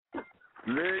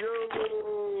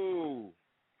Leo.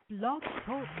 Blog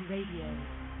Talk Radio.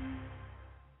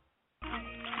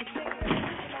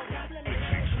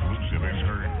 Exclusive is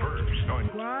heard first on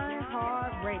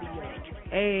GRINDHARD Radio.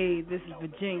 Hey, this is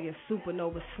Virginia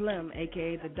Supernova Slim,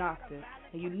 a.k.a. The Doctor.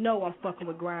 And you know I'm fucking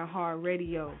with GRINDHARD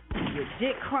Radio. With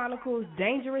Dick Chronicles,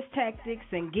 Dangerous Tactics,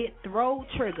 and Get Throw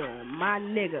Trigger, my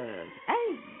niggas.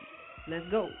 Hey, let's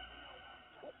go.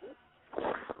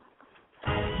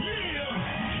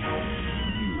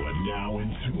 now in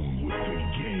tune with the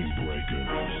Game Breakers.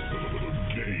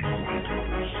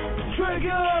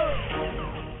 Trigger!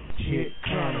 Hit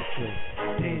Chronicles,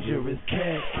 Dangerous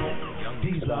Tactics.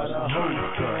 These are the hosts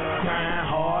of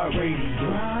GRINDHARD Radio.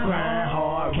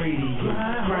 GRINDHARD Radio.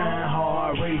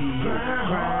 GRINDHARD Radio.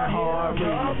 GRINDHARD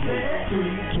Radio.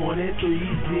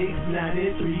 323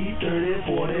 693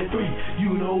 3043.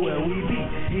 You know where we be.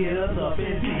 Hit us up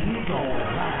and see we going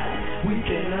live. We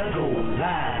finna go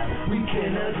live. We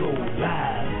finna go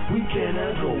live. We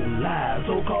finna go live.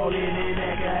 So call in and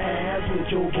act a ass with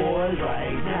your boys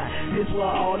right now. This where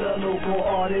all the local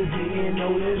artists being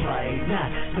noticed right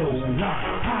now. So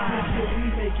until we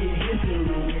making history,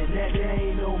 and that there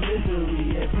ain't no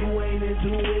mystery. If you ain't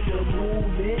into it, the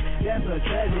movement, that's a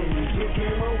tragedy. She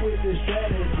came up with the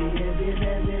strategy, and then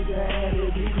that nigga had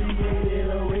it. He created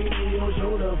a radio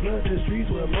show to flood the streets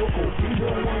with local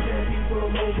people. Want that people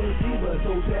overseas, but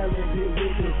so talented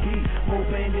with the beat. More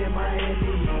fame than Miami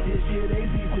Heat. This year they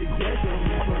see succession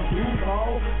from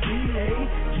Duval, GA,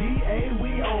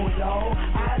 we on, dawg.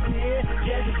 I did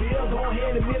Jacksonville, go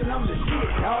ahead and admit it, I'm the shit,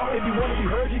 dawg. If you wanna be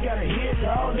heard, you gotta hit,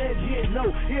 dawg. Let Jit know,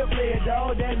 he'll play it,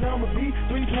 dawg. That number be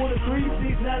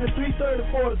 323 693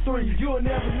 3043. You'll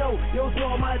never know, your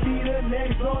song might be the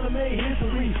next song to make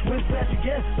history. With special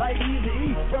guests like Easy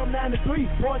E from 9 to 3,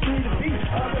 point 3 to beat.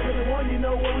 Up at the one, you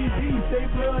know where we be. Stay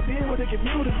plugged in with the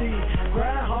community.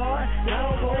 Grind hard,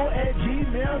 download at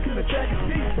Gmail to the track and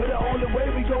speak. But the only way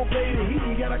we gon' play the heat,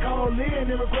 you gotta call in and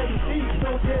request a seat.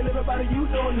 Don't tell everybody you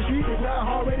know in the street that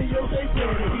GRINDHARD Radio, they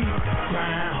play the heat.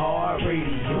 GRINDHARD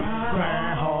Radio,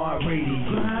 GRINDHARD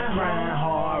Radio,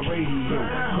 GRINDHARD Radio,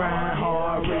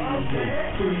 GRINDHARD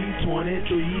Radio.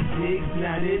 323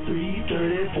 693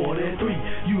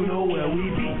 3043. You know where we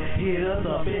be. Hit us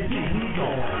up and see we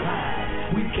going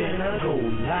live. We finna go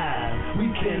live. We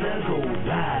finna go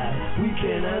live. We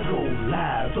finna go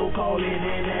live. So call in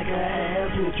and act a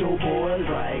ass with your boys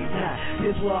right now.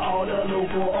 This where all the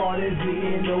local artists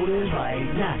being noticed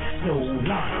right now. So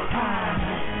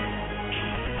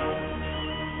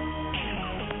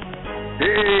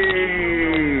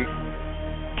Hey!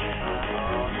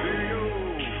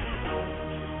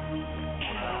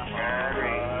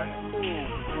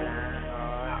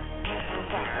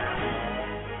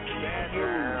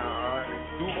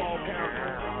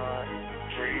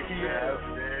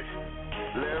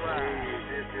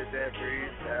 That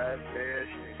freestyle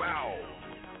session. Wow.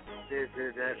 This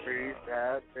is that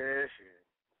freestyle session.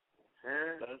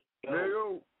 Huh?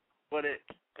 Leo.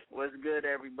 What's good,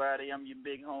 everybody? I'm your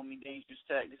big homie, Dangerous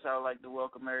Tactics. I would like to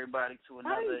welcome everybody to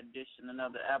another edition,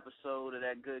 another episode of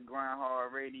that good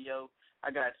GRINDHARD Radio.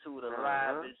 I got two of the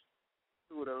livest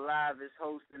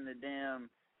hosts in the damn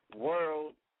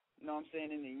world. You know what I'm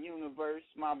saying? In the universe,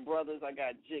 my brothers. I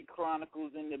got Dick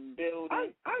Chronicles in the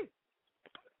building.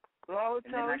 And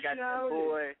then I got the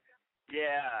boy,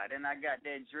 then I got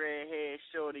that dreadhead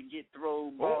shorty Get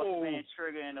Throw boss man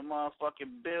Trigger in the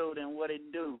motherfucking building. What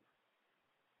it do?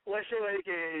 What's your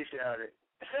AKA, shout it?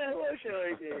 What's your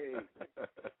AKA?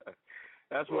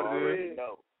 That's what it is.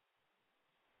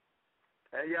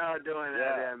 How y'all doing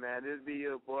out there, man? This be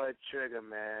your boy Trigger,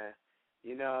 man.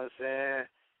 You know what I'm saying?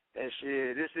 And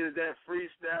shit, this is that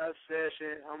freestyle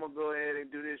session. I'm going to go ahead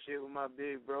and do this shit with my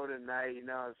big bro tonight, you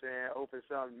know what I'm saying? Open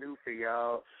something new for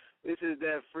y'all. This is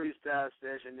that freestyle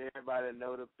session. Everybody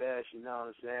know the best, you know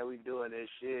what I'm saying? We doing this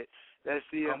shit. Let's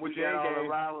see if we got all the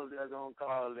rivals that's going to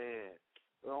call in.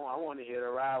 Well, I want to hear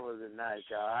the rivals tonight,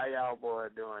 y'all. How y'all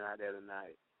boys doing out there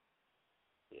tonight?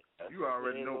 You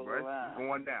already know, bro. It's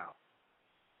going down.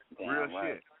 Real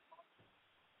shit.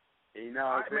 You know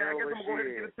what I'm saying? Man, I guess I'm going to go ahead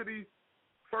and get into these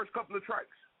first couple of tracks.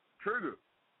 Trigger,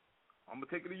 I'm going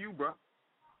to take it to you, bro.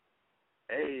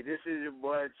 Hey, this is your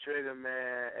boy Trigger,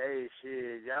 man. Hey,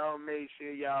 shit, y'all make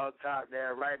sure y'all talk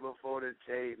that right before the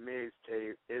tape,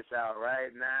 mixtape. It's out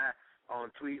right now on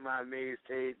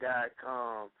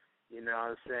tweetmymixtape.com. You know what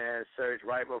I'm saying? Search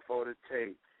right before the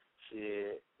tape.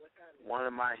 Shit, one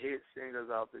of my hit singles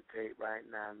off the tape right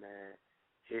now, man.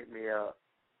 Hit me up.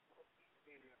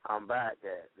 I'm back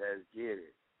at. Let's get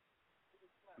it.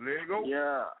 There you go.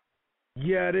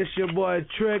 Yeah, this your boy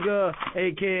Trigger,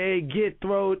 a.k.a. Get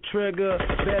Throw Trigger,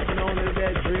 best known as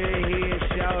that dreadhead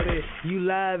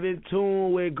live in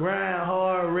tune with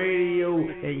GRINDHARD Radio,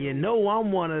 and you know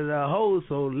I'm one of the hosts,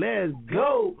 so let's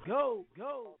go.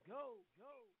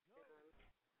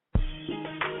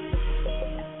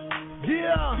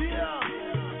 Yeah.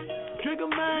 Trigger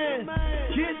man,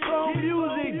 get some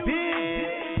music,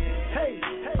 bitch. Hey,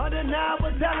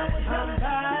 undeniable talent.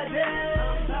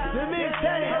 The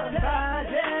mixtape, the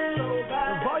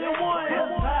volume 1.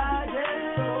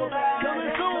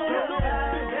 Coming soon.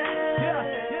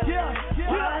 Yeah.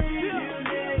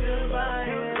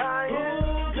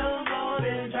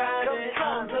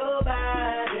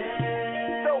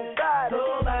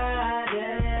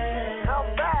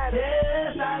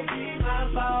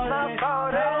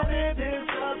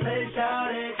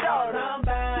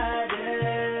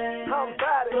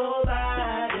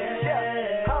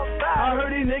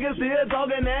 Still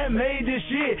talking that major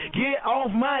shit. Get off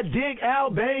my dick,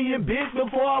 Albanian bitch.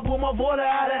 Before I pull my 40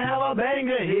 out and have a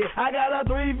banger hit. I got a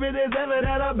 357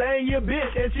 that'll bang your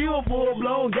bitch. And she a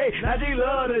full-blown gay. Now she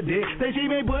love the dick. Say she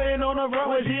been putting on the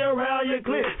front when she around your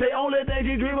clip. Say only thing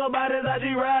she dream about is how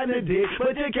she riding the dick.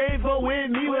 But you can't fuck with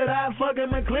me without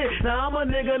fucking my clip. Now I'm a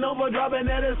nigga known for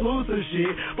dropping that exclusive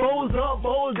shit. Foes up,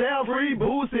 foes down, free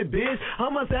boosted, bitch.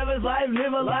 I'm a savage life,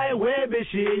 living like web and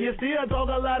shit. You still talk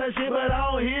a lot of shit, but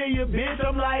I don't hear you, bitch.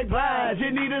 I'm like, bye. You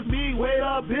need to speak way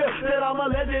up here. Said I'm a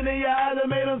legend in your eyes and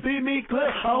made them see me clear.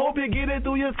 I hope you get it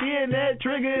through your skin. That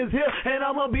trigger is here. And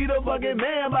I'ma be the fucking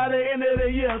man by the end of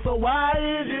the year. So why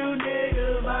is you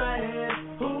niggas lying?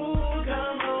 Who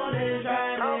come on and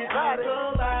try me? I'm somebody.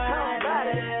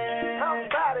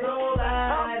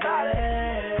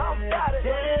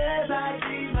 Yes, I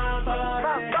keep my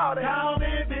body. Call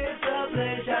me bitch up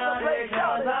and shout it,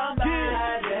 cause I'm bad.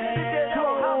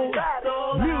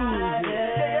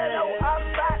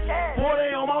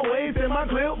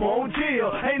 Clip won't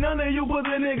chill. Ain't none of you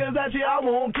pussy niggas that shit I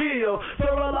won't kill.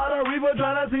 Serve a lot of reaper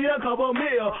trying to see a couple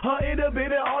meal. Her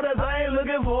independent artist, I ain't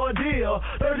looking for a deal.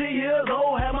 30 years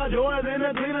old, have my joints in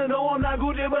the cleaner. No, I'm not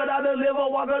Gucci, but I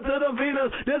deliver walker to the Venus.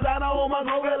 Designer on my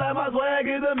clothing like my swag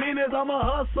is the meanest. I'm a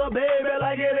hustler, baby,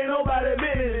 like it ain't nobody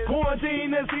business.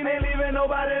 Quarantine and scene ain't leaving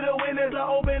nobody to witness. I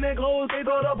open and close, they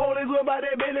throw the police with about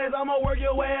their business. I'ma work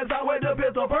your ass out with the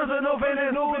pistol. Personal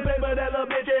finish, newspaper, that little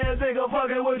bitch ass nigga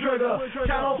fucking with Trigger.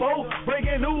 Channel 4,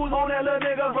 breaking news on that little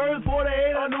nigga. First 48,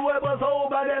 a new episode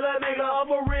by that little nigga. I'm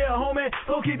for real, homie,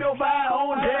 so keep your fire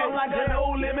on deck. Like a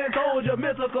no limit soldier,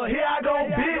 mystical. Here I go,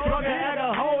 bitch. Fucking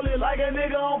alcoholic like a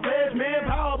nigga on flesh, man.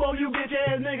 Powerbomb, you bitch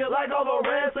ass nigga like off a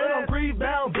rest. Say I'm creep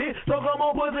down, bitch. So come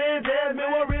on, pussy and Jasmine.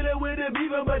 What really with the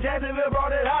beaver, but Jacksonville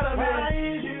brought it out of me. Why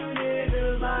is you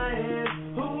niggas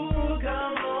lying? Who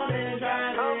come on and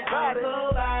try me? I'm somebody.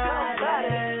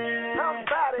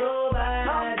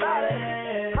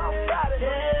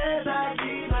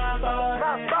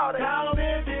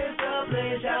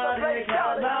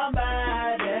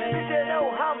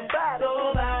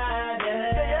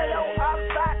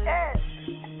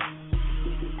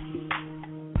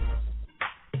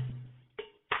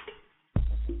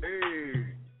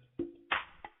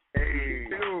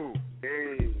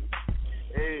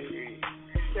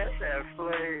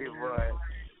 Flavor.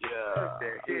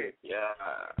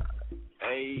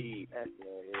 Hey. That's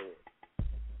that hit.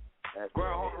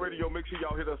 GRINDHARD Radio, make sure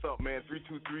y'all hit us up, man.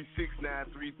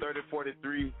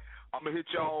 323-693-3043. I'm going to hit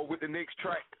y'all with the next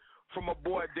track from my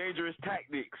boy Dangerous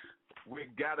Tactics. We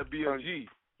gotta be a G.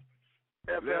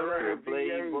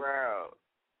 Blade Brown.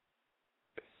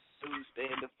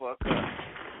 Stand the fuck up.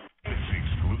 This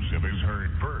exclusive is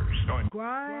heard first on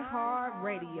GRINDHARD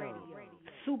Radio.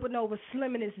 Supernova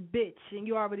Slim in this bitch, and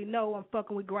you already know I'm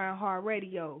fucking with GRINDHARD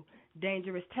Radio.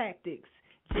 Dangerous Tactics,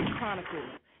 Jit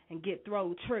Chronicles, and Get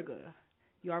Throw Trigger.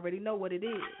 You already know what it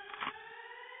is.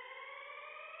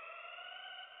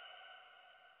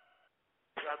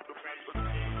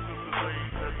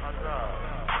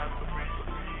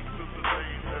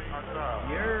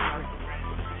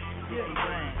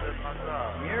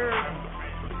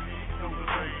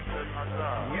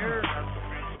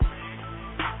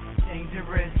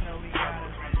 Dangerous,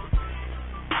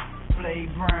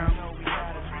 Blade Brown,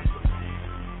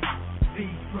 Be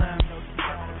Slim.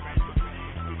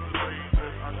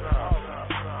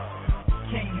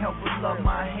 Can't help but love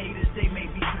my haters, they may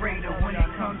be greater. When it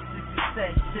comes to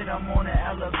success, shit, I'm on an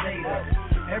elevator.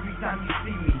 Every time you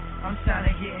see me, I'm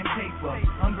shining, getting paper.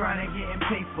 I'm grinding, getting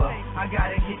paper. I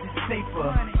gotta get this paper.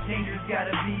 Dangerous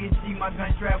gotta be a G, my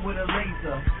gun strapped with a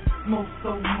laser. Smoke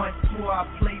so much before I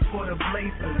play for the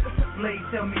Blazers. Blade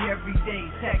tell me every day,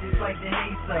 tactics like the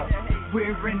hazer.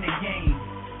 We're in the game,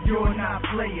 you're not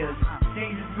players.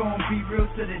 Dangerous gonna be real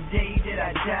to the day that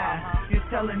I die. You're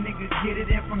telling niggas get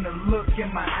it in from the look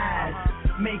in my eyes.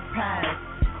 make pies,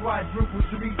 quadruple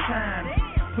 3 times.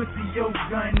 Pussy, your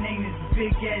gun ain't as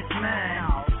big as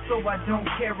mine, so I don't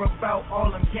care about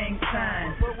all them gang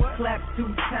signs. Clap 2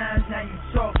 times, now you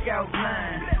chalk out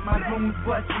lines. My goons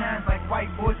bust nines like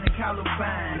white boys in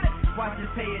Columbine. Watch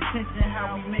and pay attention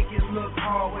how we make it look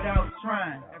hard without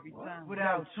trying.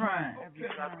 Without trying.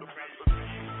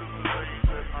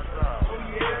 Oh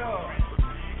yeah.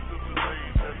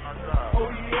 Oh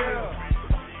yeah.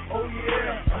 Oh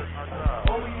yeah.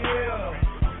 Oh yeah.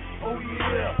 Oh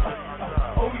yeah.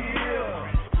 Oh yeah.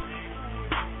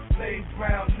 Lays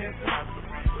brown nigga.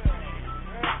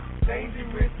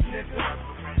 Dangerous nigga.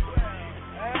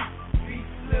 Beat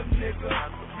slim nigga.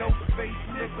 No face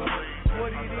nigga.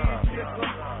 What it is nigga.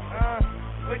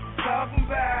 What you talking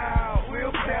about?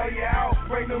 We'll tell you out.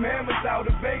 Bring them hammers out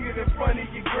and bang it in front of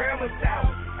your grandma's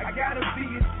house. I gotta be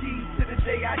a G to the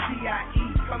J-I-D-I-E.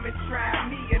 Come and try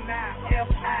me and I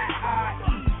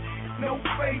F-I-R-E. No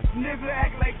face, nigga,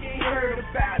 act like you ain't heard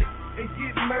about it. And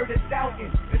get murdered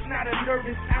doubting. It's not a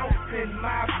nervous ounce in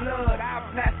my blood. I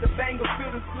blast the banger,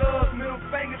 feel the slug. Middle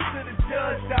finger to the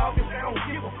judge, dog, cause I don't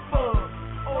give a fuck.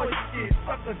 Oh shit,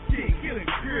 suck a dick, get a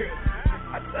grip.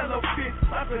 I tell a bitch,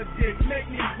 suck a dick, make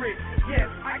me rich. Yes,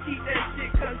 I keep that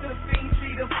shit cause the fiend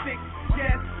see the fix.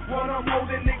 Yes, one I'm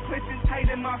holding it clenching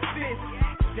tight in my fist.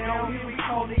 Down here we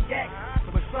call it yak,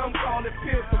 but some call it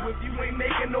pistol. If you ain't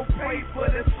making no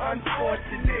paper, that's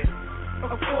unfortunate.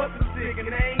 Of course I'm sick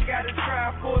and I ain't gotta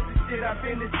try force the shit. I've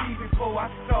been to G before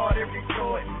I started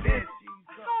recording this.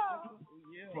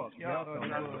 Fuck y'all don't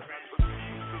know.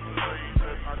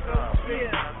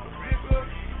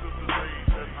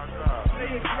 Lay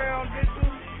it ground, nigga.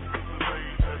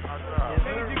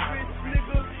 Baby rich,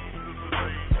 nigga.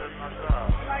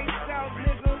 Lights out,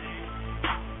 nigga.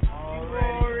 You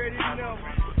already know.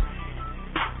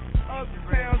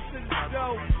 Uptown to the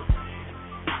dough.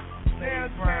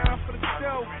 Downtown for the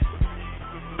show.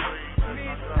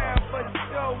 Midtown for the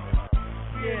show.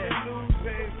 We in the news,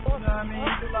 baby. You know what I mean?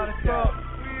 It's a lot of talk.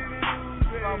 We in the news,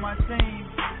 baby. About my team.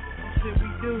 Shit we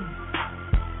do.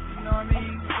 You know what I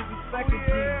mean? Disrespect a G.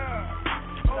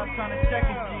 Stop trying to check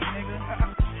a G, nigga.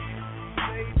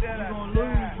 We gon'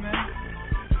 lose, man.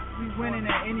 We winning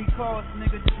at any cost,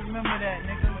 nigga. Just remember that,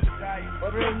 nigga.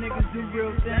 Real niggas do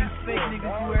real things. Fake niggas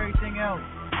do everything else.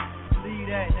 Believe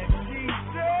that, nigga.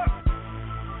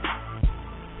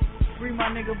 Free my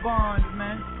nigga Bonds,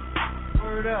 man.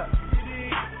 Word up.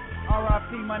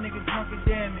 R.I.P. my nigga Drunken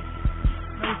Damage.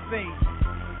 No face.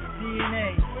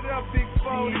 DNA. What up, Big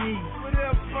Phone? What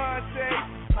up, Fonte?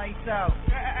 Lights out.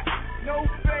 No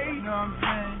face. You know what I'm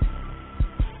saying?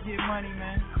 Get money,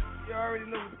 man. You already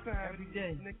know what time. Every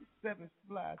day. Nigga 7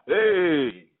 fly.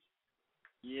 Hey.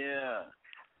 Yeah.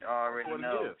 You already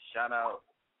know. Shout out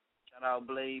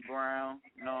Blade Brown.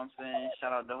 You know what I'm saying?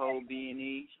 Shout out the whole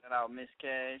B&E. Shout out Miss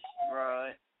Cash, Rod.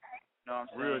 You know what I'm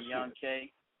saying? Real Young shit.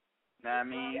 K. Know what I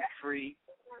mean? Free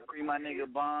my nigga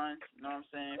Bonds. You know what I'm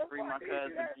saying? Free my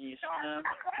cousin Virginia Slim.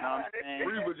 You know what I'm saying?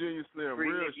 Free Virginia Slim. Free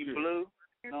Real Nikki shit. Blue.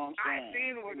 You know what I'm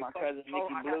saying? Free my cousin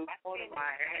Nikki Blue. Go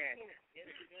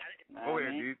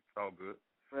ahead, dude. It's all good.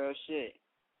 Real shit.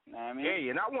 Know what I mean?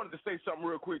 Hey, and I wanted to say something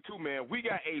real quick, too, man. We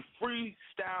got a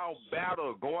freestyle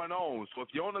battle going on. So if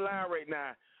you're on the line right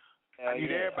now, I need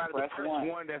everybody to press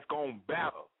one that's going to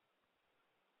battle.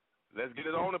 Let's get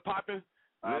it on and popping.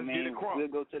 Let's get it crunk. We'll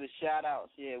go to the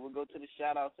shout-outs. Yeah, we'll go to the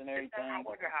shout-outs and everything. You know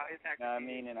what I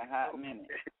mean? In a hot minute.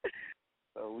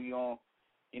 So we going to,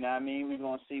 you know what I mean? We're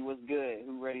going to see what's good.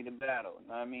 Who ready to battle? You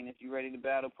know what I mean? If you ready to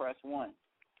battle, press 1.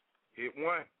 Hit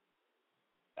 1.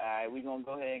 All right, we're going to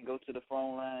go ahead and go to the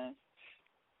phone lines.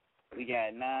 We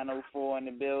got 904 in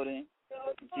the building,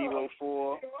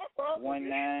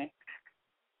 0419.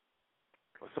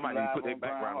 Somebody need to put their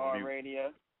background on mute.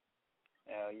 Radio.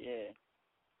 Hell yeah.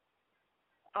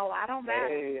 Oh, I don't battle.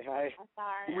 Hey, hi. I'm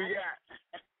sorry. Who we got?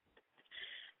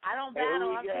 I don't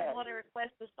battle. I just want to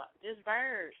request this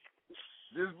bird.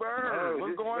 This bird.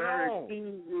 What's going on?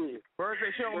 Bird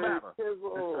say she don't battle.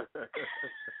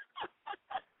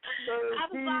 What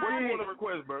do you want to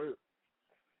request, Bird?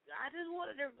 I just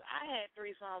wanted to. I had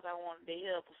 3 songs I wanted to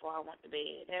hear before I went to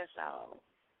bed. That's all.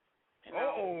 You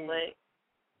know, but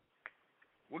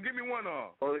well, give me one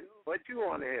on. What you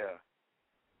want to hear?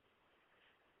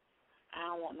 I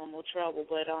don't want no more trouble.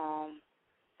 But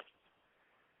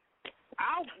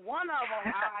one of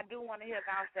them I do want to hear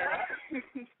bounce that.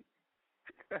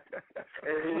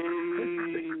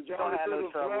 Hey, don't have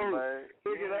no trouble, Bird.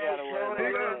 But I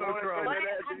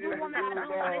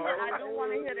do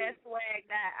want to hear that swag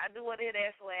that. I do want to hear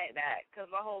that swag that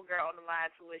because my whole girl on the line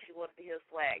too, and she wanted to hear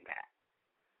swag that.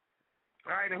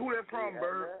 All right, and who that from,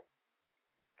 Bird?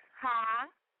 Huh?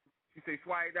 She You say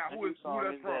Swagged Out. Who that's from?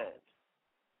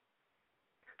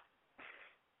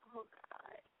 Oh,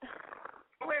 God.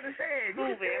 Go ahead and say it.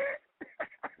 Scooby.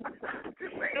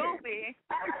 Scooby.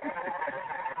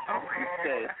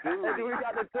 Okay, Scooby. Hey, do we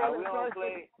got the trailer? We don't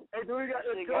play. Hey, do we got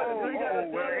the trailer?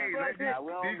 trailer?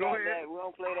 We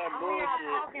don't play that bullshit.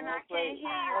 Talking, I can't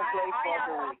hear you. All y'all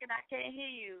talking, I can't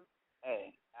hear you.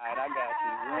 Hey, all right, I got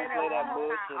you. We don't play that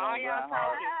bullshit on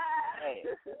GRINDHARD. Hey,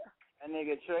 that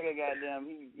nigga Trigger, goddamn,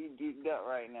 he geeked up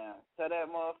right now. Tell that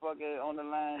motherfucker on the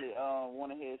line that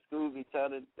want to hear Scooby. Tell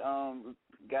the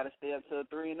got to stay up till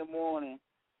 3 in the morning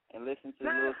and listen to the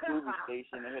little Scooby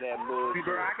station and hear that bullshit. See,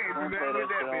 bro, I can't do nothing with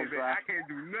that, baby. I can't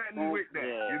do nothing with that.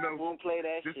 Yeah, you know, won't play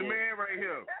that this shit. This man right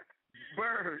here.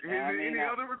 Bird, is there any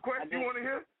other requests you want to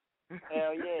hear?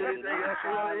 Hell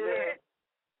yeah.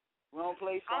 We don't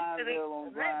play Shineville on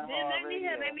GRINDHARD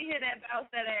Radio. Let me hear that Bounce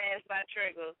That Ass by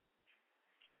Trigger.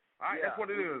 All right, that's what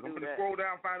it is. I'm going to scroll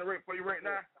down, find it right for you right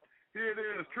now. Here it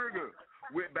is, Trigger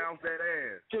with Bounce That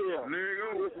Ass. Yeah. There you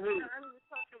go.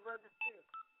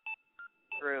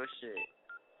 Real shit.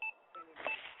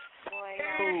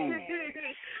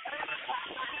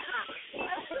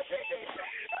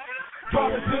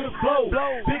 Drop it to the flow,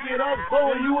 pick it up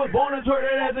slow, and you was born to twerk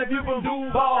that ass if you from Duval,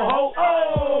 ho,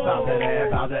 oh! Bounce that ass,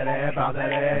 bounce that ass, bounce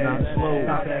that ass, bounce slow,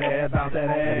 bounce that ass, bounce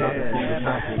that ass,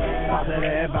 bounce that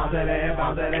ass, bounce that ass,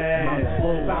 bounce that ass,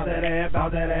 slow, bounce that ass,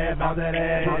 bounce that ass, bounce that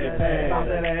ass, bounce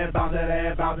that ass, bounce that ass, bounce that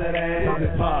ass, bounce that ass,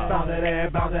 bounce that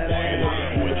ass, bounce that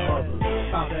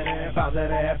ass, bounce that ass, bounce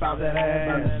that ass, bounce that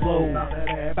ass, slow, bounce that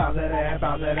ass, bounce that ass,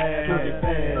 bounce that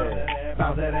ass,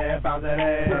 bounce that ass, bounce that ass, bounce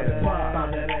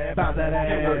that ass, bounce that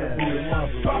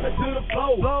ass. Drop it to the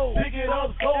flow, pick it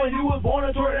up slow, and you was born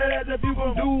to twerk that ass if you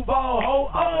from Duval, ho,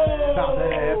 oh! Bounce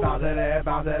that ass, bounce that ass,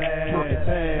 bounce that ass, bounce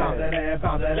that ass,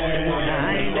 bounce that ass.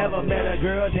 I ain't never met a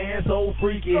girl dance so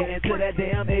freaky until that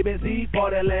damn ABC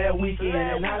party last weekend.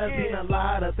 And I done seen a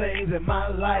lot of things in my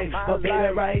life, but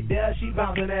baby right there, she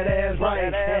bouncing that ass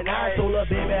right. And I told her,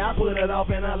 baby, I put it off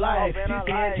in her life. She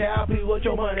said, child, please, what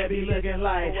your money be looking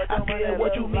like? I said,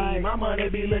 what you mean? My money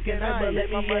be looking nice, but let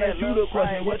me ask you the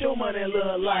question, what your money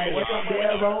look like? What I'm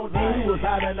there on dude was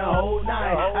having the whole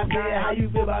night. I said, how you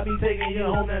feel about me taking you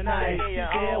home tonight? She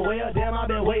said, well, damn, I've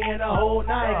been waiting the whole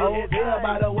night. Couldn't tell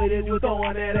by the way that you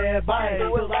throwing that ass bite.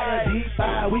 Just like a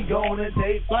G5, we gon' and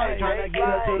take flight. Trying to get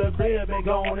her to the crib and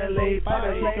go on and lay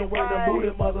fight. She can work the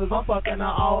booty mothers, I'm fucking her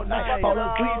all night. Fall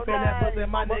asleep in that pussy,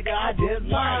 my nigga, I just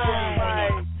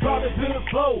might. Drop it to the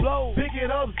flow, pick it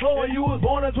up slow, and you was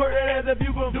born to twerk that ass if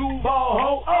you from Duval,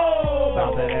 ho, oh!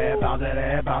 Bounce that ass, bounce that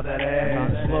ass, bounce that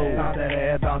ass, slow, bounce that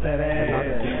ass, bounce that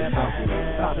ass,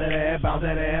 bounce that ass, bounce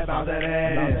that ass, bounce that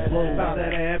ass, slow, bounce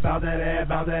that ass, bounce that ass,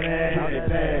 bounce that ass,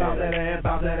 bounce that ass,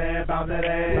 bounce that ass, bounce that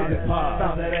ass,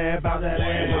 bounce that ass, bounce that ass, bounce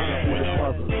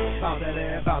that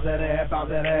ass, bounce that ass,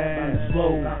 bounce that ass,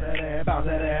 slow, bounce that ass, bounce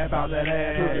that ass, bounce that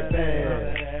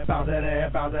ass, bounce that ass,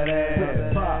 bounce that ass, bounce that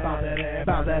ass,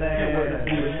 bounce that ass.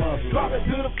 Drop it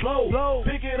to the flow,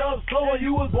 pick it up slow, and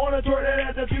you was born to twerk that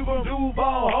ass if you from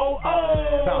Duval, ho,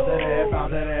 oh! Bounce that ass,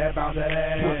 bounce that ass, bounce that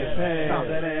ass, bounce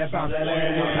that ass, bounce that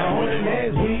ass. Now on the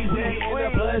next week, we in the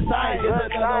plus side,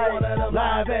 just another one of them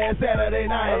live ass Saturday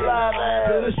night.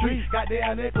 To the streets, got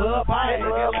down in club pipe,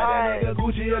 looking like that nigga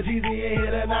Gucci or Jeezy in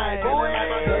here tonight.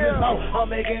 I'm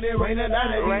making it rain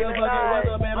tonight. Be the fucking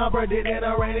weather, man. I'm predicting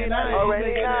a rainy night. She's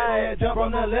making that ass jump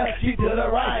from the left, she to the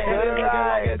right. And it's looking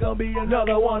like it's gonna be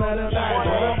another one of them nights.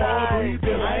 I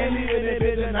ain't leaving it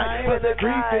bitch tonight, but the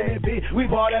creep in it bitch. We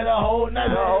bought that a whole night.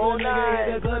 The whole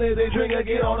night. The gun is a trigger,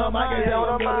 get on the mic and tell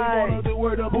them that we wanna do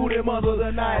word the booty muscles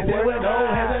tonight. There was no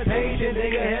hesitation,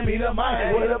 nigga, hand me the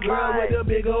mic. With a girl with the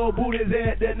big old booties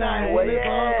at the night. When the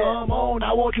song come on,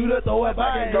 I want you to throw it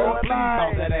back and go, please.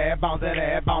 Bounce that ass, bounce that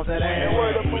ass, bounce that ass.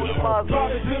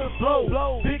 Drop it to the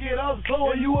flow, pick it up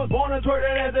slow, and you was born to twerk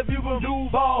that ass if you from Duval,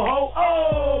 ho,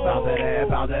 oh! Bounce that ass,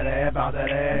 bounce that ass, bounce that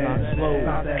ass, slow,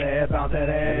 bounce that ass, bounce that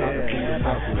ass,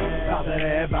 bounce that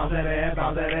ass, bounce that ass,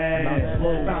 bounce that ass,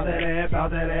 slow, bounce that ass,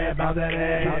 bounce that ass, bounce that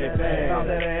ass, bounce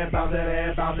that ass, bounce that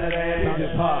ass, bounce that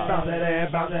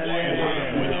ass, bounce that ass, bounce that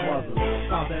ass,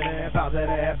 bounce that ass, bounce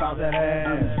that ass, bounce that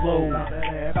ass, slow, bounce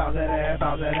that ass,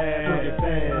 bounce that ass, bounce that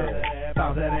ass,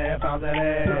 bounce that ass, bounce that ass, bounce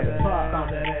that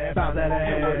ass, bounce that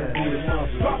ass.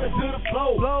 Drop it to the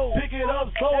flow, pick it up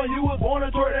slow, and you was born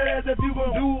to twerk that ass if you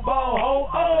from Duval, ho,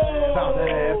 oh! Bounce that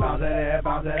ass, bounce that ass,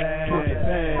 bounce that ass,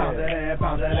 bounce that ass,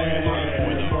 bounce that ass.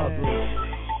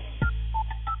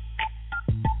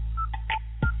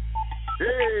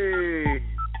 Hey,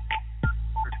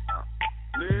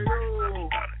 nigga.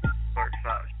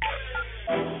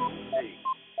 Hey,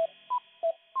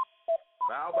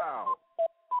 bow bow.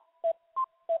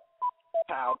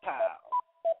 Pow, pow.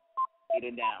 Get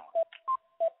it down.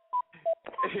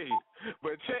 Hey,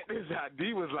 but check this out.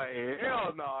 D was like,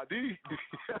 hell no, D.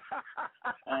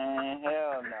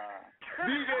 Hell no. D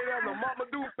gave that the Mama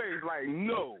Do face, like,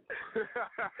 no.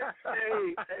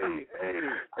 Hey,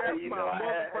 you know,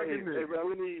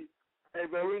 we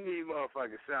need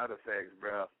motherfucking sound effects,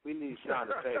 bro. We need sound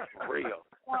effects for real.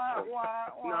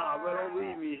 Nah, bro, don't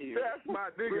leave me here. That's my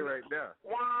nigga right there.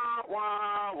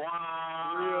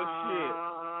 Real shit.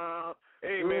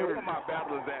 Hey, man, where my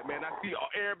battlers at, man? I see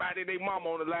everybody and they mama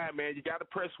on the line, man. You got to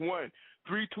press 1.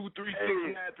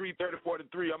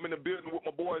 323-693-3043. I'm in the building with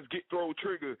my boys, Get Throw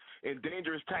Trigger, and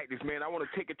Dangerous Tactics, man. I want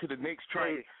to take it to the next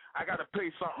train. I got to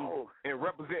play something and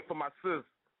represent for my sis,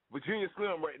 Virginia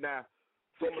Slim, right now.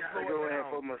 So I'm going to go ahead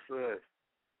for my sis.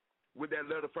 With that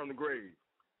letter from the grave.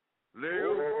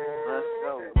 Lil. Let's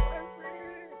go.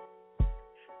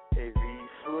 Hey, V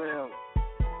Slim.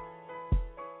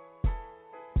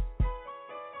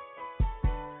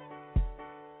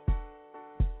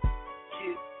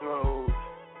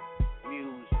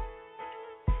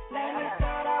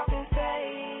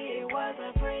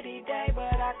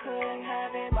 Couldn't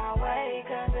have it my way,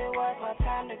 cause it was my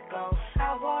time to go.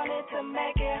 I wanted to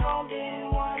make it home, didn't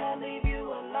wanna leave you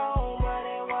alone, but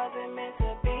it wasn't meant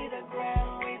to be. The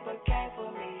Grim Reaper came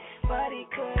for me, but he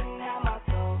couldn't have my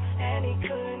soul, and he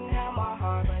couldn't have my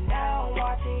heart. But now I'm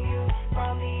watching you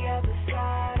from the other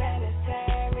side, and it's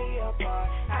tearing me apart.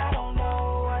 I don't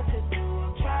know what to do,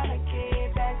 I'm trying to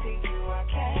get back to you. I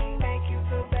can't make you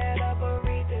feel better, but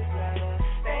read this letter.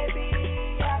 Baby,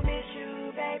 I miss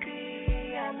you, baby.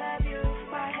 I love you,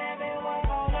 my heaven was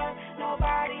on earth,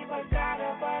 nobody but God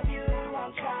above you.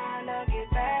 I'm trying to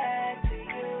get back to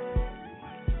you,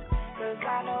 cause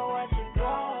I know what you're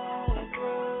going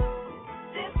through.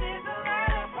 This is a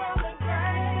letter from the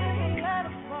grave,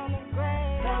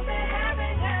 something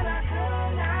happened and I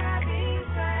could not be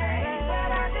saved, but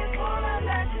I just wanna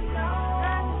let you know,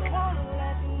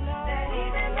 that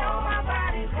even though my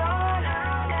body's gone,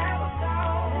 I'll never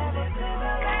go. This is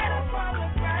a letter from the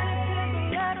grave.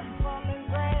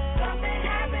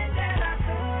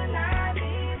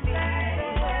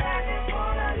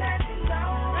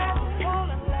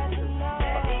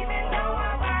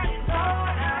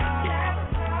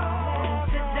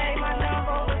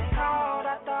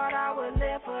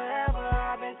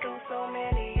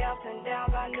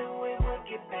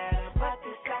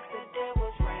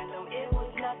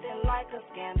 A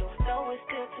scandal, though it's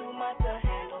still too much to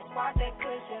handle. Spark that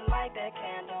cushion, light that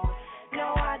candle.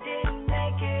 No, I didn't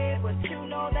make it, but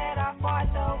you know that I fought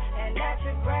though. And at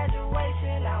your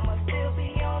graduation, I'ma still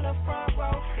be on the front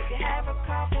row. If you have a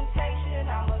confrontation,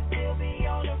 I'ma still be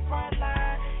on the front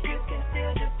line. You can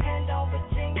still depend on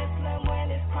Virginia Slim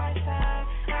when it's crunch time.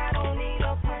 I don't need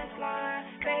a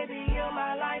punchline, baby, you're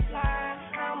my lifeline.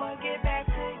 I'ma get back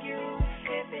to you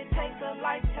if it takes a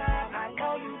lifetime. I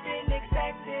know you didn't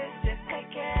expect this. Just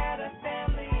take care of the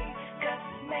family. Just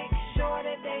make sure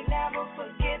that they never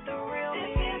forget the real me.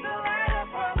 This is a letter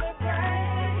from the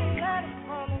grave.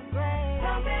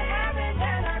 Something happened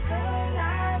and I could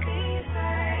not be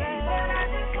saved, but I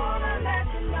just wanna let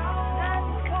you know,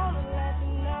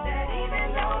 that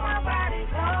even though my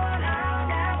body's gone, I'll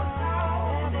never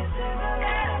go. This is a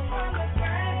letter from the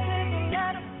grave.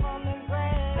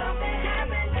 Something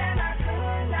happened and I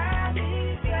could not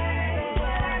be saved.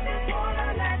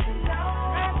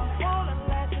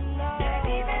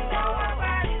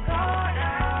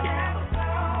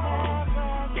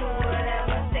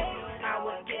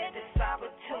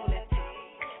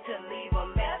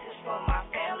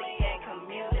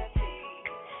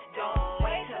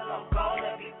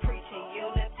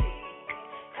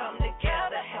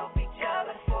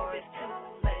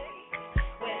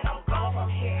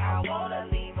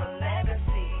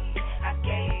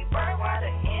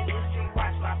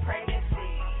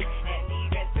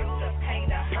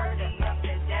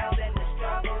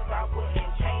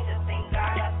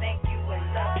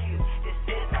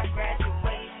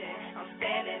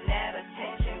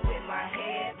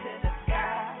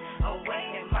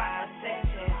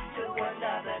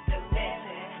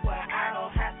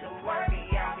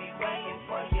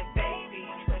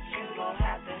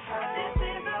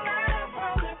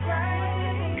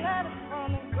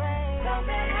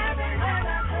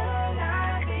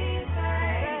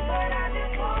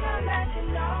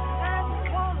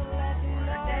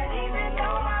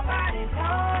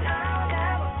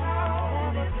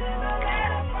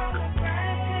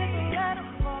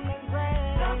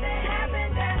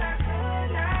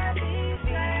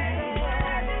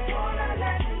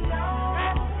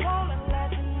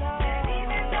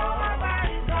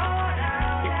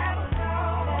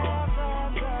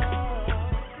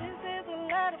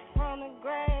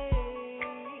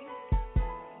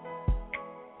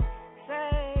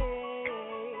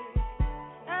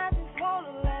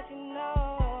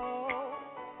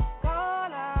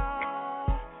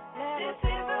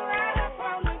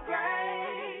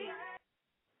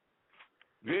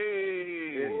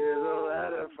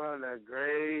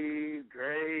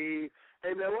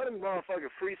 them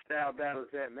motherfucking freestyle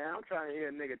battles at, man? I'm trying to hear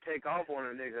a nigga take off on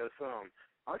a nigga or something.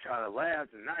 I'm trying to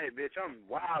laugh tonight, bitch. I'm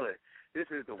wildin'. This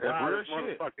is the wildest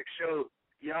motherfucking show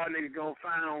y'all niggas gonna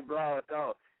find on Blog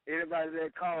Talk. Anybody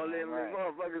that call in with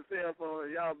motherfucking cell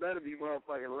phone, y'all better be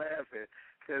motherfucking laughing.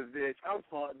 Cause, bitch, I'm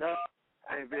fucked up.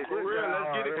 Hey, bitch, for real, let's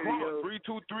get it close.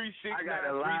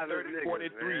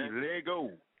 323-693-3043. Let go.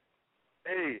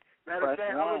 Hey, matter of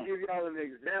fact, I'm going to give y'all an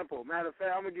example.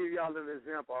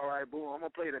 All right, boom, I'm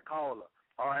going to play the caller.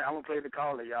 All right, I'm going to play the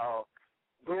caller, y'all.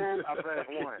 Boom, I press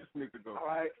 1. All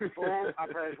right, boom, I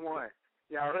press 1.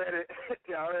 Y'all ready?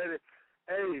 Y'all ready?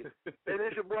 Hey, and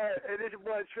it's your boy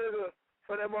Trigger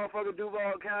for that motherfucker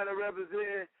Duval County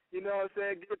representing, you know what I'm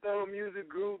saying, Get Throw Music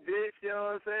Group, bitch, you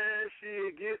know what I'm saying?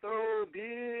 Shit, Get Throw,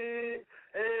 bitch.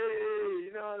 Hey,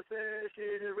 you know what I'm saying?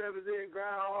 Shit, just representing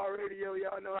GRINDHARD Radio.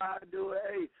 Y'all know how to do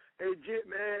it. Hey, Jit,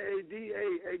 man. Hey, D,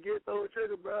 hey, Get Throw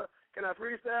Trigger, bro. Can I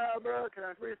freestyle, bro? Can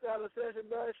I freestyle a session,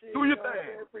 bro? Shit, do your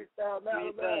thing. Freestyle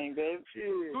battle, do your thing, baby.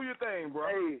 Shit. Do your thing, bro.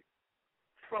 Hey,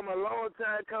 from a long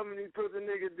time coming, these pussy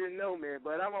niggas didn't know me,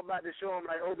 but I'm about to show them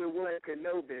like Obi-Wan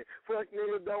Kenobi. Fuck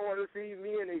niggas don't want to see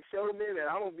me, and they show me that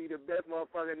I'm going to be the best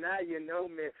motherfucker. Now you know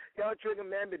me. Y'all Trigger,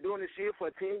 man, been doing this shit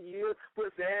for 10 years.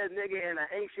 Pussy ass nigga, and I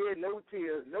ain't shed no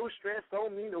tears. No stress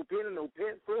on me, no pen and no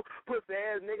pencil. Pussy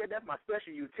ass nigga, that's my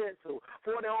special utensil.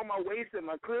 40 on my waist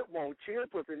and my clip won't chill.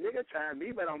 Pussy nigga trying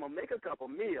me, but I'm going to make a couple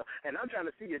meal, and I'm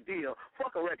trying to see a deal.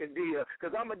 Fuck a record deal,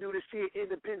 because I'm going to do this shit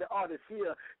independent artist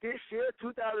here. This shit,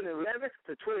 2011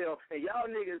 to 12, and y'all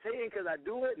niggas hating because I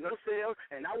do it, no sales,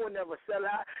 and I will never sell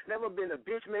out, never been a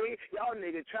bitch made. Y'all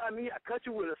niggas try me, I cut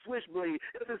you with a switchblade.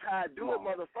 This is how I do it,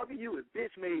 motherfucker. You is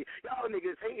bitch made. Y'all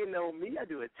niggas hating on me. I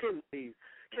do it 10 ways.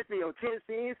 Catch me on 10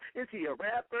 scenes. Is he a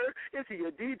rapper? Is he a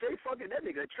DJ? Fucking that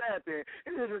nigga trapping.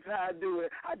 And this is how I do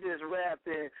it. I just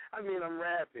rapping. I'm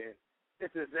rapping.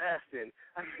 It's disaster.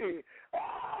 Hey,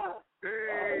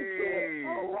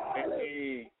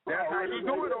 that's how you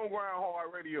do it on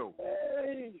GRINDHARD Radio.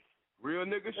 Hey, real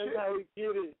nigga that's shit. That's how you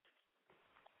get it.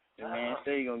 The man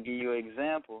say he gonna give you an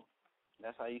example.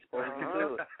 That's how you supposed to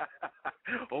do it.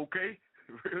 Okay,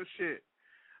 real shit.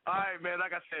 All right, man.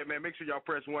 Like I said, man, make sure y'all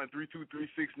press 1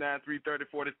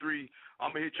 323-693-3043.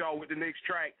 I'm gonna hit y'all with the next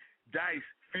track, Dice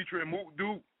featuring Mook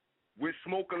Duke with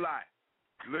Smoke a Lot.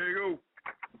 Let it go.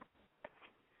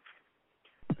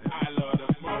 I love the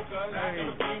smoke a lot. Hey,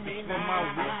 for my weed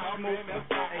smoker.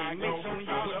 Hey, make sure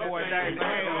you put boy Dice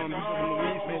hand on me for my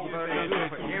weed smoker.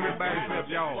 For everybody except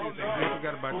y'all. I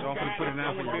forgot about y'all. I'm gonna put it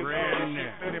down for you right in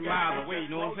there. 30 miles away, you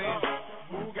know what I'm saying?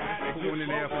 Put one in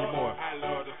there for the boy. I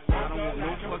don't want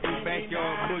no fucking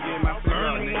backyard boogie in my cigar.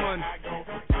 Burn one. It's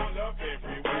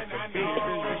a big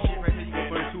expensive shit right there. You can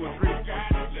burn 2 or 3.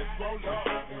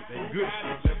 They good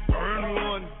shit. Burn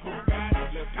one.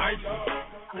 Dice.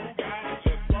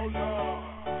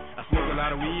 I smoke a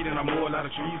lot of weed and I mow a lot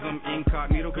of trees. I'm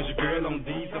incognito cause your girl on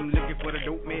D's. I'm looking for the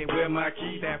dope man, where my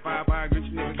keys? That 5-5 Gucci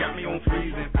nigga got me on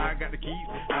freeze. And I got the keys,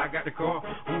 I got the car.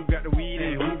 Who got the weed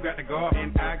and who got the guard?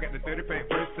 And I got the 30-pack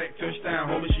first sack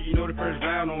touchdown. Homie shit, you know the first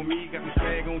round on me. Got the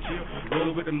swag on chill,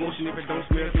 roll with the motion. If it don't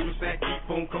smell, single sack, keep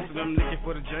on coasting. I'm looking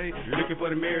for the J, looking for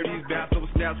the mirror. These bouts over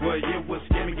snaps, well yeah, what's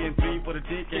scamming? Getting 3 for the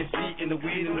 10, can't see in the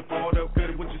weed and the fall up.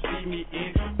 Could what you see me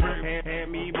in? Had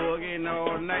me bugging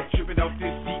all night, tripping off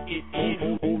this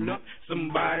CNN. Hold up,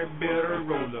 somebody better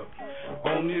roll up.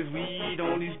 On this weed,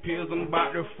 on these pills, I'm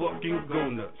about to fucking go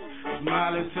nuts.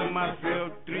 Smiling to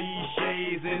myself, 3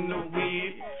 shades in the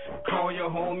wind. Call your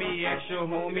homie, ask your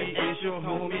homie, is your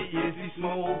homie, is he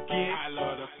smoking? I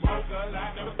love the smoke a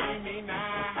lot, never see me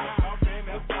now. How up in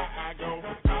the spot I go,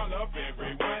 call up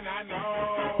everyone I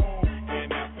know.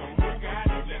 And ask them who got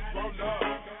it, let's roll up.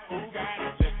 Who got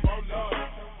it, let's roll up.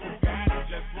 Who got it,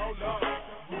 let's roll up.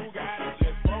 Who got it,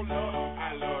 let's roll up. I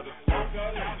love the smoke a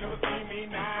lot, never see me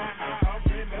now. How up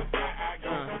in the spot I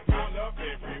go, call up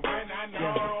everyone I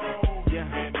know.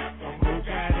 And ask them who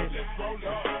got it, let's roll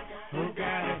up. Who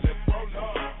got it, let's roll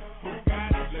up. Who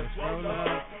got it, let's roll up.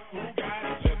 Who got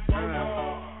it, let's roll up.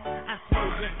 I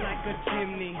smoke just like a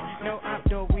chimney. No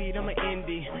outdoor weed, I'm an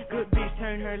indie. Good bitch,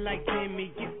 turn her like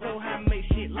Jimmy. Get so high, make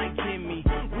shit like Jimmy.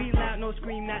 We loud, no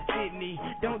scream, not Sydney.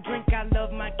 Don't drink, I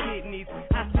love my kidneys.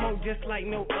 I smoke just like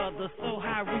no other. So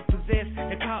high, repossess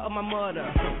the car of my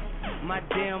mother. My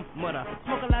damn mother.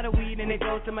 Smoke a lot of weed and it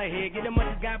goes to my head. Get a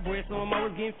much got bread, so I'm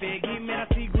always getting fed. Get mad,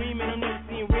 I see green, man, I'm never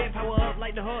seeing red. Power up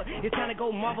like the hood, it's time to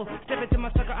go Marvel. Step into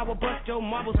my sucker, I will bust your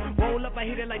marbles. Roll up, I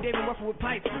hit it like David Ruffin with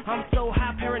pipes. I'm so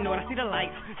high, paranoid, I see the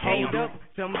lights. Hold up,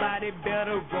 somebody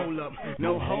better roll up.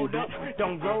 No, hold up,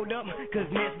 don't roll up, cause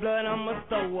next blood I'ma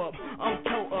throw up. I'm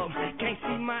toe up, can't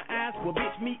see my eyes, well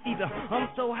bitch me either. I'm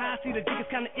so high, see the dick is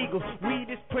kinda eager. legal. Weed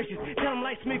is precious, tell them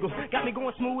like Smeagol. Got me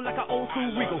going smooth like an old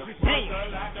school Regal.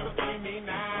 Damn. Never see me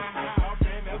now. Up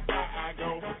in the sky I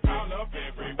go. All up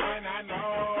everyone I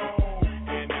know.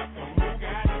 And ask them who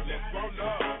got it, let's roll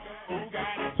up. Who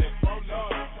got it, let's roll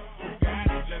up. Who got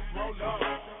it, let's roll up.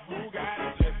 Who got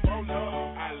it, let's roll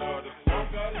up. I love the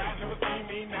smoke a lot. Never see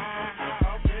me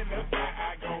now. Up in the sky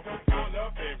I go. All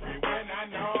up everyone I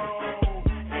know.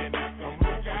 And ask them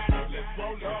who got it, let's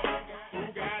roll up. Who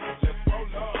got it, let's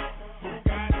roll up. Who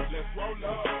got it, let's roll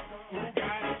up. Who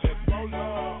got it, let's roll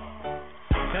up.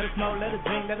 Let us smoke, let us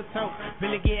drink, let us talk.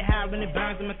 Really get high when it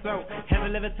burns in my throat.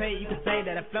 Heaven levitate, you can say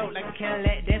that I float like a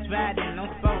Cadillac that's riding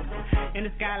on spokes. In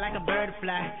the sky like a bird to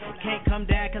fly. Can't come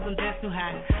down cause I'm just too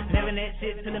high. Living that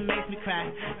shit till it makes me cry.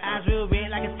 Eyes real red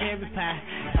like a cherry pie.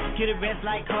 Get a rest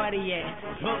like cardiac.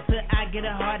 Smoke till I get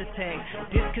a heart attack.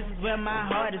 This kiss is where my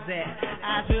heart is at.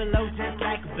 Eyes real low just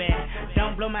like a bat.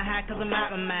 Don't blow my high cause I'm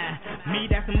out my mind.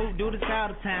 Me that's a move, do this all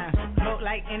the time. Smoke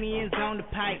like Indians on the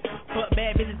pipe. Fuck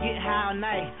bad bitches, get high all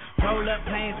night. Roll up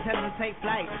planes, tell them to take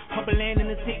flight. Hope I land in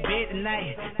the sick bed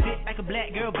tonight. Sit like a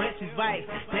black girl, but she's white.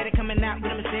 Daddy coming out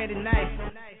with a machete knife.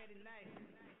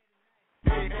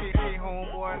 Hey,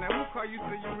 homeboy, now who called you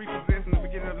till you repossessed in the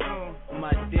beginning of the song?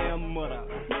 My damn mother.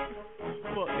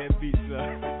 Fuck that bitch, sir.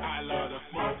 I love the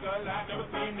smoke a lot, never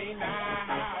see me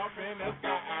now. Up in the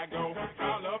sky I go,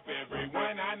 call up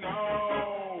everyone I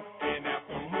know. And ask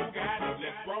them who got it,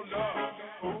 let's roll up.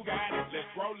 Who got it,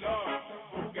 let's roll up.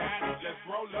 Who got it, let's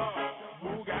roll up.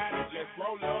 Who got it, let's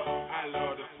roll up. I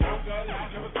love the smoke a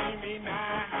lot, never see me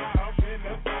now. Up in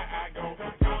the sky I go,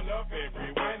 call up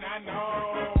everyone I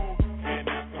know. And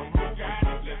ask them who got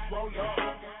it, let's roll up.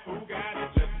 Who got it,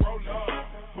 let's roll up.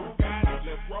 Who got it,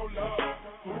 let's roll up.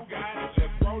 Who got it,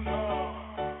 let's roll up.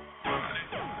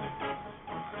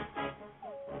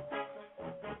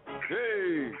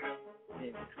 Hey.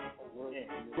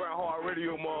 GRINDHARD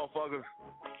Radio, motherfuckers.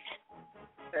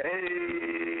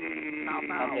 Hey,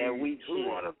 that weak who shit.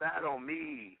 want to battle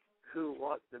me? Who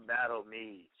wants to battle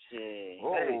me? Shit.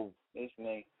 Oh. Hey, this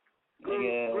nigga.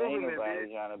 Google Ain't me, nobody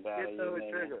bitch. trying to battle Get you, through a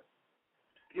nigga. trigger.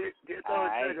 Get through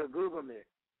a trigger. Google me.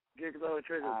 Get through a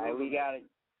trigger. All right, Google me.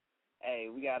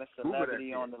 we got a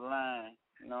celebrity on the line.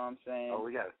 You know what I'm saying? Oh,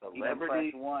 we got a You gotta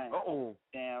celebrity? press one. Uh-oh.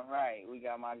 Damn right. We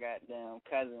got my goddamn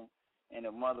cousin in the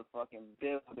motherfucking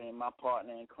building, my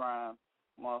partner in crime,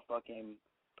 motherfucking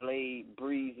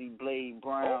Breezy Blade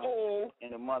Brown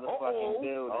in the motherfucking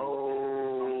building.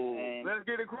 Oh. Let's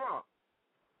get it crunk.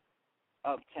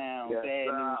 Uptown, Yes, Bad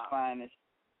sir. News Finest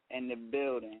in the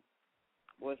building.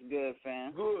 What's good,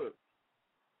 fam? Good.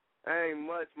 Ain't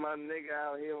much, my nigga,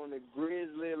 out here on the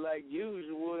grizzly like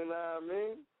usual, you know what I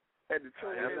mean? Had to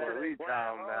tune in. That's what we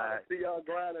talking about. See y'all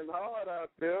grinding hard out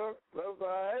there. That's all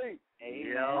right.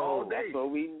 Hey, all man, day. that's what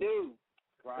we do.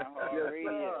 GRINDHARD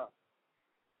Radio.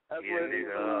 That's Yeah, what it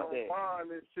nigga. is.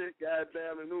 On and shit,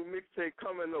 goddamn, the new mixtape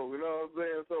coming though, you know what I'm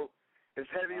saying? So it's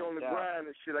heavy on the grind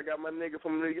and shit. I got my nigga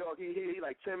from New York. He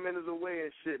like 10 minutes away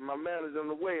and shit. My manager's on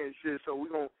the way and shit. So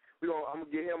I'm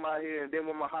gonna get him out here, and then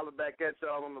I'm gonna holler back at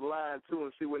y'all on the line too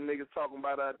and see what niggas talking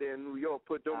about out there in New York.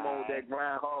 Put them on that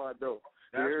grind hard though.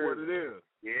 That's what it is.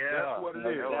 Yeah, that's what it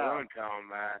is. That's what I'm talking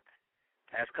about.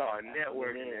 That's called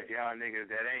networking. If y'all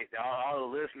niggas that ain't all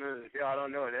the listeners, if y'all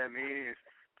don't know what that means,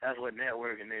 that's what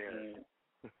networking is.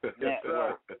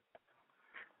 Network.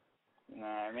 You know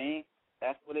what I mean?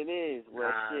 That's what it is.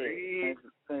 Well, shit.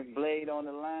 Since Blade on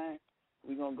the line,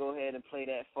 we gonna go ahead and play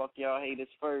that Fuck Y'all Haters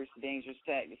First, Dangerous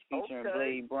Tactics featuring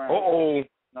Blade Brown. Uh-oh.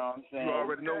 Know what I'm saying? You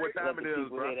already know what time it is, bro. Let the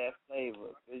people hear that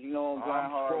flavor. Because you know on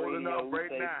GRINDHARD Radio, we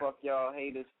say now. Fuck Y'all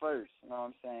Haters First. You know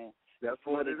what I'm saying? That's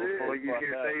what it is. Before you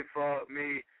can say fuck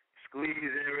me, squeeze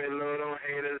and reload on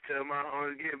haters till my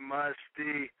arms get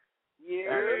musty. Yeah.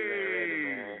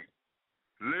 Hey.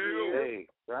 Lil. Hey,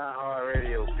 GRINDHARD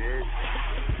Radio, bitch.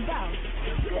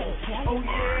 Oh,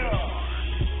 yeah.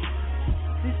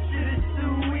 This shit is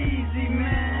too easy,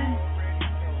 man.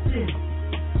 Yeah.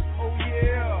 Oh,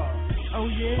 yeah. Oh,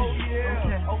 yeah. Oh,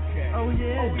 yeah. Okay. Oh,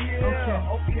 yeah. Oh,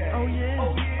 yeah. Okay. Oh, yeah.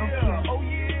 Oh, yeah. Oh,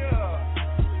 yeah.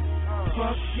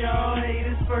 Fuck y'all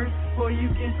haters first before you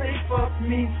can say fuck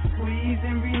me. Squeeze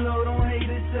and reload on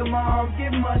haters till my arms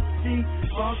get musty.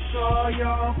 Fuck all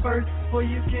y'all first before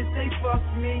you can say fuck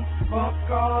me. Fuck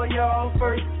all y'all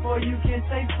first before you can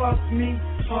say fuck me.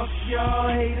 Fuck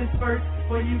y'all haters first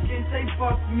before you can say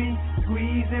fuck me.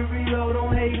 Squeeze and reload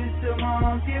on haters till my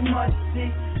arms get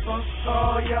musty. Fuck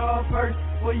all y'all first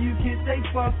before you can say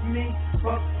fuck me.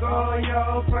 Fuck all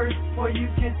y'all first before you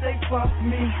can say fuck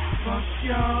me. Fuck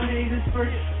y'all haters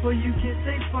first before you can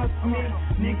say fuck me.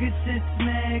 Niggas just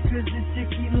mad cause the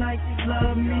chick he like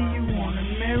love me. You wanna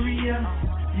marry her?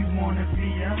 You wanna be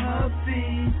a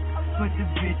hubby, but the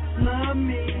bitch love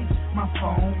me. My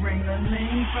phone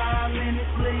ring-a-ling, 5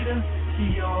 minutes later,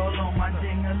 she all on my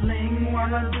ding-a-ling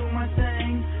while I do my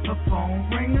thing. Her phone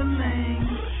ring-a-ling,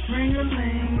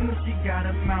 ring-a-ling. She got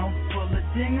a mouth full of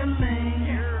ding-a-ling,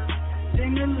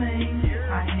 ding-a-ling.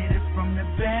 I hit it from the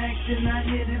back, then I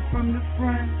hit it from the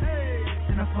front.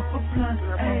 Then I puff a blunt,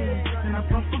 ayy, then I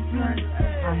puff a blunt.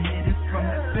 I hit it from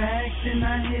the back, then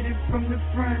I hit it from the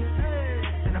front.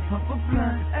 Then I puff a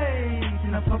blunt, ayy,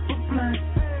 then I puff a blunt.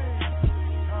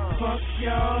 Fuck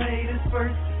y'all haters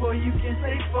first before you can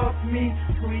say fuck me.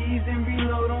 Squeeze and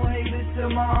reload on haters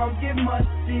till my arms get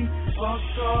musty. Fuck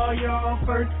all y'all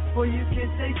first before you can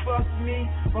say fuck me.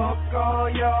 Fuck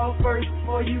all y'all first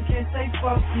before you can say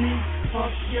fuck me.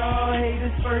 Fuck y'all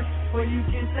haters first before you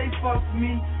can say fuck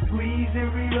me. Squeeze and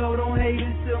reload on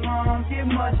haters till my arms get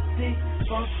musty.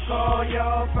 Fuck all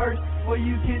y'all first before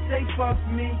you can say fuck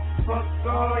me. Fuck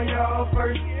all y'all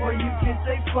first before you can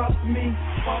say fuck me.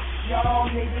 Fuck y'all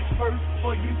haters first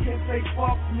before you can say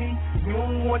fuck me. You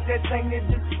don't want that thing to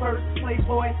disperse,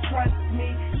 playboy, trust me.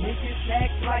 Niggas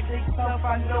act like they tough,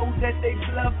 I know that they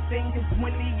bluffing. It's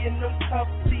Winnie in them tough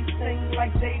seats, sing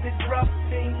like they the rough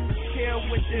things. Care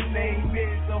what your name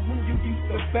is or who you used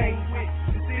to bang with.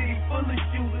 The city full of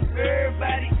shooters,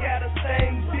 everybody got a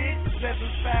thing, bitch.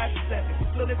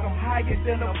 757, so that I'm higher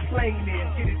than a plane is.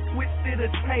 Get it twisted,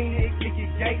 attained, get it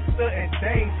gangster and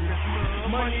dangerous.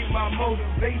 Money my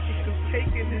motivation, cause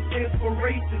taking is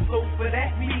inspiration. So for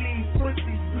that we leave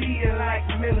pussies bleeding like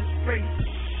menstruation.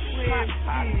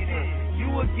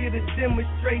 You will get a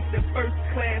demonstration, first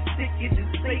class ticket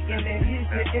is taken, and here's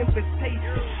your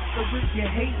invitation. So if you're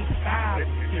hating, style,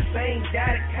 cause they ain't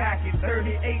got it cocky.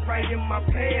 38 right in my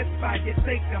pants pocket,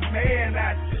 take the man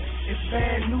out. It's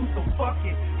bad news, so fuck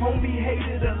it. Homie hate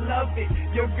it or love it.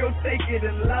 Your girl take it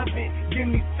and love it. Give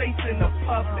me face in the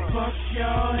public. Fuck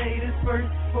y'all haters first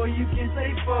before you can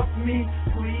say fuck me.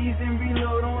 Squeeze and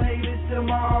reload on haters till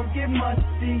my arms get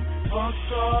musty. Fuck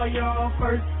all y'all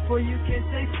first before you can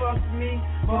say fuck me.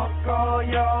 Fuck all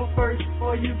y'all first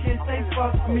before you can say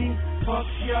fuck me. Fuck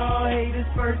y'all haters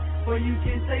first before you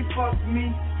can say fuck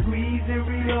me. Squeeze and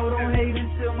reload on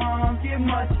haters till my arms get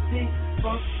musty.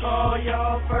 Fuck all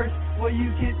y'all first before you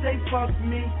can say fuck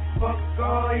me. Fuck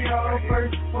all y'all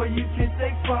first before you can say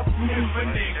fuck me. If a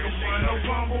nigga wanna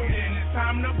rumble, then it's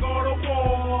time to go to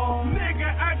war. Nigga,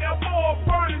 I got more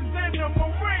burners than the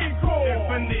Marine Corps. If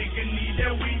a nigga need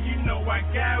that weed, you know I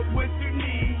got what you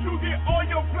need. You get all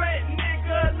your plant,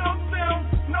 nigga, no film,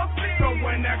 no seed. So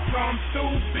when I come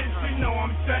through, bitch, you know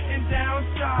I'm shutting down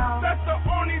shop. That's the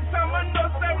only time I know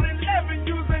 7-Eleven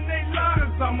using they line.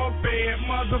 I'm a bad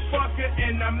motherfucker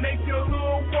and I make your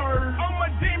little word. I'm a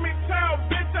demon child,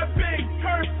 bitch, a big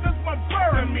curse, that's my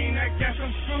bird. I mean, I got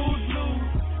some screws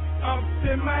loose, up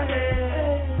in my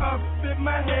head, up in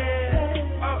my head,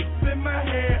 up in my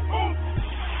head. Ooh,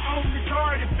 I'm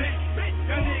retarded, bitch,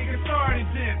 your nigga started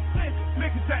this. Look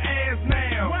at your ass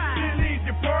now, you leave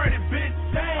your party, bitch.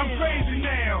 I'm crazy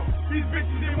now, these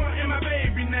bitches, they wantin' my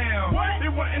baby now.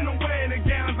 They wantin' the wedding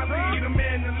gowns, I leave them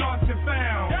in the lost and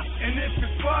found. And if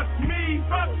it's fuck me,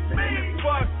 then it's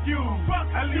fuck you.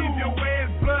 I leave your ass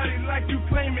bloody like you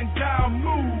claiming Jao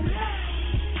Move.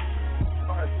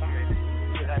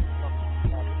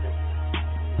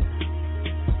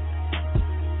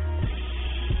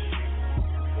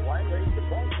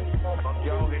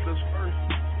 Y'all hit us first.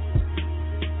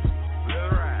 Let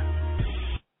it ride.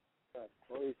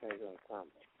 Police ain't gonna come.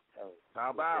 How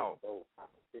about? I'm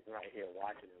sitting right here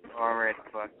watching them. Already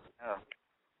fucked up.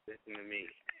 Listen to me.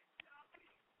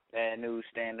 Bad news,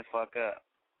 stand the fuck up.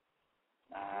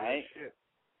 Alright.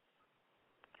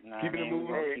 Keeping it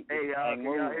moving. Hey, y'all, can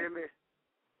y'all hear me?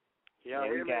 Y'all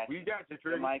hear me? We got you,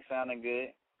 Your mic sounding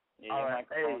good. Yeah, all your right.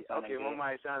 microphone Hey, sounding okay, good.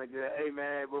 my mic sounded good. Hey,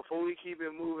 man, before we keep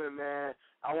it moving, man,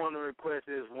 I want to request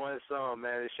this one song,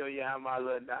 man, to show you how my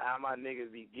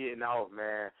niggas be getting off,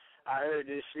 man. I heard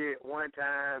this shit one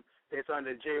time. It's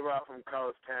under J-Rock from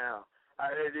Crosstown. I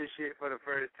heard this shit for the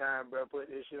first time, bro. Put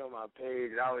this shit on my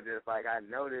page, and I was just like, I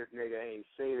know this nigga ain't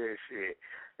say this shit.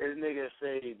 This nigga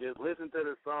say, just listen to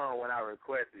the song when I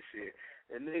request the shit.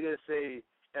 The nigga say,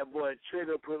 that boy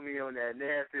Trigger put me on that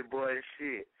nasty boy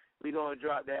shit. We gonna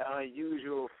drop that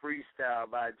unusual freestyle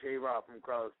by J-Rock from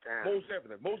Crosstown. Most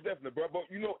definitely, bro. But,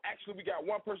 you know, actually we got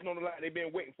one person on the line. They've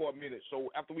been waiting for a minute.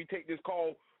 So after we take this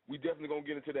call, we definitely gonna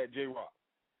get into that J-Rock.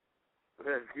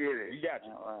 Let's get it. We got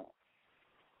you. All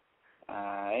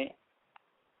right.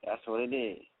 That's what it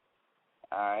is.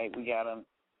 All right, we got him.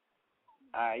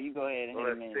 All right, you go ahead and hit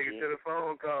him in. Let's take it to the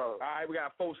phone call. All right, we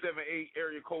got 478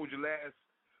 area code, your last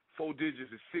 4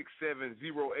 digits is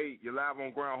 6708. You're live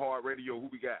on GRINDHARD Radio. Who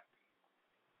we got?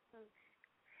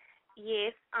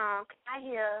 Yes. Can I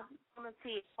hear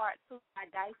Lunatic Part 2 by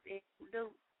Dice and Do?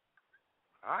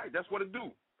 All right, that's what it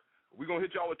do. We're going to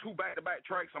hit y'all with 2 back-to-back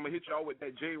tracks. I'm going to hit y'all with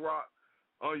that J-Rock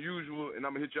Unusual, and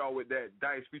I'm going to hit y'all with that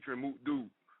Dice featuring Moot Dude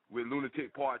with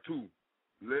Lunatic Part 2.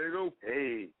 There you go.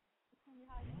 Hey.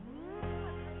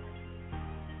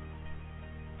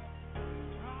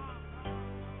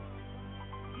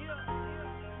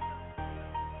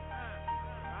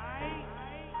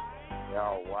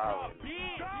 Yo, wow.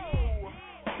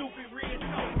 Stupid red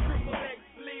talk, triple X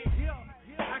slick.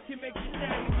 I can make you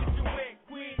shine and get you wet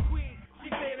quick. She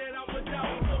say that I'm a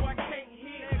dog, so I can't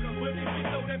hit. But if you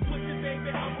know that pussy, baby,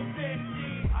 I'm a fat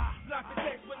shit. Block the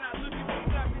text when I look at the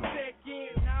block the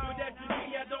second. But that's just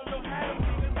me, I don't know how them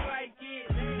niggas like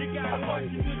it. You gotta watch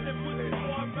you with that pussy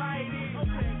before I bite it.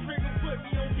 Trigger put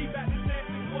me on deep at the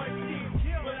nasty boy shit.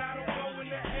 But I don't go in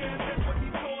the ass, that's what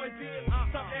these toys is.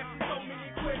 Stop asking so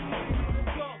many questions.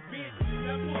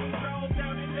 Now pull them drawers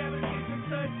down and let her get some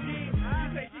touch shit. She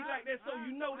say she like that, so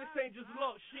you know this ain't just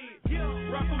luck shit.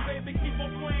 Rock 'em, baby, keep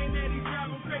on playing that, he's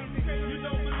driving crazy. You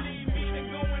don't believe me, then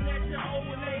going at your old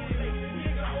lady.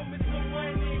 Nigga owe me some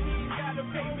money, he ain't gotta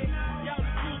pay me. Y'all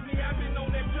excuse me, I've been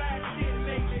on that fly shit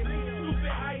lately.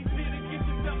 Stupid ice city, get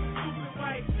yourself a stupid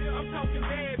wife. I'm talking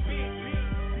bad bitch,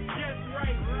 just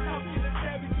right. Talking to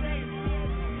savvy shade,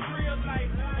 real life.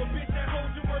 A bitch that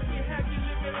holds your work and have you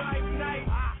living life nice.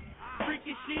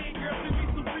 Freaky shit, girl, give me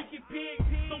some freaky pics.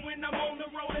 So when I'm on the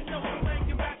road, it's over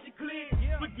thinking about your click.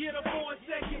 Forget her for a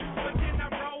second, but then I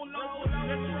roll over.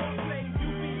 That's role play, you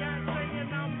Beyonce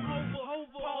and I'm over.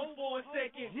 Pause for a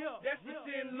second, that's just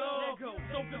in love.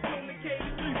 So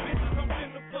communicated, 3 bitches, I'm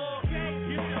in the pub. Get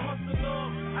your hustle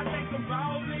up, I think I'm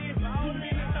ballin'. 2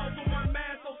 minutes thoughts on my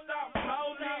mind, so stop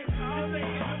ballin'. This ain't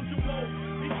unusual,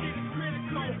 this shit is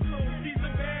critical. She's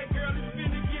a bad girl, it's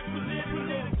finna get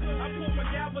political. I pull my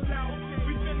gavel out,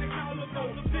 we finna call her go.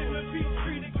 Finna be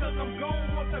treated cause I'm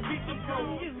gone once I beat them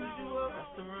pro. Usual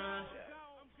restaurant,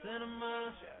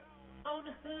 cinema, on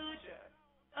the hood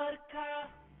of the car,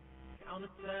 on the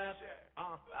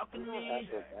top, balcony,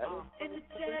 in the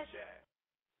jet.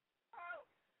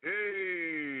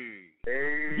 Hey.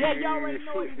 Yeah, y'all already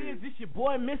know what it is. This your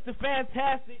boy, Mr.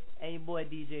 Fantastic. And your boy,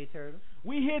 DJ Turtle.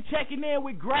 We here checking in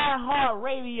with GRINDHARD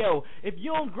Radio. If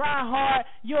you don't grind hard,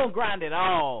 you don't grind at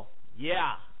all.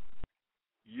 Yeah.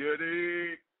 Yeah,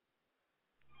 dig.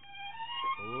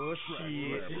 Oh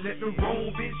shit. Let the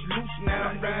roll bitch loose now.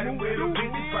 I'm riding with a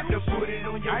bitch. About to put it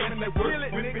on your ass like work.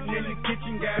 Whipping in the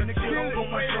kitchen. Got a kilo on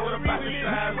my shoulder. About the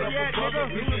size of a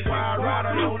bucket. This is why I ride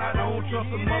alone. I don't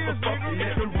trust a motherfucker.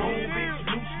 Let the roll bitch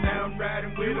loose now. I'm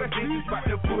riding with a bitch. About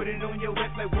to put it on your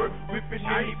ass like work. Whipping in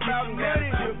the kitchen. Got a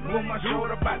chip on my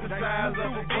shoulder. About the size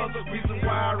of a bucket. Reason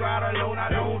why I ride alone. I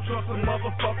don't trust a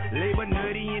motherfucker. Labor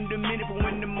nutty in the minute. But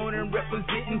when the morning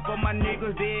representing for my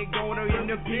niggas. They gonna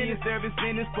independent service.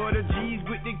 For the G's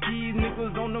with the keys,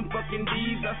 niggas on them fucking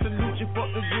D's. I salute you,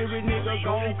 fuck the jury, nigga.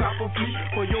 Gon' cop a fleet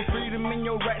for your freedom and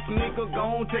your rights, nigga.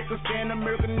 Gon' take a stand.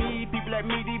 America need people like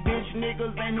me. These bitch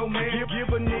niggas ain't no man.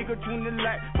 Give a nigga tune the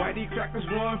light. Why these crackers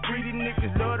run free? These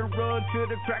niggas love to run to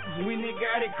the crackers. When they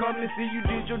got it, come and see you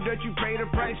did your dirt. You pay the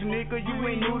price, nigga. You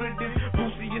ain't new to this.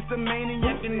 Boosie is the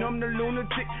maniac and I'm the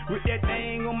lunatic with that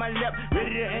thing on my lap,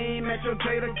 ready to aim at your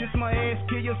tater. Kiss my ass,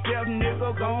 kill yourself,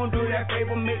 nigga. Gon' do that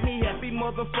favor, make me happy.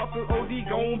 Motherfucker, OD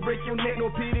gon' break your neck, no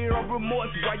pity or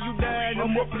remorse. Why you dying?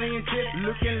 I'm up playing chess,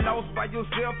 looking lost by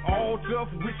yourself, all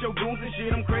tough with your goons and shit.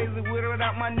 I'm crazy with or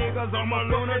without my niggas. I'm a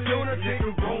lunatic. Let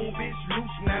the roll bitch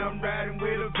loose now. I'm riding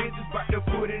with a bitch, about to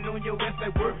put it on your ass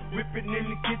like work. Whipping in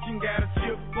the kitchen, got a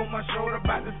chip on my shoulder,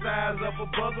 about the size of a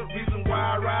buzzer. Reason why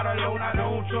I ride alone, I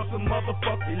don't trust a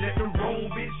motherfucker. Let the roll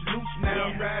bitch loose now.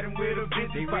 I'm riding with a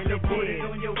bitch, about to put it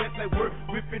on your ass like work.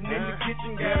 Whipping in the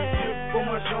kitchen, got a chip on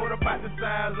my shoulder, about the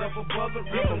size of a buzzer.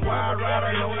 Reason why I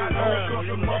ride alone, I don't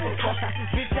trust a motherfucker.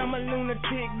 Bitch, I'm a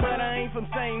lunatic, but I ain't from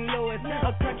St. Louis.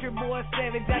 A country boy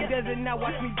savage, that doesn't now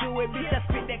watch me do it. Bitch, I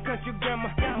spit that country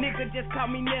grammar. Nigga just call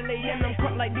me Nelly, and I'm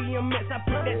crunk like DMX. I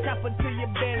put that chopper to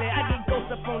your belly. I get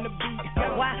ghost up on the beat.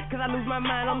 Why? Cause I lose my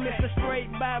mind. I'm Mr.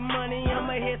 Straight by money. I'm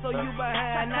ahead, so you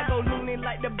behind. I go loony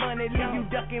like the bunny, leave you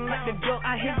ducking like the duck.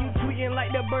 I hear you tweeting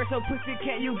like the bird, so pussy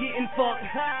cat, you getting fucked.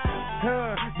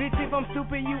 Bitch, if I'm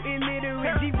stupid, you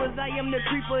illiterate. Jeepers, I am the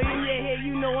creeper in your head,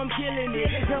 you know I'm killing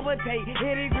it. Double take,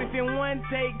 Eddie Griffin, one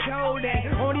take, Kodak.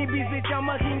 On these beats, bitch, I'm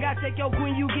a king. I take your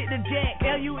queen, you get the jack.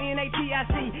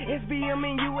 LUNATIC, SBM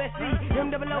and USC.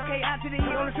 M-O-O-K-I to the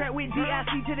E on the track with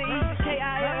D-I-C to the E.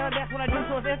 K-I-L-L, that's what I do,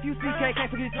 so it's F-U-C-K,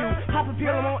 can't forget you. Pop a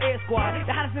pill, I'm on Ed Squad.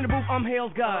 The hottest in the booth, I'm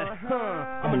Hell's God.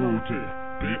 I'm a rotate,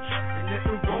 bitch. Let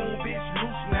the roll, bitch,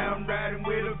 loose now. I'm riding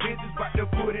with a vengeance, about to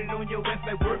put it on your ass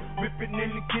like work. Ripping in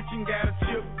the kitchen, got a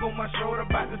chip on my shoulder,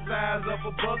 about the size of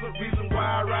a buzzer. Reason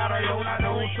why I ride alone, I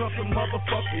don't trust a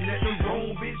motherfucker. Let the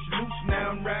roll, bitch, loose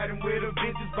now. I'm riding with a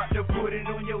vengeance, about to put it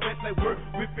on your ass like work.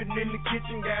 Ripping in the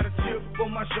kitchen, got a chip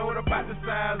on my shoulder, about the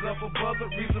size of a buzzer.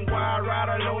 Reason why I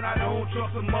ride alone, I don't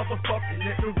trust a motherfucker.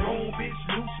 Let the roll, bitch,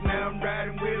 loose now. I'm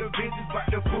riding with a vengeance, about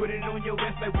to put it on your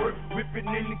ass like work. Ripping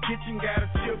in the kitchen, got a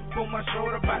chip on my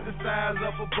shoulder, about the size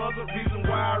of a buzzer. Reason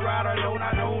why I ride alone,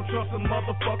 I don't trust a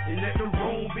motherfucker. Let the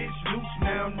roll, bitch, loose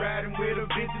now. I'm riding with a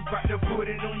vengeance, about to put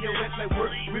it on your ass like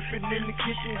work. Ripping in the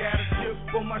kitchen, got a chip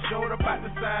on my shoulder, about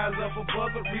the size of a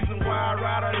buzzer. Reason why I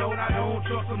ride alone, I don't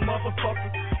trust a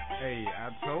motherfucker. Hey, I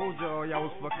told y'all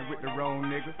was fucking with the wrong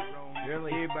nigga.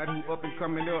 Everybody who up and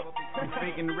coming up, who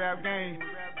faking the rap game,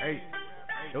 hey,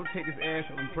 don't take this ass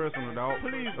from personal, dog.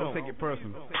 Please don't take it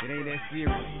personal. It ain't that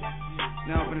serious.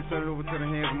 Now I'm finna turn it over to the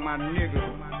hands of my nigga.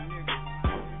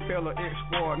 Fella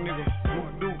X-Squad nigga,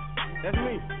 Mook Duke. That's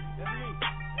me.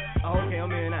 Oh, okay,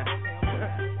 I'm in now.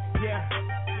 Yeah.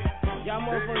 Y'all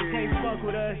motherfuckers can't fuck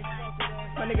with us.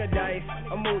 My nigga Dice,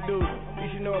 I'm Mook Duke. You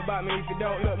should know about me. If you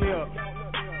don't, look me up.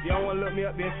 You don't wanna look me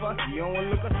up, then fuck you. You don't wanna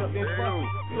look us up, then fuck you.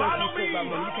 You want some shit about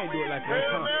money, you can't do it like that,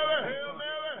 huh?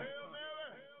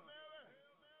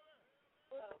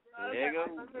 Nigga,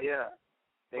 yeah.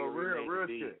 For real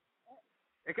shit.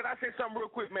 And can I say something real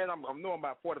quick, man? I'm knowing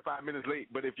about 45 minutes late,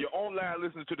 but if you're online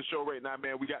listening to the show right now,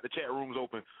 man, we got the chat rooms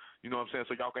open. You know what I'm saying?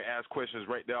 So y'all can ask questions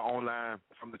right there online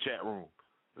from the chat room.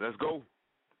 Let's go.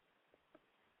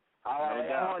 All right,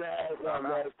 I want to ask something,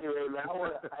 man. I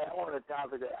want a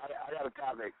topic. I got a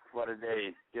topic for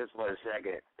today, just for a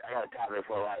second. I got a topic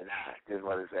for right now, just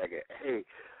for a second. Hey,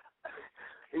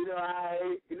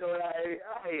 I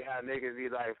hate how niggas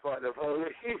be like, fuck the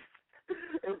police.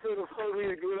 Until the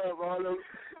police get up on them,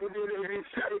 and then they be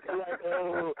shaking like,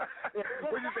 oh.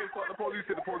 What you say, fuck the police,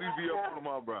 till the police be up on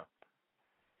them, bro?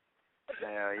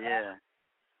 Hell yeah.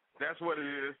 That's what it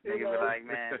is. Niggas be like,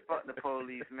 man, fuck the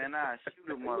police, man. I'll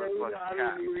shoot a motherfucking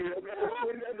cop.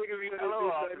 Hello,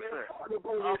 officer. The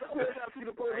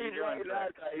police right now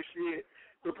type shit.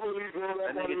 The police roll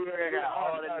up on you and got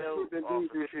all the dope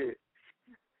and shit.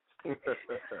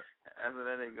 That's what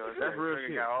that nigga goes. That's real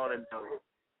shit. Got all the dope.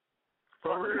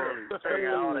 For real.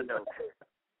 Got all the dope.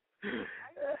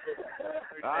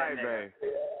 All right, man.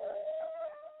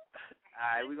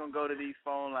 All right, we're going to go to these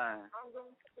phone lines.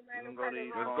 We're going to go to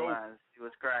these phone lines, see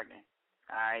what's cracking.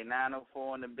 All right,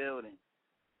 904 in the building.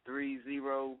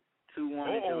 3021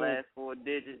 is your last four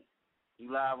digits.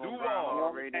 You live on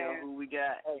GRINDHARD Radio. Who we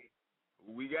got?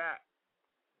 Who we got?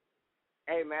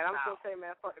 Hey, man, I'm still saying,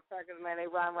 man, fuck the crackers, man. They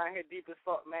riding around here deep as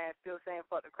fuck, man. Still saying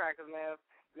fuck the crackers, man.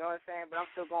 You know what I'm saying? But I'm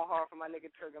still going hard for my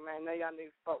nigga Trigger, man. Know y'all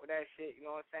niggas fuck with that shit, you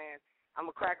know what I'm saying? I'm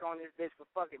a cracker on this bitch,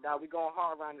 but fuck it, dog. We going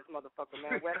hard around this motherfucker,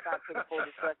 man. West side to the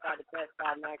fullest, west side to the best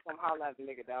side, man. Come holler at the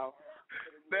nigga, dog.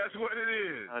 That's what it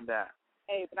is. No doubt.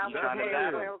 Hey, but I'm going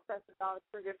to request the dog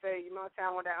Trigger say, you know what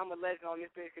I'm saying? I'm a legend on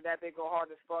this bitch because that bitch go hard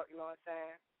as fuck, you know what I'm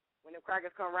saying? When the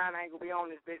crackers come around, I ain't going to be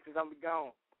on this bitch because I'm going to be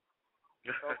gone.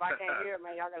 So if I can't hear it,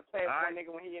 man, y'all got to play it for my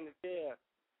nigga when he in the jail.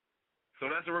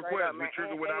 So that's a request. We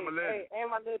Trigger with I'm a legend. Hey,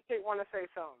 and my little chick want to say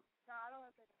something. No, I don't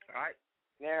want to say something. All right.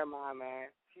 Never mind,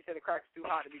 man. She said the crack's too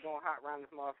hot to be going hot around this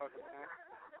motherfucker, man.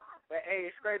 But, hey,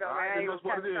 straight up, man. I ain't going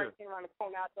to came around the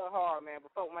corner out there hard, man.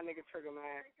 But fuck my nigga Trigger,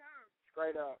 man.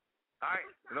 Straight up. All right.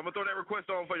 And I'm going to throw that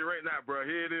request on for you right now, bro.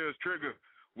 Here it is, Trigger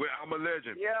with I'm a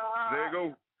legend. Yeah. There you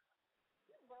go.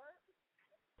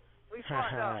 We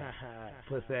fucked up.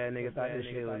 Pussy ass niggas thought this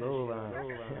shit was over.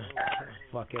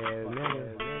 Fuck ass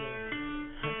niggas.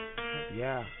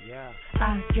 Yeah.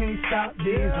 I can't stop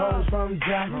these hoes from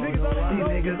jacking. These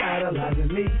niggas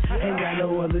idolizing me. Ain't got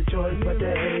no other choice but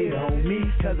to hate on me.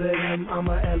 Cause of them,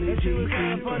 I'm a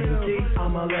L-E-G-E-N-G.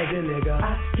 I'm a legend, nigga.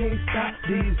 I can't stop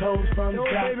these hoes from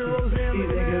jacking.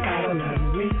 These niggas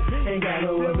idolizing me. Ain't got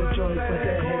no other choice but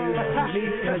to hate on me.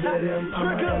 Cause of them, I'm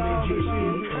a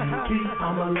L-E-G-E-N-G.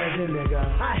 I'm a legend, nigga.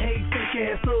 I hate fake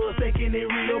ass slugs thinking they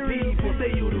real people.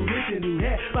 Say you do this and do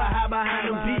that, but hide behind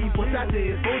them people. I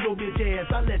say expose your bitch ass,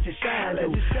 I let you shine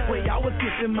though. When y'all was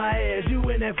kissing my ass, you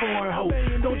in that foreign hoe.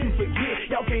 Don't you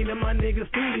forget, y'all came to my nigga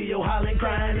studio, hollering,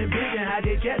 crying, and bitching how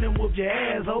they chatting whooped your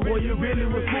ass. Oh boy, you really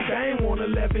was cool. I ain't wanna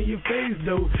laugh in your face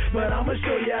though, but I'ma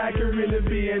show you I can really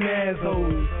be an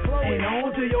asshole. And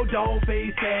on to your dog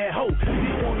face ass hoe.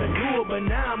 You wanna do it, but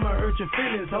now I'ma hurt your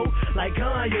feelings, hoe. Like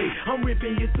Kanye day. I'm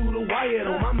ripping you through the wire,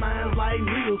 though. My mind's like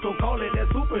needles, so call it that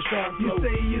super sharp flow. You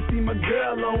say you see my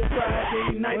girl on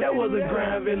Friday night, that was a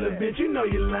grind villa, bitch. You know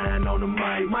you lying on the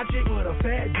mic. My chick with a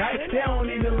fat dyke, they don't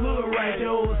even look right.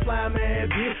 Yo, slime ass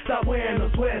bitch, stop wearing the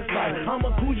sweatsuit. I'm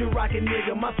a Cuja rockin'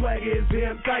 nigga, my swag is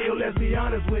pimp tight. Yo, let's be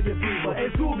honest with the people. Hey,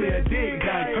 Scooby a dick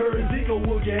dyke. Her and Zico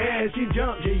whooped your ass, she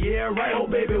jumped you, yeah right. Oh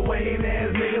baby, Wayne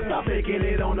ass nigga, stop faking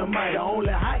it on the mic. The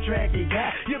only hot track you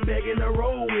got, you're begging to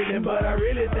roll with him, but I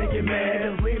really think you're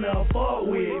mad. Lena fuck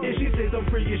with. If she say some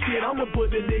freaky shit, I'ma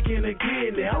put the dick in the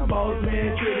kidney. I'm boss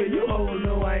man trigger, you hoes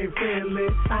know I ain't friendly.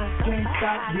 I can't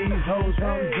stop these hoes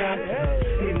from jumping.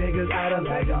 These niggas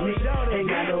idolize me, ain't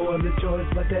got no other choice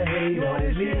but to hate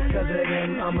on me. Cause of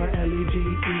them, I'm a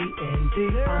L-E-G-E-N-D.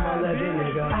 I'm a legend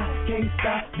nigga. I can't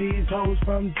stop these hoes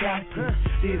from jocking.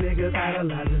 These niggas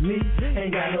idolize me,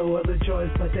 ain't got no other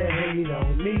choice but to hate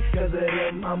on me. Cause of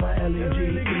them, I'm a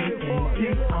L-E-G-E-N-D.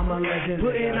 I'm a legend.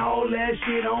 Putting all that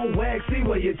shit on wax, see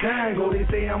where your time go. They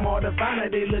say I'm hard to find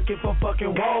it, they looking for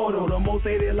fucking Waldo. The most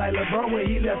hated like LeBron when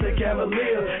he left the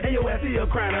Cavaliers. And your ass still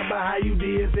crying about how you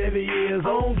did 7 years. I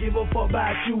don't give a fuck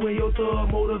about you and your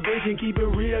thug motivation. Keep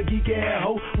it real, geek ass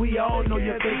hoe. We all know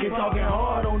you're thinking, talking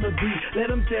hard on the beat. Let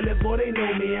them tell it, boy, they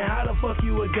know me. And how the fuck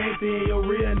you a gangster and your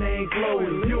real name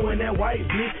Chloe? You and that white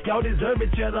bitch, y'all deserve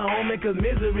each other, homie. Cause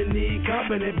misery need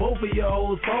company, both of your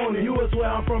hoes phony. You would swear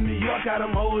I'm from New York, how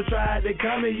them hoes tried to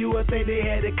come in. You would think they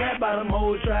had to clap, how them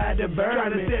hoes tried to burn.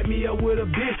 Trying to set me up with a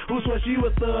bitch who swear she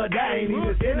was thug. I ain't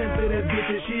even sitting to that bitch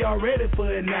and she already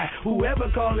for it now.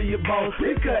 Whoever calling you boss,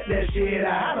 please cut that shit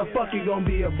out. How the fuck you gonna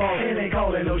be a boss and ain't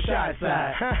calling no shots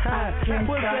out?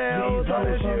 What's that hoes on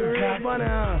this shit real funny,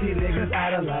 huh? These niggas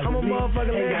idolize me. I'm a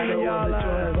motherfucking legend, y'all.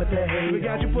 We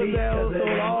got you put that hoes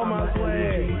on all my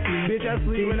swag. Bitch, I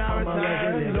sleep when I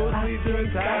retire. No sleep to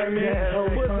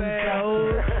retirement. What's that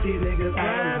hoes? These niggas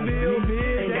idolize me.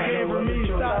 Bitch, that came from me.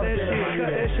 Stop that shit.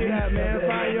 Cut that shit out, man.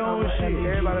 Find your own shit.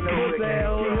 Everybody knows what's that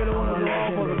hoes. You really wanna go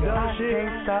off on some dumb shit?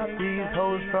 Can't stop these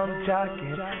hoes from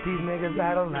jocking. These niggas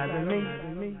idolizing me.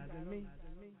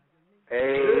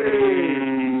 Hey,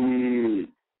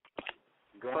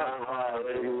 GRINDHARD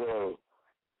RADIO.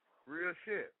 Real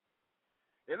shit.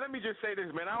 And let me just say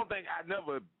this, man. I don't think I've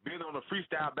never been on a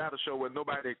freestyle battle show where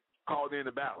nobody called in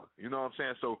the battle. You know what I'm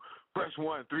saying? So press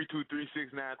 1,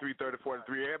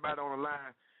 323-693-3043. Everybody on the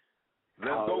line.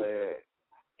 Let's go.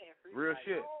 Real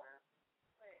shit.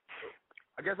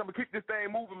 I guess I'm going to keep this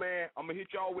thing moving, man. I'm going to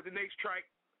hit y'all with the next track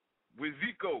with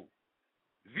Zico.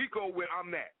 Zico with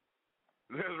I'm That.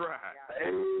 Let's ride.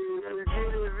 Hey, let's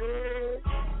get it, man.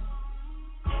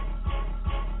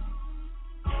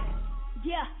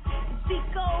 Yeah,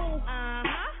 Zico.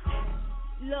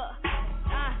 Look,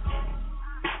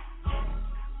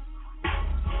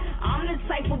 I'm the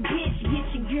type of bitch,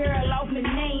 get your girl off my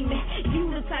name.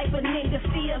 You the type of nigga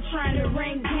still trying to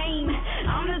rank game.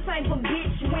 I'm the type of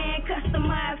bitch wearing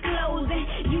customized clothes.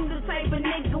 You the type of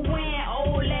nigga wearing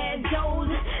old ass Joes.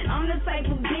 I'm the type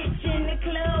of bitch in the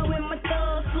club with my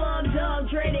thug slugged up,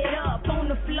 dreaded up on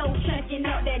the floor, chunking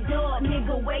up that dog.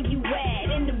 Nigga, where you at?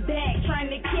 In the back,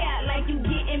 trying to cap like you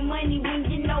getting money when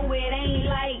you know it ain't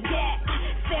like that.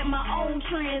 Set my own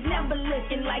trends, never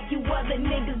looking like you other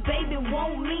niggas. Baby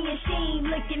want me and she ain't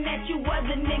looking at you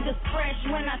other niggas. Fresh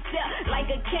when I step like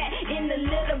a cat in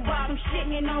the litter box. I'm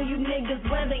shitting on you niggas,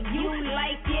 whether you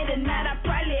like it or not. I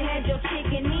probably had your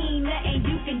chicken, ain't nothing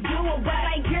you can do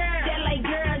about it. That like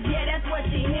girls, yeah, that's what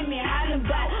you hear me hollering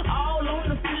about. All on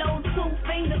the floor, 2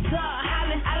 fingers up,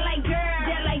 hollering. I like girls,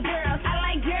 that like girls, I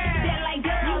like girls, that like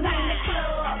girls. You in the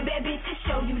club, baby, to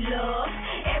show you love.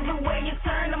 Everywhere you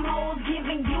turn, them hoes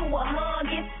giving you a hug.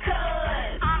 It's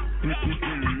cuz I'm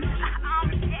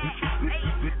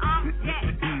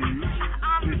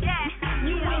that.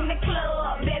 You in the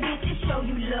club, baby, to show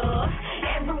you love.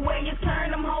 Everywhere you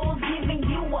turn, them hoes giving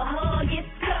you a hug. It's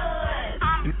cuz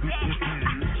I'm that.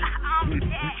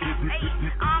 Yeah.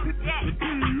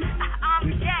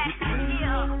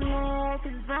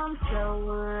 Cause I'm so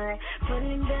wood.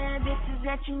 Pulling bad bitches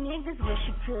that you niggas wish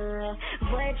you could.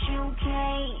 But you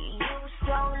can't. You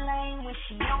so lame. When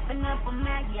she open up a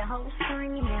mag, your whole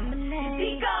screaming my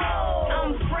name. Zico!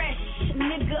 I'm fresh,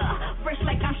 nigga. Fresh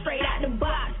like I'm straight out the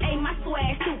box. Hey, my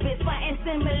swag stupid. Something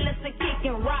similar to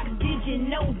kicking rock. Did you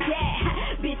know that?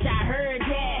 Bitch, I heard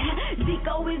that.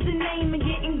 Zico is the name of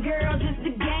getting girls. It's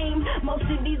the game. Most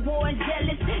of these boys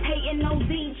jealous. Hating on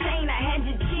Z-Chain. I had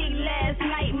your chick last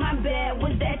night. My bad.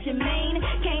 Was that your main?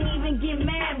 Can't even get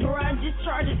mad, bruh. Just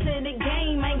charge it to the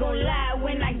game. Ain't gon' lie.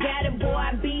 When I got it, boy,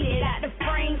 I beat it out the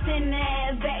frame. Send the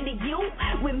ass back to you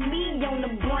with me on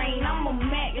the brain. I'm a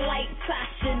Mac like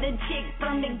Tasha. the chick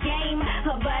from the game.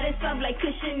 Her body soft like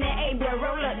cushion and A-boy.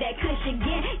 Roll up that cushion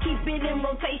again. Keep it in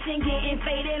rotation, getting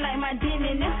faded like my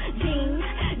denim jeans.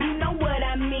 You know what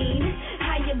I mean.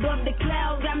 High above the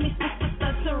clouds, got me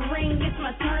serene. It's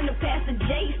my turn to pass the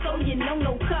J, so you know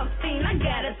no cup fiend. I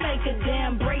gotta take a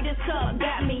damn break. This cup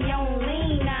got me on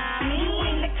lean. I mean, you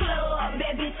in the club,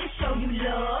 bad bitches show you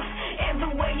love.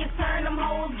 Everywhere you turn, them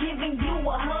hoes giving you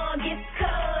a hug. It's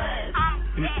cuz I'm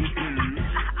that.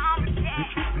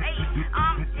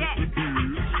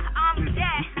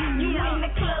 You in the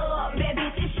club, bad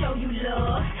bitches show you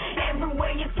love.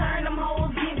 Everywhere you turn, them hoes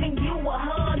giving you a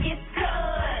hug. It's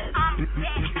cuz I'm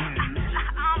that.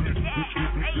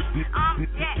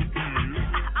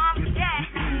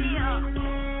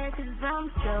 Cause I'm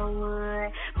so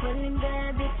wood. Putting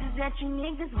bad bitches at you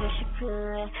niggas, wish you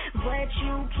could. But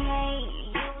you can't.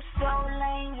 You so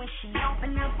lame. When she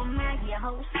open up her mouth, your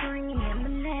whole screaming my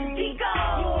name. You in the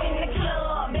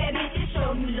club, bad bitches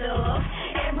show you love.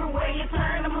 Everywhere you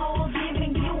turn, them hoes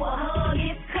giving you a hug.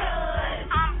 It's cuz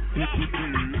I'm that.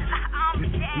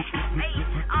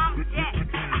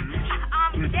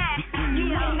 You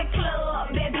in the club,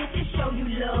 bad bitches show you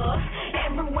love.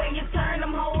 Everywhere you turn,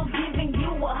 them hoes giving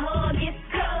you a hug. It's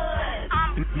cuz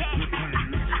I'm that.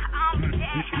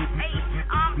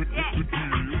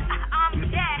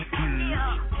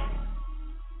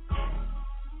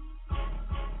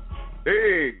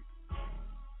 Hey,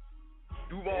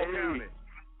 Duval County.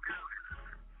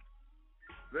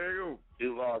 There you go.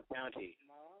 Duval County.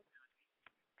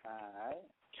 Alright.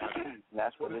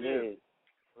 That's what it is.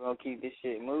 We're going to keep this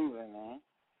shit moving, man.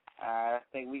 I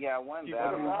think we got one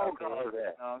battle. You know what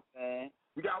I'm saying?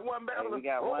 We got one battler. We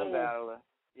got one battler.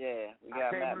 Yeah, we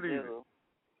got Map Jizzle.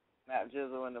 Map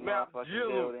Jizzle in the motherfucking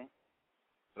building.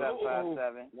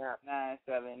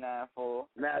 757-9794.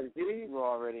 Map G. You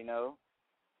already know.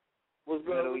 What's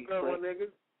good, my niggas?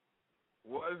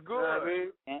 What's good? You know what I mean?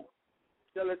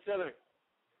 Chiller.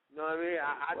 You know what I mean?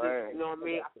 I just, you know what I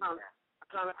mean? I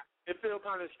kind of, it feels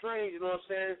kind of strange, you know what I'm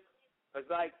saying? It's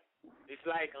like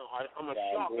I'm a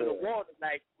shark in the water,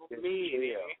 like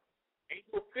me. Ain't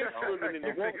no fish swimming in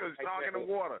the water. You're a shark in the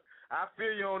water. I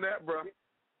feel you on that, bro. You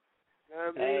know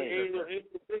what I mean? Ain't no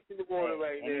fish in the water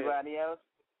right there.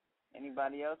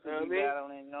 Anybody else will be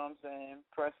battling, you know what I'm saying?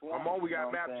 Press 1. Come on, we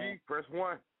got Map G. Press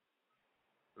 1.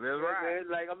 That's right.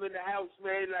 Man, like, I'm in the house,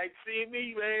 man. Like, see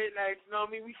me, man. Like, you know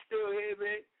what I mean? We still here,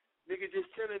 man. Niggas just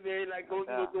chilling, man. Like, doing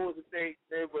some things,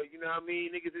 man. But, you know what I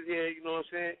mean? Niggas is here, you know what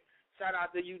I'm saying? Shout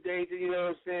out to you, Danger, you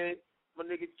know what I'm saying? My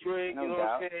nigga Drink, you know what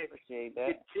I'm saying? Appreciate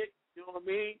that. Get chick, you know what I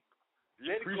mean?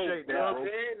 Let it Appreciate go, that, you know what I'm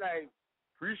saying? Like,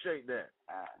 appreciate that.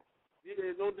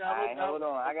 Yeah, no doubt. Right, hold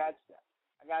on. I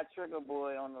got Trigger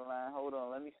Boy on the line. Hold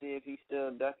on. Let me see if he's still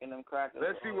ducking them crackers.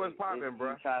 Let's see what's popping,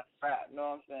 bro. Trying to rap, you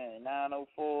know what I'm saying?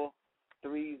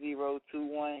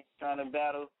 904-3021, trying to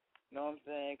battle. You know what I'm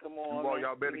saying? Come on, boy, man.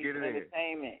 Y'all better get it in.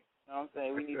 Entertainment. You know what I'm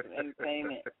saying? We need some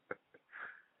entertainment.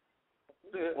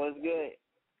 What's good?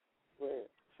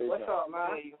 What's up,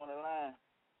 man? You on the line?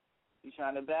 You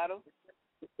trying to battle?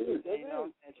 You know what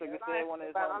I'm saying? Trigger said one of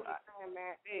his own. I'm just saying,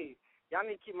 man, hey, y'all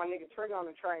need to keep my nigga Trigger on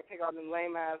the track and take all them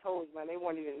lame-ass hoes, man. They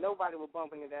won't even, nobody will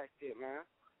bump into that shit, man.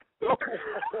 Oh,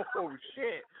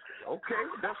 shit. Okay,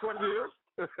 that's what it is.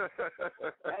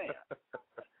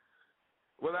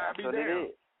 Well, I'll be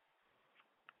there.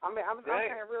 I mean, I'm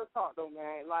saying real talk, though,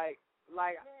 man. Like,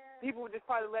 people just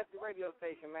probably left the radio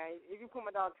station, man. If you put my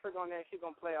dog Trigger on there, she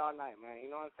gonna play all night, man. You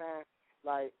know what I'm saying?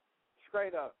 Like,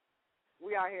 straight up.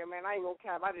 We out here, man. I ain't gonna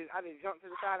cap. I just jumped to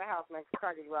the side of the house, man, 'cause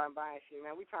crackers riding by and shit,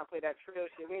 man. We trying to play that trill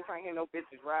shit. We ain't trying to hear no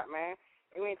bitches rap, man.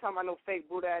 And we ain't talking about no fake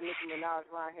Buddha Nicki Minaj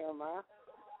around here, man.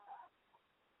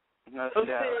 No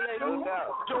doubt.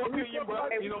 Your opinion, bro.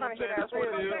 You know what I'm saying? That's what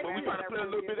it is. But we trying to play a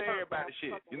little bit of everybody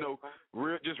shit. You know,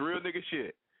 just real nigga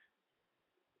shit.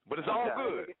 But it's all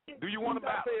good. Do you want to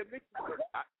battle?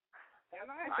 I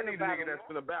need a nigga that's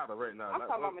finna battle right now. I'm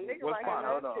talking about my nigga right here.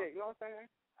 Hold on. You know what I'm saying?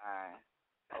 All right.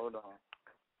 Hold on. All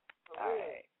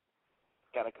right.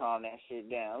 Gotta calm that shit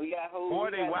down. We got whole.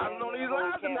 Boy, they wilding on these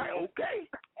lines tonight. Okay.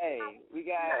 Hey, we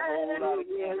got a whole lot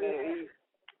of Camp.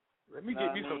 Let me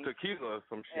get me some tequila or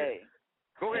some shit. Hey.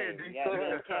 Go ahead, D.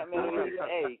 Camp Middle East.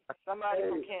 Hey, somebody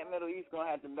from Camp Middle East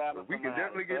gonna have to battle. We can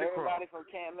definitely get it Everybody from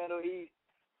Camp Middle East,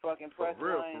 fucking press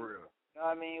for real, one. For real. You know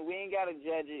what I mean? We ain't gotta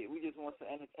judge it. We just want some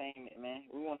entertainment,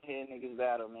 man. We want to hear niggas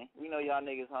battle, man. We know y'all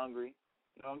niggas hungry.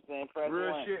 You know what I'm saying? Press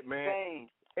real one. Shit, man. Same.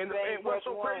 And what's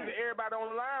so crazy, everybody on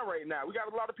the line right now. We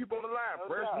got a lot of people on the line.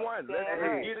 Press one.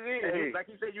 Let's get it in. Hey, like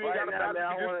you said, you ain't got to battle,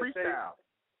 you just freestyle.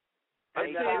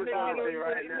 I'm saying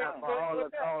right now for all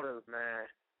the callers, man.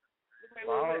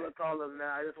 all the callers,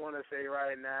 man, I just want to say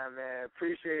right now, man,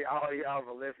 appreciate all y'all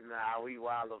for listening to How We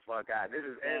Wild the Fuck Out. This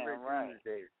is every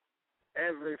Tuesday.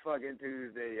 Every fucking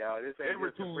Tuesday, y'all. This ain't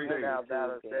just a freestyle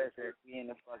battle session. We in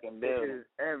the fucking building. This is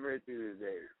every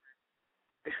Tuesday.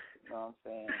 You know what I'm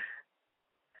saying?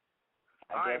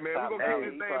 All right, man, we're going to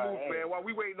keep this thing moving, man. While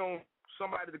we waiting on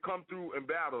somebody to come through and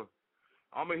battle,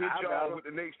 I'm going to hit y'all with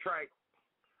the next track.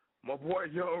 My boy,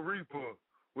 Young Reaper,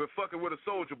 we're fucking with a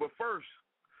soldier. But first,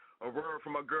 a word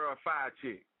from my girl, Fire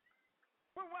Chick.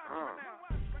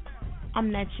 I'm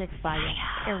that chick Fire.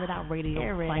 Air It Out Radio.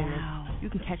 Air It Out. You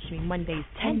can catch me Mondays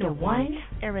 10 to 1.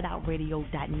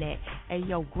 AirItOutRadio.net. Hey,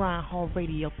 yo, GRINDHARD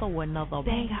Radio. Throw another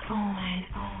banger on.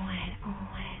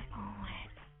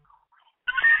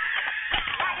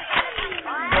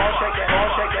 Shake that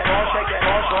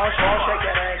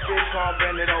ass, bitch, gon'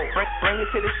 bend it over. Bring it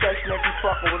to the section if you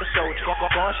fucking with a soldier.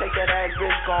 Gon' shake that ass,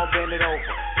 bitch, gon' bend it over.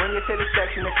 Bring it to the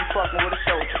section if you fucking with a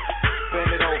soldier.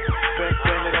 Bend it over, bend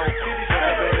it over,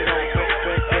 bend it over,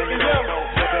 bend it over, bend it over,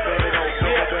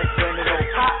 bend it over.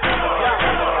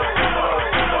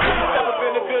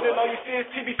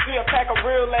 TBC, I pack a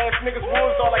real ass niggas,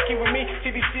 wolves all I keep with me.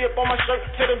 TBC up on my shirt,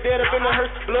 till them dead up in the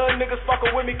hearse. Blood niggas fucking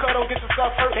with me, cut, don't get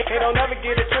yourself hurt. They don't ever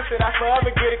get it twisted, I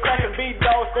forever get it cracking. Beat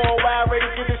dogs going wild, ready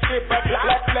to do this shit back.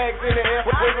 Black flags in the air,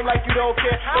 waving like you don't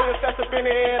care. Throw your sets up in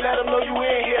the air and let them know you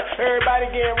in here. Everybody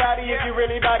getting rowdy if you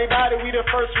really body. We the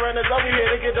first runners over here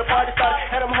to get the party started.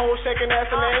 Had them hoes shaking ass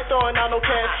and they ain't throwing out no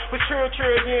cash. But trill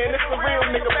again, this a real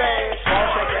nigga bash.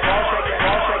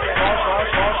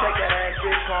 Shake that ass,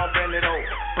 bitch, gon' bend it over.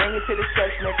 Bring it to the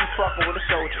section if you fucking with a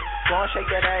soldier. Gon' shake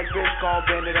that ass, bitch, gon'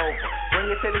 bend it over.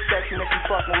 Bring it to the section if you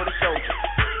fucking with a soldier.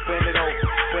 Bend it over,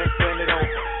 bend it over, bend it over,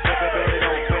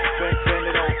 bend it over, bend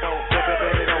it over,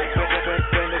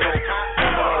 bend it over.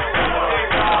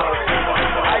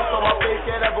 Ice on my face,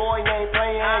 yeah, that boy ain't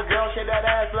playing. Girl, shake that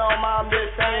ass, little mom, this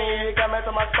saying. You come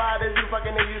into my spot, is you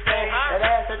fucking if you saying. That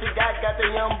ass that you got the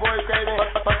young boy craving.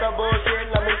 Fuck that bullshit,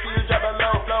 let me see you drop a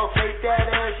low flow. Take that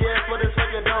ass, yes, what is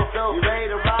fucking dope. You ready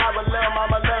to ride with little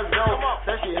mama, let's go.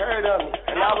 Said she heard of me,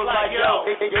 and I was like, yo,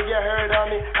 you heard of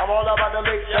me. I'm all about the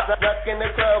licks, duck in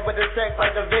the club with the sex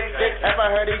like the Vic. If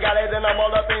I heard he got it, then I'm all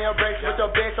up in your bricks. With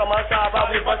your bitch on my side,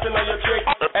 probably busting on your trick.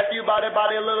 If you body,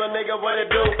 little nigga, what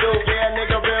it do? Yeah,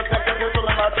 nigga, real pack the pistol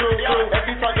in my crew. If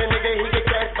you talking nigga, he get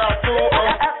catch by two.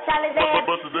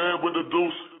 Bust his ass with the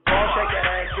deuce. Gon' shake that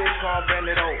ass, bitch, gon' bend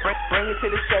it over. Bring it to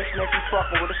the section if you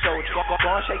fucking with a soldier.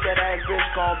 Gon' shake that ass, bitch,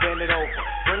 gon' bend it over.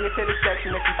 Bring it to the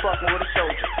section if you fucking with a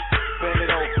soldier. Bend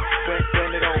it over,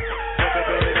 bend it over,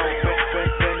 bend it over,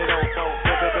 bend it over, bend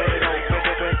it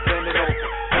over, bend it over.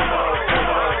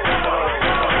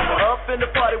 Up in the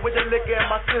party with the liquor in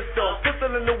my system.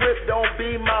 Pistol in the whip, don't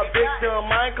be my victim.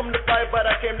 I ain't come to fight, but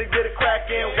I came to get it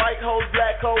crackin'. White hoes,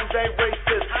 black hoes, ain't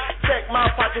racist. Check my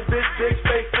pockets, bitch, big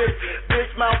faces.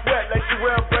 Bitch, mouth wet like she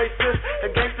wear braces.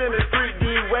 The gangsta in the street,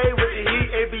 D-Way with the heat.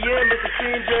 ABM, Mr.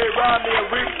 CJ, Rodney,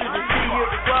 and Rick. CBC is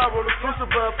the bar, roll the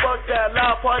crucible. Fuck that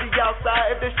loud party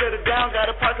outside. If they shut it down, got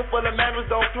a pocket full of manners,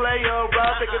 don't play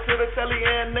around. Take it to the telly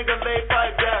and nigga lay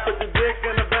pipe down. Put the dick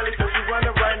in the belly, so she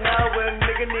running right now. When a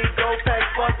nigga need go packs,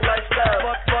 fuck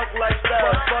lifestyle. Fuck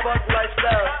lifestyle. Fuck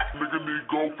lifestyle. Nigga need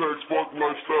go packs, fuck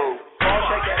lifestyle. Gon'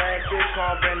 shake that ass, bitch,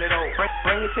 gon' bend it over.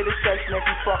 Bring it to the section if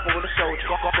you fucking with a soldier.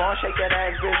 Gon' shake that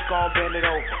ass, bitch, gon' bend it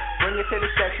over. Bring it to the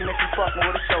section if you fucking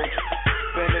with a soldier.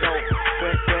 Bend it over,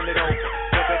 bend it over,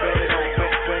 bend it over,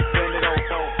 bend it over, bend it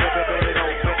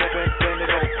over, bend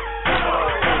it over.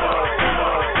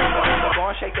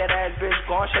 Gon' shake that ass, bitch,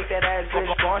 gon' shake that ass,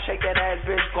 bitch, gon' shake that ass,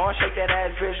 bitch, gon' shake that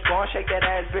ass, bitch, gon' shake that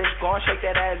ass, bitch, gon' shake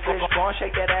that ass, bitch, gon'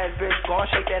 shake that ass, bitch, gon'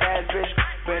 shake that ass, bitch.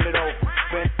 Bend it over,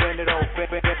 bend it over,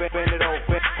 bend it over, bend it over,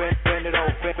 bend it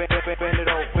over, bend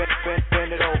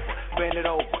it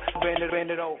over,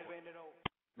 bend it over.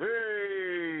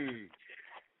 Hey.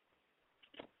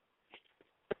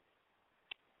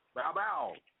 Bow,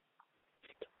 bow.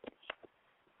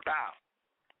 Bow.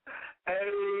 Hey.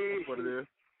 That's what it is.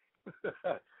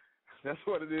 That's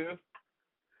what it is.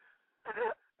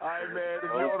 All right, man. If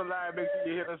you're on the line, make sure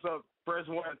you hit us up. Press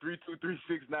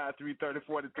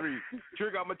 1-323-693-3043.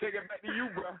 Trigger, I'm going to take it back to you,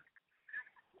 bro.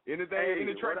 Any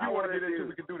track you want to get into,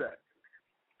 we can do that.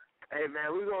 Hey, man,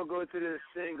 we're going to go to this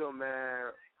single, man.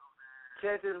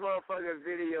 Catch this motherfucking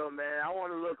video, man. I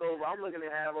want to look over. I'm looking to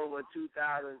have over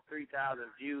 2,000, 3,000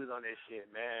 views on this shit,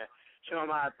 man. Show them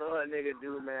how I thought a nigga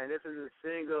do, man. This is a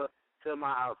single to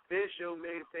my official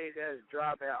mixtape that's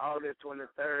dropping August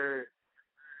 23rd.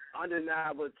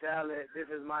 Undeniable Talent.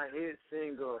 This is my hit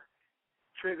single.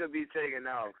 Trigger be taking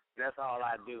off. That's all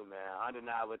I do, man.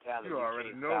 Undeniable Talent. You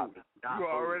already know. You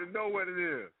already know what it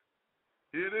is.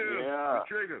 Here it is. Yeah. The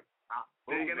Trigger.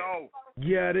 Taking off.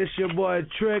 Yeah, this your boy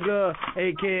Trigger,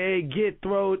 a.k.a. Get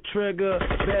Throat Trigger,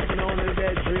 best known as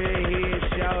that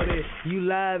dreadhead shouted. You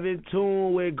live in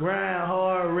tune with Grind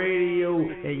Hard Radio,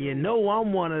 and you know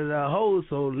I'm one of the hosts,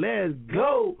 so let's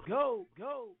go. Go,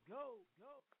 go, go,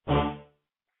 go.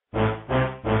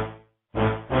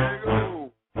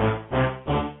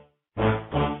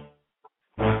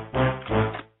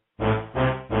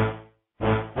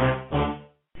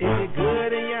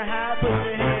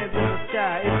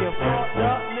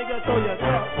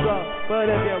 But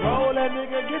if you roll that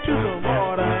nigga, get you some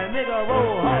water. And nigga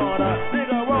roll harder.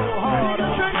 Nigga roll harder.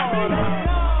 Harder.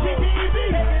 TTEB,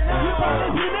 you probably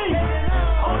see me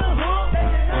on the hook,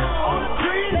 on the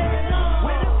tree,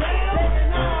 with the bell.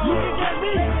 You can get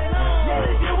me. Yeah,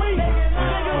 this your week.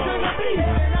 Nigga Trigger B.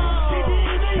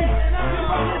 TTEB, you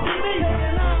probably see me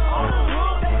on the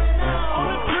hook, on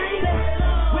the tree,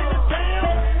 with the bell.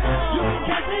 You can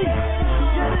get me.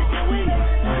 Yeah, this your week.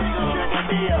 Nigga Trigger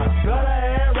B. Better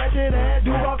have ratchet and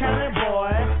do all kind of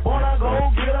boy. Wanna go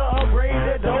get a upgrade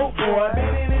that dope boy.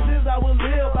 Been in this since I was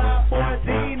little, by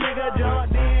 14, nigga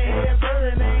jumped in head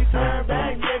first and ain't turned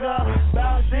back, nigga.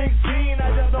 About 16, I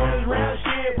jumped on this rap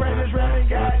shit. Precious rapping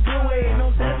got good way,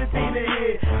 no 17 to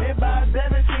hit. And by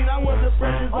 17, I was the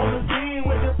freshest on the scene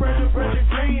with the pressure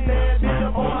cream. That bitch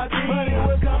up on my team. But it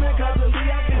was coming cause of me,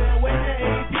 I couldn't wait to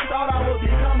 18. Thought I was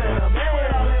becoming a man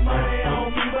with all that money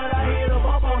on me. But I hit him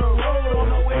up on the road on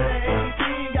the way to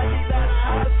 18. Got kicked out of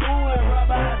high school and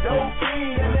brought by a dope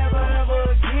fiend. And never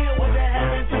ever again would that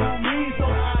happen to me. So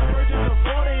I purchased a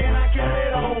 40 and I kept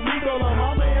it on me. Told her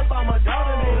mama if I'm a dog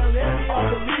and they done let me off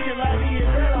the leash. And like me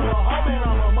and said I'm a home and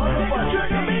I'm a motherfucker.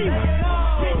 Trigger me.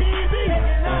 TTEB,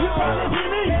 you probably see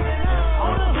me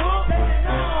on the hook,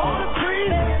 on the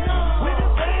tree, with the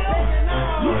bell.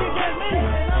 You can get me.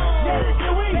 Yeah, this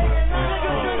your week.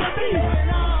 Nigga Trigger B.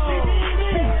 TTEB,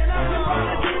 you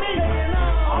probably see me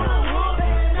on the hook,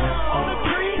 on the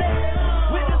tree,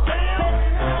 with the bell.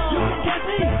 You can get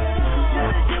me. Yeah,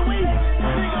 this your week.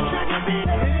 Nigga Trigger B.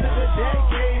 It took a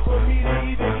decade for me to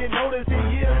even get noticed. And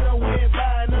years done went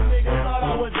by and them niggas thought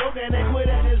I was joking. They quit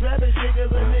at this rapping shit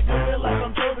cause a nigga feel like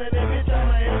I'm chosen. And bitch, I'm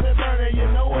a heaven burner. You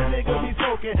know a nigga be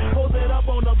smoking. Posted up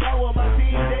on the bar with my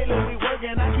team daily. We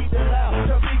working. I keep it loud.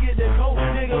 Trying to get the coke.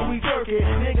 Nigga, we working.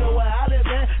 Nigga, where I live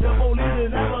at, the police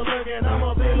is never lurking. I'm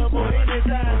available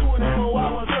anytime, 24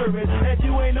 hours service. If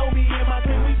you ain't know me in my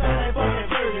clique, we sound like fucking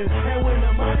virgins. And when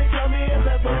the money come in,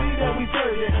 best believe that we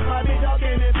surging. My bitch, y'all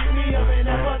came and pick me up in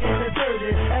that fucking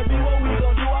detergent. Ask me what we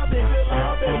gon' do, I been fill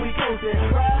up and we coasting.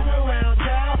 Riding around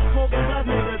town, smoking plus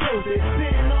nigga toasted.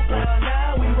 Sitting on cloud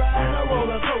nine, we riding a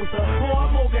roller coaster. Boy, I'm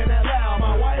smoking that loud,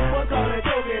 my wife was calling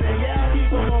choking. And yeah, I keep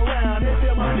them around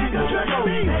until my nigga Trigger B.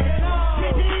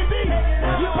 TTEB,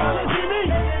 you probably see me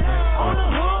on the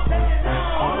hook,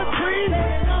 on the tree,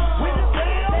 with the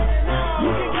bell. You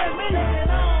can get me.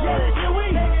 Yeah, this your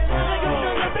week. Nigga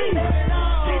Trigger B.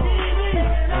 TTEB,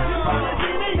 you probably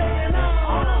see me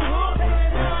on the hook,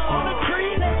 on the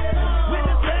tree, with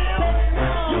the bell.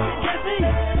 You can get me.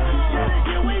 Yeah, this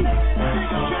your week.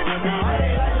 Nigga Trigger B. I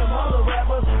ain't like them other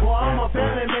rappers. Boy, I'm a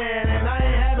family man and I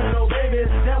ain't having no babies.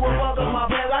 That will fuck up my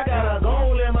plans. I got a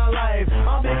goal in my life.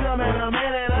 I'm becoming a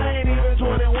man and I ain't even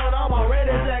 21. I'm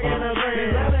already stacking the green.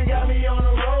 This rapping got me on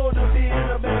the road to being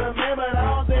a better man, but I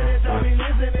don't think that y'all be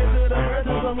listening to the rest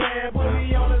of some man. Put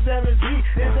me on the 7 seat.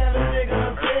 This 7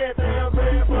 niggas said they a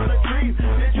prayer for the creep.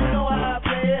 Did you know how I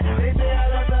play it? They say I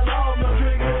left that off. No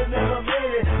Trigger has never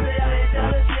made it. Say I ain't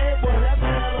telling shit, but that's a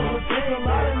hell of a thing. A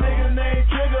lot of niggas named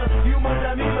Trigger. You must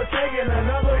have me mistaken.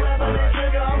 Another rapper named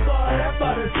Trigger. I'm sorry, that's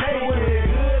about to take it.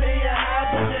 Good in your eye,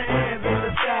 put your hands in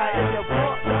the sky. If you're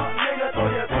pumped up, nigga, throw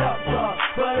your cups up.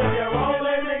 But if you're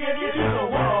rolling, nigga, get you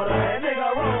some water. And nigga,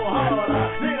 roll harder.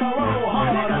 Nigga, roll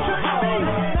harder. Nigga, Trigger B.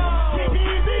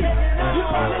 TTEB, you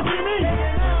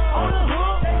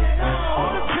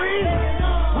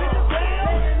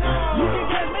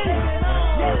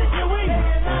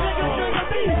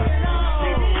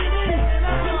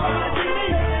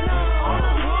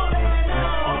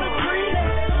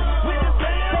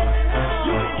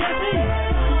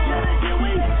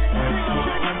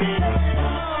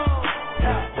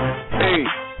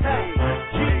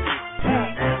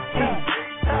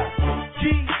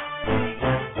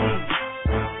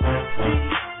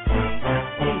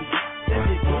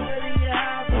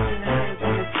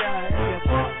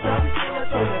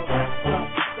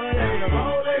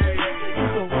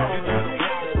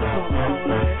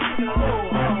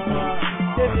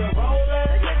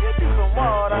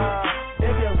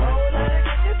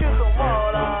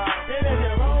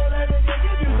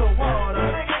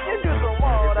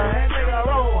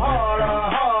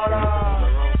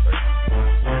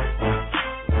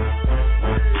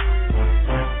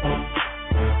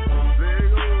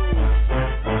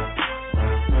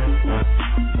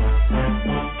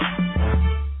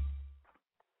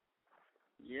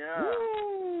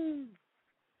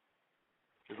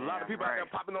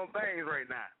things right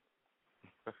now.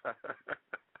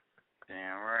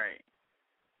 Damn right.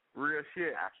 Real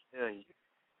shit. I feel you.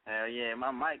 Hell yeah,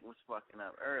 my mic was fucking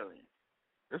up earlier.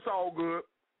 It's all good.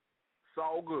 It's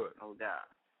all good. No doubt.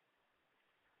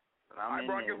 But All right,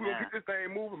 bro, I guess we'll get this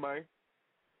thing moving, man.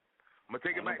 I'm going to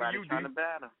take it back to you, D.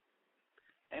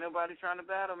 Ain't nobody trying to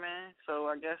battle, man. So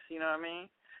I guess, you know what I mean?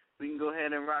 We can go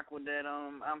ahead and rock with that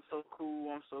I'm So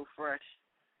Cool, I'm So Fresh,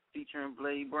 featuring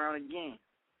Blade Brown again.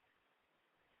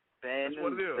 Bad That's news.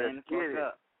 What it is. Stand the fuck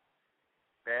up.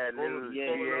 Bad news.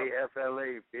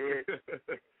 GAFLA, bitch.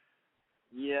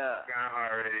 Yeah.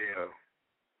 GRINDHARD Radio.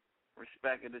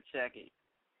 Respect it to check it.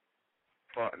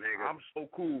 Fuck, nigga. I'm so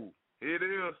cool. Here it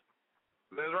is.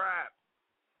 Let's ride.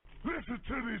 Listen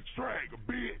to this track,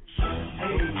 bitch.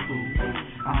 Hey,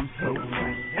 I'm so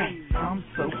fresh. Hey, I'm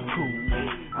so cool.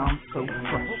 I'm so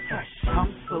fresh. I'm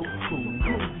so cool.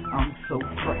 I'm so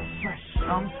fresh.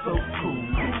 I'm so cool.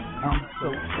 I'm so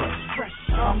fresh.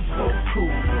 I'm so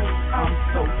cool. I'm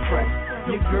so fresh.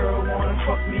 Your girl wanna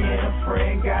fuck me and a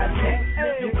friend got next.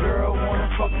 Your girl wanna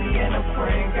fuck me and a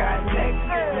friend got next.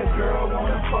 Your girl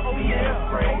wanna fuck me and a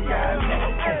friend got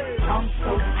next. I'm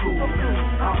so cool.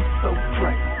 I'm so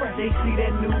fresh. They see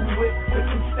that new whip with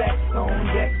some stacks on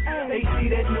deck. They see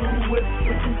that new whip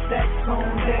with some stacks on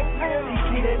deck. They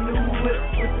see that new whip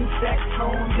with some stacks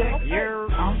on deck.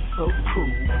 I'm so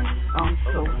cool. I'm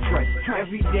so fresh.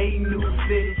 Every day new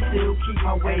fit, still keep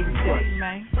my way fresh.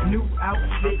 New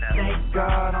outfit, thank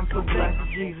God I'm so blessed.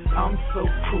 Jesus, I'm so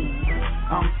cool.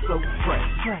 I'm so fresh.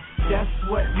 That's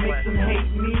what makes them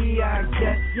hate me, I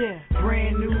guess.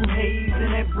 Brand new haze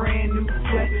and that brand new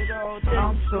jet.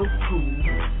 I'm so cool.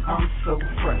 I'm so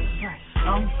fresh.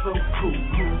 I'm so cool.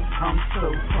 I'm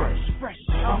so fresh.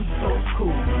 I'm so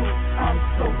cool. I'm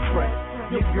so fresh.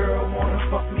 Your girl wanna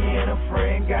fuck me and a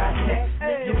friend got next.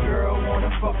 Your girl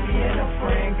wanna fuck me and a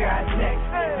friend got next.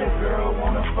 Your girl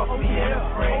wanna fuck me and a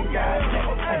friend got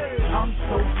next. I'm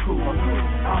so cool.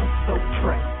 I'm so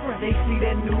fresh. They see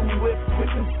that new whip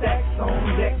with some stacks on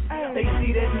deck. They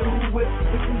see that new whip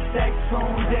with some stacks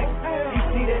on deck. You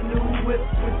see that new whip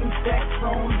with some stacks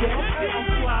on deck. I'm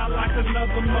fly like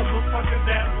another motherfucker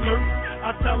that lurks.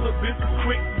 I tell a bitch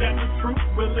quick that the truth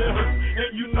will hurt.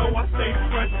 And you know I stay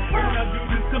fresh. And I do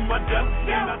this to my death.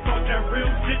 And I talk that real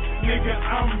shit, nigga,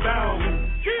 I'm bound.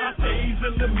 I stays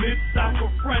in the midst, I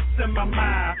feel fresh in my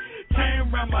mind.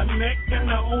 Chain around my neck and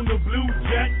I own the blue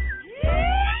jet.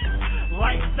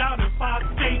 Lights out in 5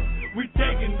 states. We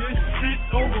taking this shit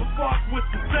over, fuck what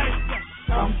you say.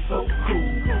 I'm so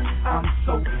cool, I'm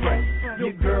so fresh.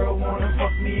 Your girl wanna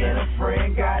fuck me and a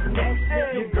friend got next.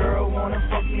 Your girl wanna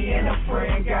fuck me and a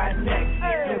friend got next.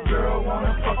 Your girl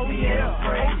wanna fuck me and a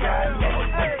friend got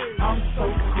next. I'm so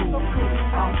cool,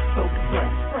 I'm so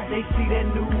fresh. They see that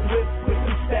new whip with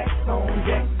some stacks on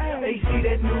deck. They see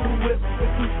that new whip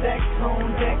with some stacks on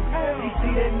deck. They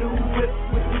see that new whip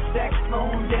with some stacks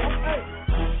on deck.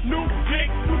 New dick,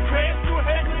 new pants, new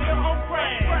head, nigga, I'm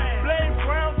brand. Blade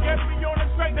Brown got me on the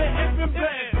track, the hits and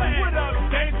blend. What up,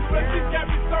 dangerous? She got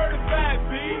me certified,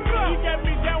 B. She got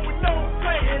me down with no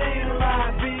play. It ain't a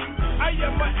lie, B. I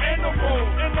am an animal,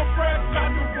 and the fresh got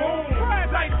the boom.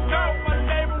 Like out, my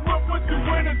neighbor, what you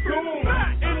in a tune?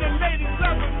 And the ladies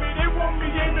loving me, they want me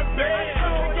in the bed.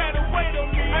 They gotta wait on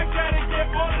me, I gotta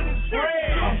get all of this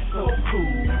bread. I'm so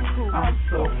cool, I'm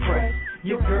so fresh.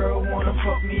 Your girl wanna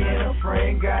fuck me and a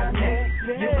friend got next.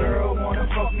 Your girl wanna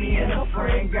fuck me and a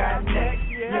friend got next.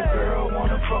 Your girl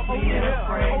wanna fuck me and a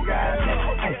friend got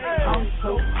next. I'm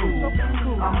so cool,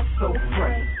 I'm so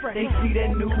fresh. They see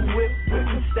that new whip with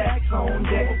some stacks on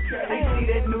deck. They see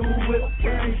that new whip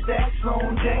with some stacks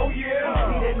on deck. They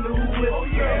see that new whip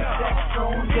with some stacks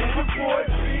on deck. Your boy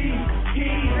G,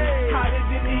 hotter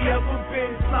than he ever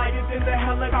been. Higher than the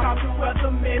helicopter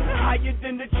weatherman, higher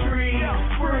than the tree.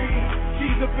 Free,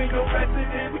 G's up in your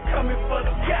residence. We coming for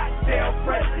the goddamn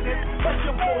president. But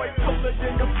your boy colder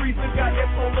than the freezer, got that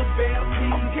polar bear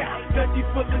peas. Dutchy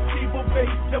full of Chivo bass,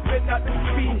 jumping out the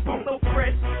speed. So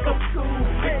fresh, so cool.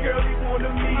 The girl he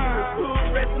wanna meet.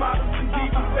 Hood rest models and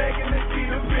divas begging to see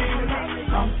the beam.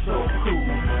 I'm so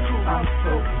cool, I'm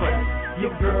so fresh.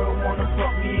 Your girl wanna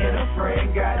fuck me and a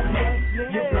friend got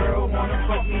next. Your girl wanna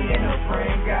fuck me and a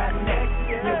friend got next.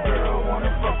 Your girl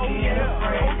wanna fuck me and a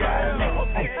friend got next.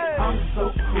 I'm so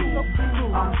cool,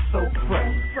 I'm so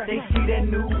fresh. They see that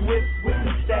new whip with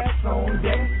the stacks on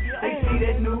deck. They see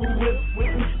that new whip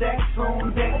with the stacks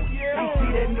on deck. They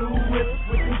see that new whip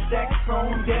with the stacks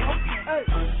on deck. Hey.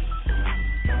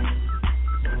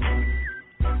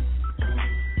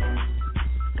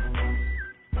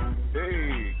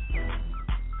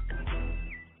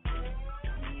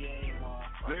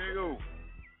 There you go.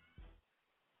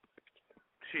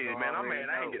 Shit, man. I'm mad.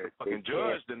 I ain't get a fucking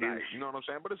judge tonight. You know what I'm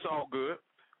saying? But it's all good.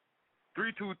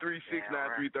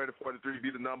 323-693-3043 be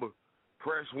the number.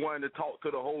 Press 1 to talk to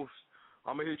the host.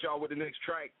 I'm going to hit y'all with the next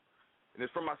track. And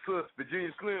it's from my sis, Virginia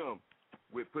Slim,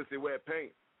 with Pussy Wet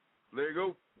Paint. There you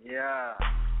go. Yeah.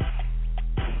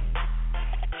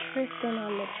 Tristan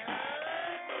on the track.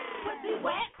 Pussy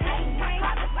wet paint, my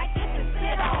collar like this is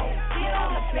sit on. Get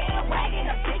on the bandwagon,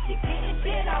 a bitch you getting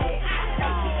shit on. I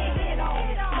stay getting hit on.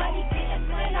 Money getting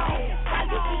split on. Why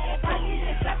you getting funny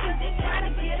and sucking dick trying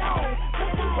to get on?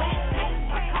 Pussy wet paint,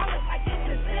 my collar like this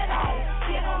is sit on.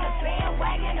 Get on the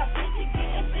bandwagon, a bitch you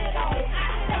getting shit on. I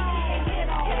stay getting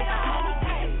hit on. Money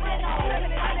getting split on. Why you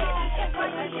getting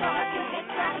funny and sucking dick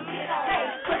trying to get on? Hey,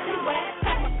 pussy wet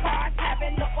paint, my car's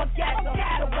having no orgasm.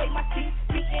 The way my teeth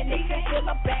speaking, they can feel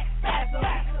a back spasm.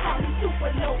 Call me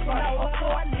supernova or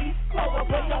four-leaf clover,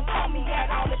 but don't call me at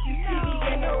all if you see me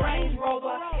in the Range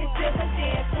Rover. It's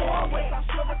dividends, four-ways, I'm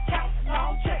sure accounts,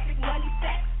 long traffic, money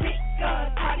stacks, big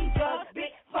guns, party drugs, big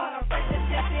fun. I'm fresh to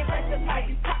death and fresh to life.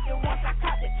 You popped it once, I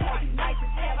caught it twice. Nice as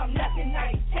hell, I'm nothing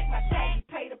nice. Check my tag, you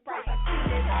pay the price. I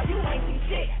seen it all, you ain't seen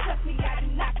shit. Trust me, I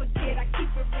do not forget. I keep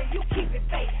it real, you keep it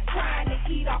fake. Trying to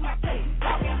eat off my plate.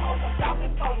 Talking hoes, I'm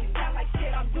talking phony. Sound like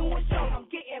shit, I'm doing shows, I'm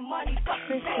getting money,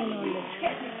 fucking baby.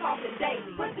 Catch me talking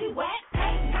daily. Pussy wet,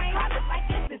 paint, collar like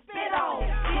this is spit on.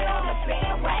 Get on the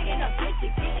bandwagon, a bitch you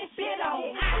getting shit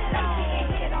on. I stay getting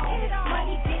hit on.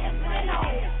 Money getting split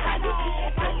on. Why you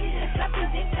getting funny and sucking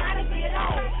dick trying to get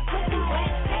on? Pussy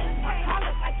wet, paint,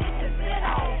 collar like this is spit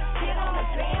on. Get on the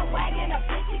bandwagon, a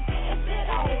bitch you getting shit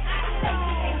on. I stay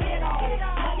getting hit on.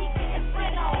 Money getting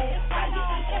split on. Why you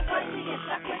getting funny and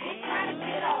sucking dick trying to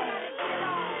get on?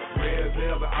 Red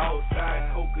velvet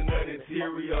outside, coconut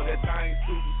interior. That thing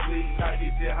super sweet, like it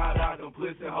just hot out them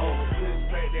pussy holes. Pussy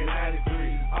pack that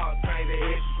 93, all tank that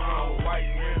extra strong. White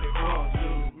and really gone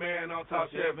to. Man, I'm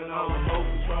top 7 on the low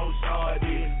control,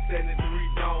 shawty. 73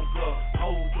 dome club,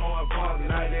 hoes throwing party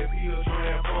like that pill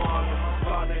transformer.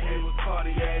 Started head with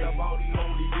Cartier, I'm on these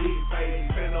big face.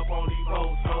 Spin up on these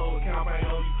boats, hoes, campaign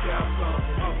on these capsules.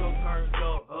 I'm so turned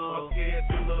up, I'm scared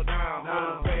to look down.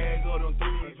 Hold a bag of them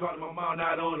threes, drop my mouth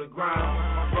out on the ground.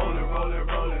 Rolling, rolling,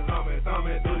 rolling,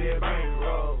 thumbing through that bank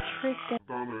roll.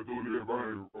 Thumbing through that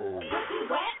bank roll. Pussy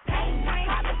wet, paint,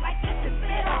 collar like this is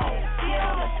spit on. Get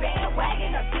on the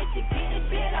bandwagon, a bitch you getting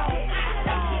shit on. I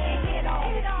stay getting hit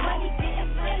on. Money getting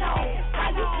split on. Why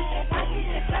you getting funny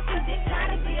and sucking dick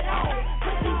trying to get on?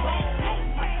 Pussy wet,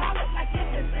 paint, collar like this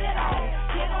is spit on.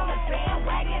 Get on the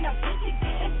bandwagon, a bitch you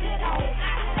getting shit on. I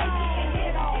stay getting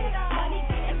hit on. Money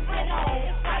getting split on.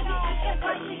 Why you getting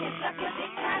funny and sucking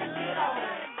dick trying to get on?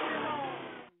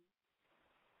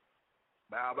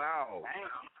 Bow, bow.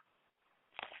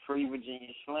 Free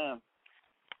Virginia Slim.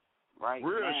 Right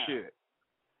Real now. shit.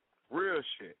 Real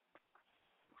shit.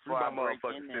 Free Before my I break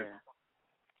motherfucking in sister.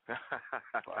 there.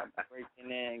 Before I break in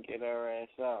there and get her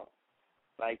ass out.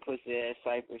 Like pussy ass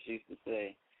Cypress used to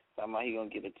say. Talking about he gonna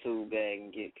get a tool bag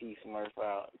and get P Smurf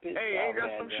out. Bitch, hey, ain't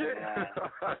that some shit?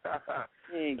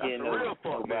 You ain't getting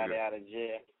nobody out of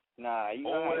jail. Nah, you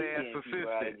know how you getting people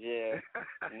out of jail.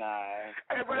 Nah.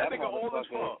 Hey, bro, that nigga old as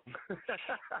fuck.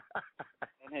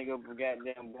 That nigga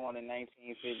goddamn born in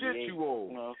 1958. Shit, you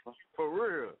old. You know, for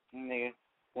real. Nigga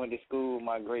went to school with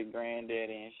my great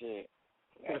granddaddy and shit.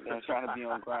 Goddamn trying to be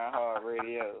on GRINDHARD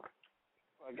Radio.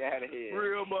 Fuck out of here.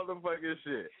 Real motherfucking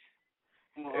shit.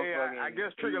 Hey, I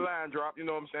guess trigger line dropped, you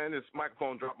know what I'm saying? This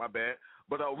microphone dropped, my bad.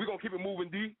 But we're going to keep it moving,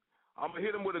 D. I'm going to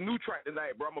hit him with a new track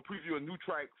tonight, bro. I'm going to preview a new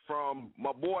track from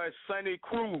my boy Sonny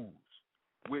Cruz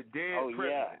with Dead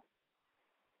President.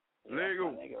 Yeah. There you go.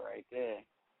 Nigga right there.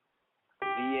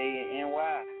 VA and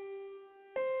NY.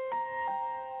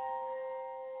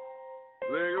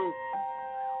 There you go.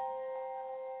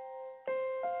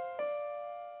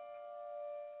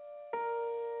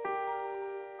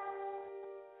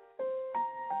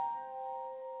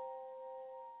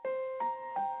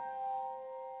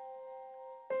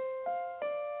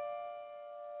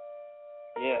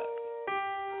 Yeah.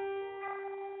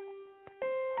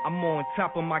 I'm on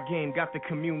top of my game, got the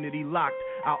community locked.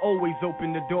 I always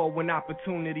open the door when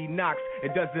opportunity knocks.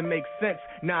 It doesn't make sense.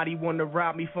 Now they wanna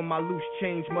rob me for my loose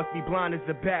change. Must be blind as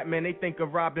a Batman. They think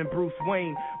of robbing Bruce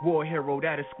Wayne. War hero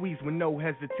that'll squeeze with no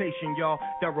hesitation, y'all.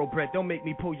 Thoroughbred, don't make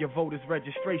me pull your voter's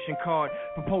registration card.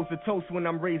 Propose a toast when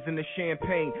I'm raising the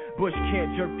champagne. Bush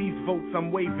can't jerk these votes,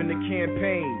 I'm waving the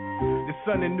campaign. The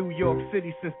sun in New York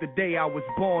City since the day I was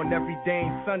born. Every day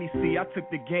ain't sunny, see, I took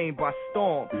the game by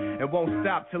storm. It won't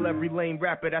stop till every lame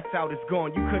rapper that's out is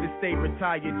gone. You could've stayed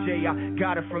retired, Jay, I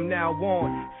got it from now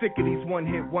on. Sick of these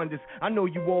one-hit wonders. I know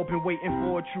you all been waiting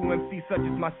for a true MC such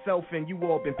as myself, and you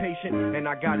all been patient, and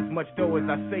I got as much dough as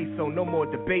I say, so no more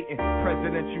debating.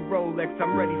 Presidential Rolex,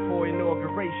 I'm ready for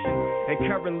inauguration, and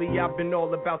currently I've been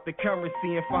all about the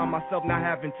currency and find myself not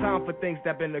having time for things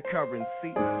that been occurring.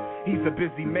 See, he's a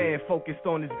busy man focused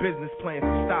on his business plan,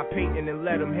 so stop hating and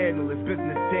let him handle his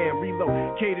business. Damn,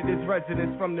 relocated his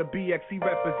residence from the BX. He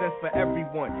represents for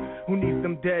everyone who needs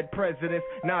them dead presidents.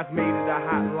 Nas made it a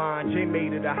hot line, Jay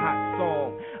made it a hot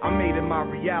song. I made it my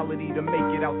reality to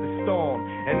make it out the storm,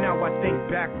 and now I think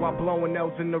back while blowing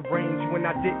L's in the range when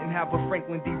I didn't have a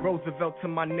Franklin D. Roosevelt to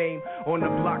my name on the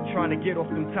block trying to get off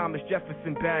them Thomas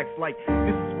Jefferson bags. Like,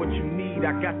 this is what you need,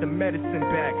 I got the medicine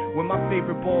bag. When my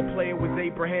favorite ball player was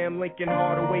Abraham Lincoln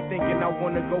Hardaway, thinking I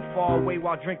wanna go far away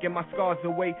while drinking my scars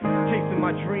away, chasing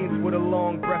my dreams with a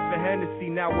long breath of Hennessy.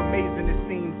 Now amazing it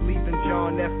seems, leaving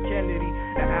John F. Kennedy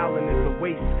to Allen is a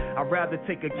waste. I'd rather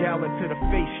take a gallon to the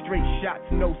face, straight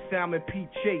shots, no Salmon P.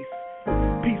 Chase.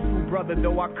 Peaceful brother,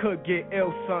 though I could get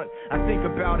ill, son. I think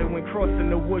about it when crossing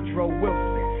the Woodrow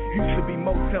Wilson. Used to be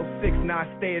Motel 6, now I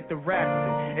stay at the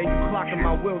Radisson. And you clocking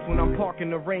my wheels when I'm parking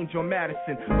the range on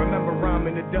Madison. Remember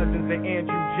rhyming the dozens of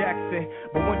Andrew Jackson.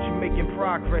 But once you making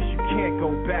progress, you can't go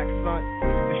back, son.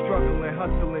 The struggling,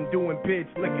 hustling, doing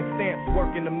bids, licking stamps,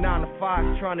 working them 9 to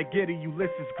 5s, trying to get a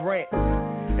Ulysses Grant.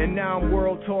 And now I'm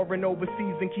world touring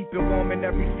overseas and keeping warm in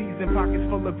every season. Pockets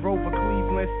full of Grover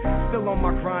Cleveland. Still on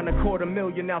my grind,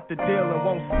 $250,000 out the deal, and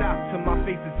won't stop till my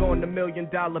face is on the $1 million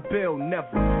bill.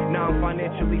 Never. Now I'm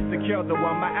financially secure, though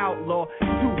I'm an outlaw. 2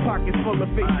 pockets full of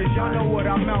faces, y'all know what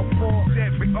I'm out for.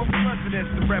 Oh,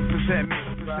 presidents to represent me.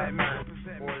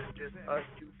 Or it's just us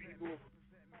 2 people.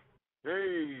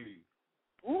 Hey.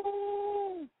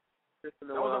 Woo. That was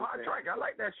a hot track. I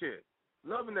like that shit.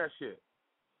 Loving that shit.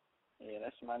 Yeah,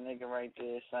 that's my nigga right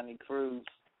there, Sonny Cruz.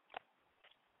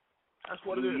 That's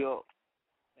what it is. New York.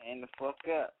 Stand the fuck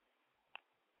up.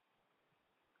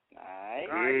 Alright.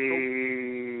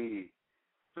 Hey.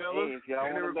 Fellas, if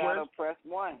y'all want to battle, press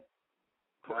 1.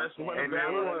 Press 1 to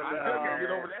battle. I can't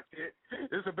get over that shit.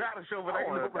 It's a battle show, but I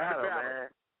can get over that battle. Man.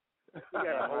 We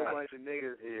got a whole bunch of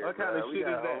niggas here. What kind of shit is that?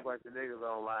 We got a whole bunch of niggas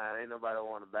online. Ain't nobody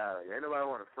want to battle. Ain't nobody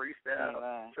want to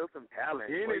freestyle. Show some talent.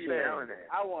 What you yelling at?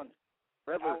 I want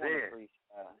represent.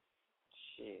 Freestyle.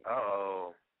 Shit.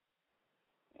 Uh-oh.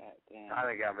 God damn. I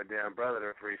done got my damn brother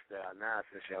to freestyle now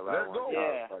since y'all Let's go.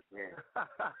 Yeah. Let's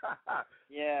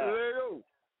go.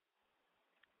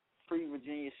 Free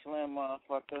Virginia Slim,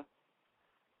 motherfucker.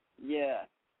 Yeah.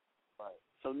 Right.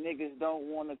 So niggas don't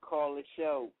want to call a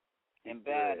show and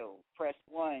battle. Press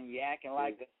 1. You acting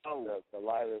like a hoe. The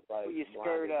light is like pull your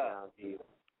skirt up.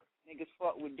 Niggas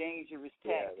fuck with dangerous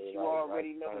tactics. You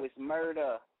already know it's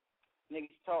murder.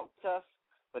 Niggas talk tough,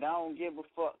 but I don't give a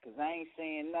fuck, cause I ain't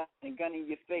saying nothing. Gun in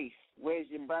your face. Where's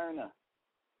your burner?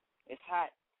 It's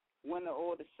hot, winter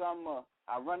or the summer.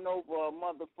 I run over a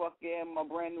motherfucker in my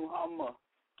brand new Hummer.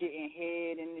 Getting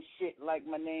head in the shit like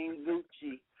my name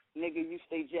Gucci. Nigga, you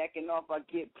stay jacking off, I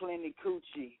get plenty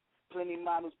coochie. Plenty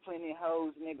models, plenty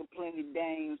hoes, nigga, plenty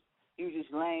dames. You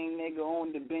just lame, nigga,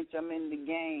 on the bench, I'm in the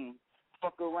game.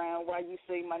 Fuck around, why you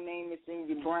say my name is in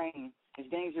your brain? It's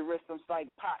dangerous, I'm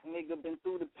like pot, nigga, been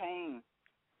through the pain.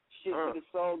 Shit, but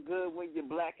it's all good when you're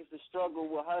black, it's a struggle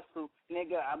with hustle.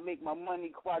 Nigga, I make my money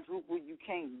quadruple, you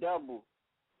can't double.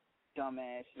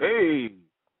 Dumbass shit. Hey,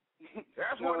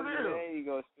 that's what it is. There you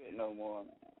go, spit no more,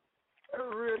 man.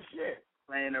 That's real shit.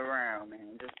 Playing around,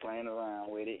 man, just playing around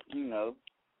with it, you know.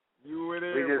 You with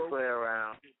it, we just play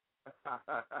around.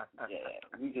 Yeah,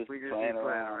 we just playing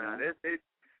around.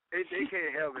 They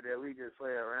can't help it that we just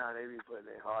play around. They be putting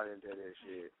their heart into that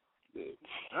shit.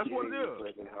 That's what it is.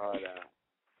 Putting their heart out.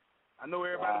 I know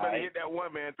everybody better hit that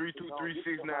one, man.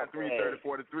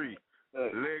 323-693-3043.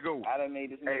 Let go. I done made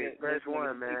this nigga. Press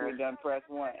 1, man. We done press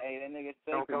 1. Hey, that nigga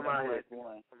don't come out press here.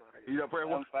 1. You done press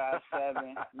 1?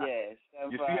 757. Yeah,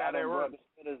 75. You see how that works? The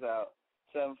spitters out.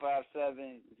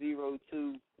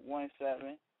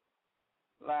 757-0217.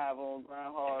 Live on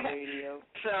GRINDHARD Radio.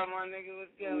 Tell my nigga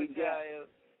what's good with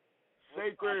y'all.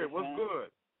 Sacred, what's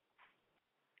good?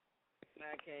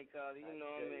 I can't call it. You know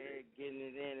I'm in here getting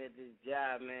it in at this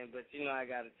job, man. But you know I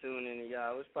got to tune in to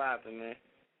y'all. What's poppin', man?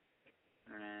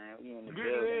 Man, we in the Get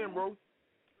building. it in, bro.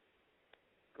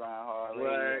 GRINDHARD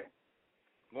Radio.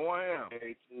 Go on.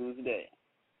 Every Tuesday.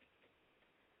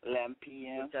 11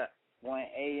 p.m. 1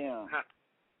 a.m.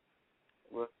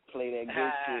 We'll play that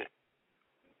good shit.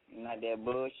 Not that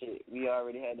bullshit. We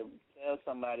already had to tell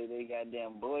somebody they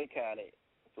goddamn boycotted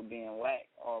for being whack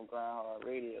on GRINDHARD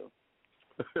Radio.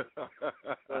 Go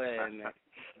ahead, man.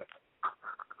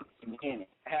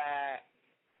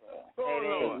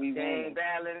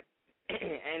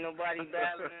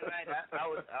 battling tonight.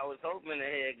 I was hoping to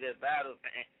hear a good battle.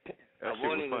 I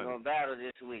wasn't even gonna battle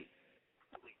this week.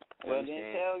 Well,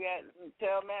 then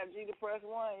tell Matt G to press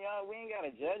 1, y'all. We ain't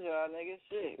gotta judge y'all, niggas.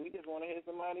 Shit, we just want to hear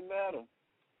somebody battle.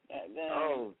 Damn.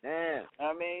 Oh, damn. I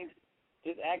mean,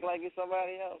 just act like it's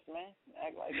somebody else, man.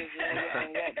 Act like it's your nigga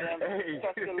and goddamn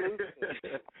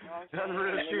Tuscaloosa. That's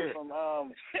real shit. From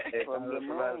the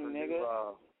moon, nigga.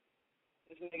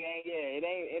 This nigga ain't. Yeah,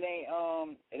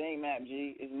 it ain't Matt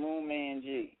G. It's Moon Man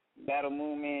G. Battle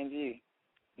Moon Man G.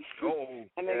 Oh,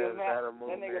 that nigga Matt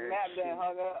done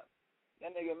hung up.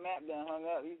 That nigga Matt done hung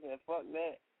up. He said, "Fuck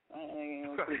that. I ain't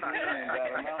gonna put me in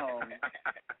battle my homie."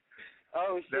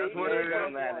 Oh shit! That's what it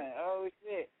is. Oh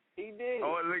shit! He did.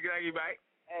 Oh, look at you back.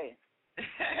 Hey.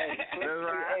 That's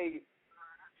right. Hey.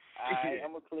 Alright,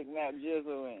 I'm gonna click Map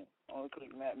Jizzle in. I'm gonna click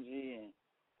Map G in.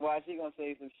 Why she gonna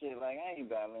say some shit like I ain't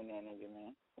battling that nigga,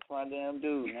 man? That's my damn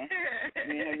dude, man.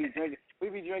 Me and him be drinking. We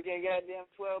be drinking goddamn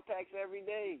 12 packs every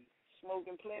day,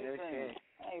 smoking plenty things.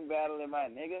 I ain't battling my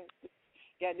nigga.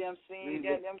 Goddamn scene,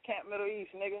 goddamn Camp Middle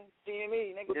East, nigga.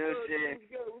 CME, nigga.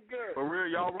 What's good? For real,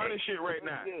 y'all running shit right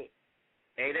now.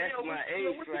 Hey, that's my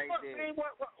ace right there.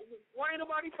 Why ain't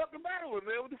nobody fucking battling,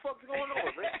 man? What the fuck's going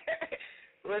on, man?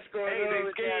 What's going on? They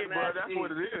scared, bro. That's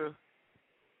what it is.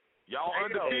 Y'all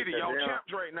undefeated. Y'all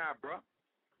champs right now, bro.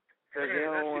 Because they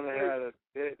don't want to have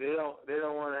they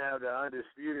don't want to have the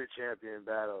undisputed champion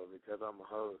battle because I'm a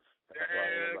host. That's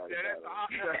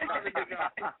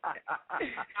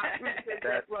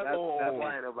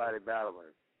why ain't nobody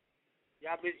battling.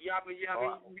 Y'all be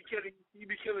killing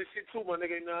shit too, my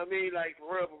nigga. You know what I mean? Like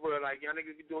for real. Like y'all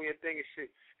niggas be doing your thing and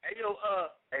shit. Hey yo,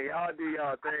 hey, y'all do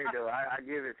y'all thing though. I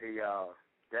give it to y'all.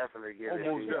 Definitely give it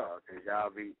to y'all because y'all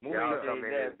come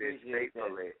in this bitch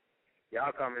faithfully.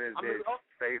 Y'all come in this bitch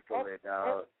faithfully,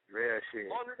 dog. Real shit.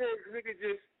 All it is,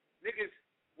 niggas.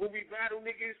 When we battle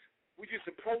niggas, we just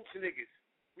approach niggas.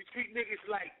 We treat niggas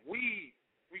like weed.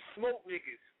 We smoke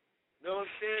niggas. Know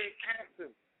what I'm saying? Ask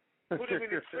them. Put them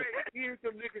in the tray. Here's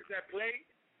them niggas that play.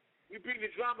 We bring the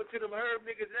drama to them herb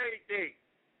niggas every day.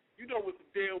 You know what the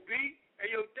deal be.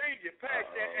 Hey, yo, Danger, pass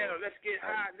that L. Let's get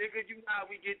high, nigga. You know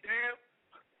how we get down?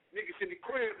 Niggas in the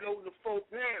crib loading the 4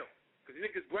 pound. Because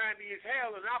niggas grimy as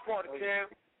hell in our part of town.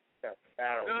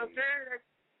 You know what I'm saying?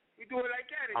 We do it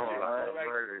like that.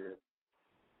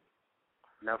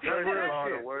 Now,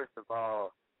 first of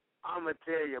all, I'm going to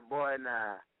tell you, boy,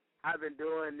 now, I've been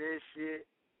doing this shit.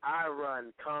 I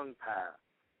run Kung Pao.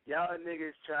 Y'all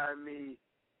niggas try me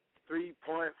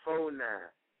 3.49.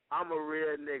 I'm a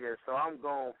real nigga, so I'm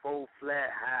going 4 flat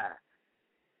high.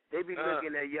 They be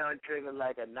looking at Young Trigger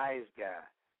like a nice guy.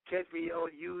 Catch me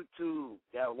on YouTube,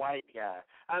 that white guy.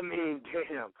 I mean,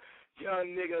 damn,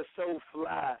 young nigga so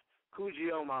fly,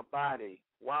 coochie on my body.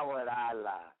 Why would I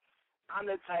lie? I'm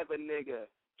the type of nigga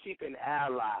keep an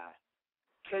ally.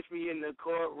 Catch me in the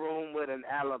courtroom with an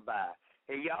alibi.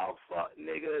 And y'all fuck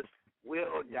niggas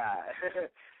will die.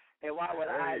 And why would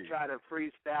I try to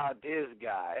freestyle this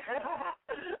guy?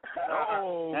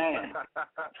 Oh.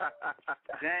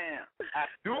 Damn.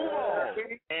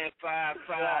 And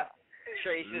 5'5",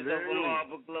 traces of a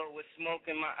marble glow with smoke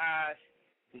in my eyes.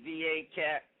 VA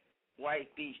cap,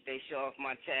 white beach, they show off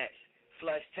my tats.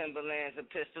 Flush Timberlands, a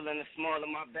pistol in the small of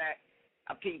my back.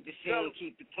 I peep the scene,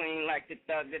 keep it clean like the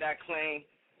thug that I claim.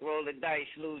 Roll the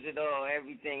dice, lose it all,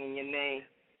 everything in your name.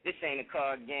 This ain't a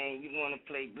card game, you wanna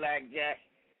play blackjack?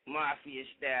 Mafia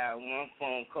style, 1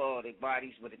 phone call, they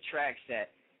bodies where the tracks at.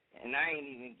 And I ain't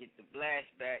even get the blast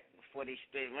back before they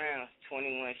spit rounds.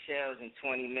 21 shells and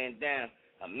 20 men down.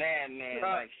 A madman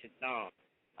like Saddam.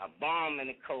 I bomb in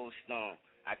the cold storm.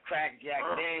 I crack Jack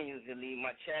Daniels and leave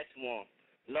my chest warm.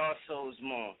 Lost souls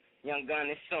mourn. Young gun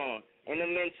is on. In the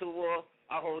mental war,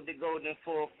 I hold the golden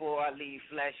 4-4. I leave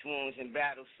flesh wounds and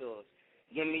battle sores.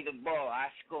 Give me the ball,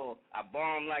 I score. I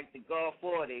bomb like the Gulf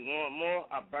War. They want more,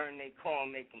 I burn their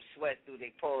corn, make them sweat through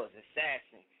their pores.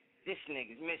 Assassin. This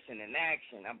nigga's missing in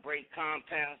action. I break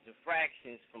compounds to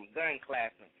fractions from gun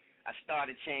clapping. I start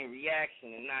a chain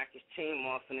reaction and knock his team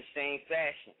off in the same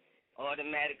fashion.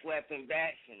 Automatic weapon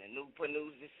bashing, a new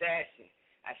Panu's assassin.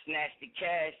 I snatch the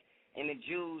cash and the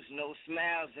Jews, no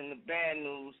smiles and the bad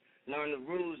news. Learn the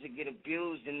rules to get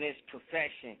abused in this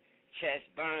profession. Chest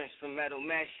burns from metal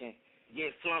meshing.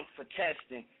 Get flunked for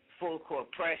testing. Full court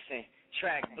pressing.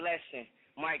 Track blessing.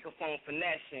 Microphone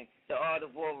finessing. The art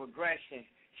of war regression.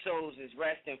 Souls is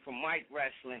resting from mic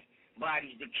wrestling.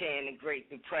 Bodies decaying the Great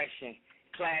Depression.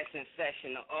 Class in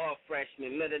session of all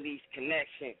freshmen. Middle East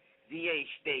connection. VA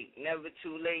state. Never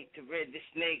too late to rid the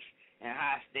snakes. And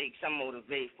high stakes, I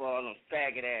motivate for all them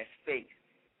faggot-ass fakes.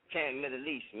 Camp Middle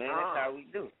East, man. That's how we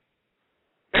do.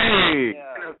 Hey!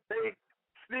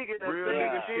 Speaking of real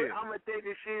shit, I'ma take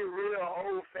this shit real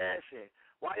old fashioned.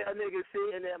 Why y'all niggas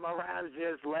sitting at my rhymes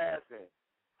just laughing?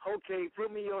 Okay,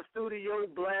 put me in your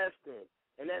studio blasting,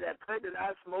 and then that cut that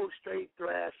I smoke straight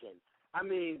thrashing. I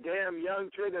mean, damn, young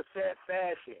trigger fat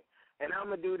fashion, and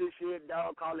I'ma do this shit,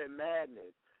 dog, call it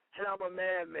madness. And I'm a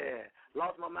madman,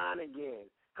 lost my mind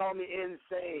again, call me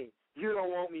insane. You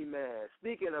don't want me, man.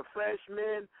 Speaking of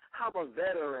freshmen, I'm a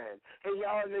veteran. And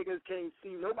y'all niggas can't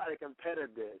see nobody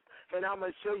competitor this. And I'm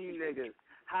going to show you niggas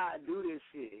how I do this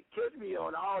shit. Kiss me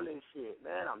on all this shit,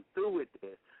 man. I'm through with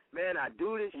this. Man, I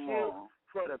do this shit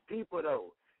for the people,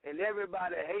 though. And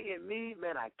everybody hating me,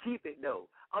 man, I keep it,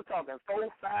 though. I'm talking 4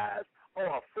 5s or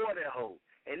a 40 hoe.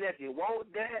 And if you want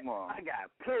that, I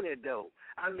got plenty, though.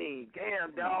 I mean,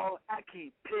 damn, dog, I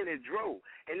keep plenty dro.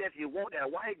 And if you want that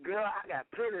white girl, I got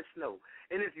plenty snow.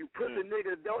 And if you pussy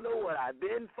niggas don't know what I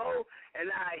been for,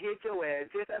 and I hit your ass,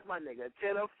 just that's my nigga,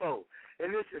 10 or 4. And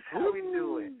this is how we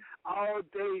do it all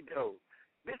day, though.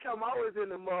 Bitch, I'm always in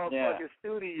the motherfucking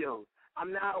studio.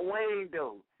 I'm not Wayne,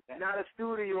 though. Not a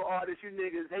studio artist, you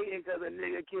niggas hating because a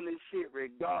nigga killing shit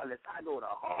regardless. I go the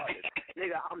hardest.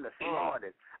 Nigga, I'm the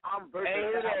smartest. I'm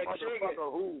bursting that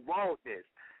motherfucker who want this.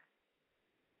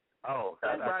 Oh,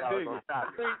 that's my nigga.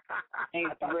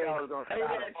 Ain't real.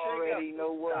 Already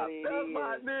know what it is. That's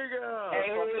my nigga.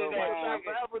 Hey,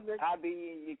 I be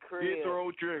in your crib.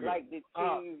 Throw trigger. Like the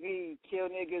TV. Kill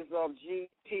niggas off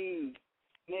GP.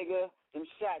 Nigga, them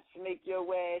shots make your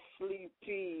ass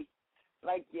sleepy.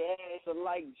 Like your ass a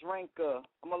light drinker.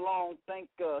 I'm a long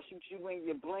thinker. Shoot you in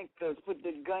your blinkers. Put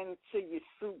the gun to your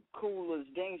suit coolers.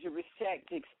 Dangerous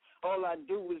tactics. All I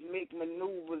do is make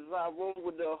maneuvers. I roll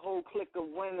with a whole clique of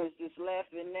winners, just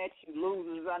laughing at you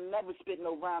losers. I never spit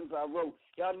no rhymes I wrote.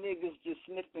 Y'all niggas just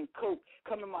sniffing coke.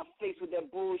 Come in my face with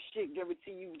that bullshit.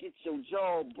 Guarantee you get your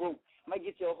jaw broke. Might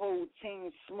get your whole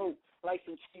team smoked like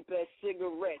some cheap-ass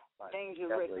cigarettes.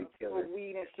 Dangerous. For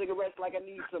weed and cigarettes like I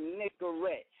need some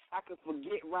Nicorette. I could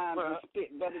forget rhymes and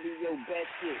spit better than your best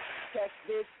shit. Test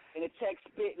this, and the text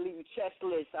spit leave you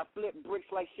chestless. I flip bricks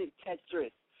like shit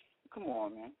Tetris. Come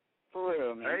on, man. For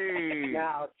real, man. Hey.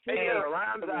 Now,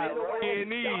 rhymes I wrote.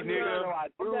 Nigga. I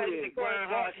do it.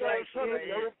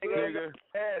 Nigga.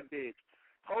 Bad bitch.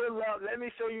 Hold up, let me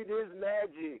show you this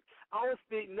magic. I don't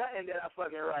speak nothing that I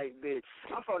fucking write, bitch.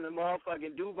 I'm from the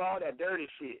motherfucking Duval, that dirty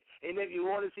shit. And if you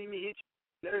want to see me hit you,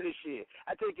 dirty shit,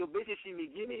 I take your bitch and see me,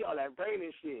 give me all that brain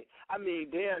and shit. I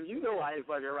mean, damn, you know I ain't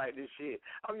fucking write this shit.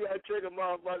 I'm that trigger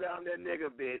motherfucker, I'm that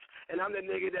nigga, bitch. And I'm the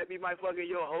nigga that be my fucking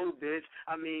your hoe, bitch.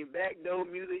 I mean, backdoor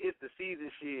music, it's the season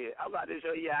shit. I'm about to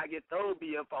show you how I get thrown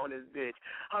be up on this bitch.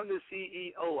 I'm the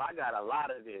CEO, I got a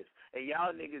lot of this. And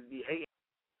y'all niggas be hating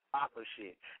fossil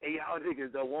shit. And y'all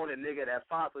niggas don't want a nigga that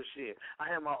fossil shit.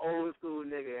 I am an old school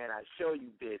nigga and I show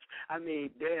you, bitch. I mean,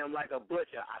 damn, like a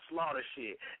butcher, I slaughter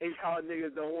shit. And y'all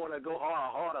niggas don't want to go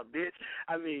harder, bitch.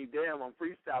 I mean, damn, I'm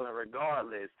freestyling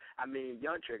regardless. I mean,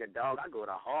 young trigger, dog, I go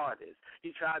the hardest.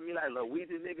 You try me like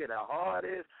Louisiana nigga the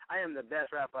hardest. I am the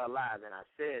best rapper alive, and I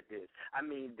said this. I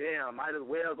mean, damn, might as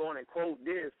well go on and quote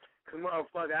this. Cause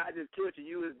motherfucker, I just killed you.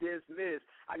 You was dismissed.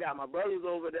 I got my brothers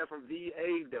over there from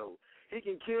VA though. He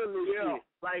can kill this shit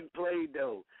like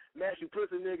Play-Doh. Mash you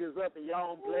pussy niggas up and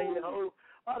y'all don't play it, ho.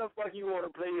 Why the fuck you want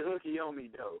to play hooky on me,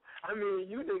 though? I mean,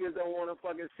 you niggas don't want to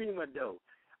fucking see my dough.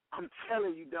 I'm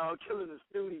telling you, dog, killing the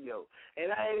studio.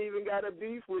 And I ain't even got a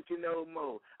beef with you no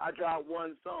more. I dropped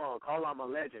one song called I'm a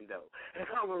Legend, though. And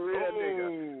I'm a real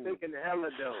nigga, thinking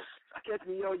hella dough. Catch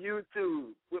me on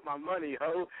YouTube with my money,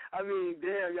 ho. I mean,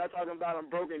 damn, y'all talking about I'm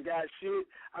broke and got shit.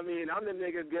 I mean, I'm the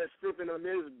nigga that's flipping on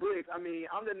this brick. I mean,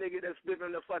 I'm the nigga that's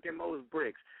flipping the fucking most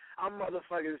bricks. I'm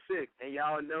motherfucking sick, and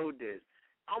y'all know this.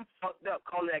 I'm fucked up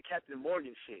calling that Captain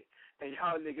Morgan shit. And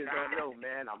y'all niggas don't know,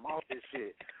 man. I'm off this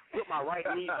shit. Put my right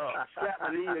knee up. Slap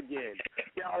my knee again.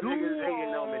 Y'all niggas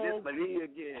hating on me. This my knee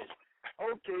again.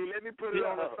 Okay, let me put it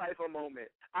on a cipher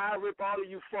moment. I rip all of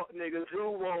you fuck niggas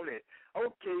who want it.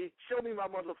 Okay, show me my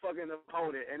motherfucking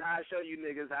opponent, and I'll show you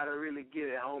niggas how to really get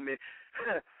it, homie.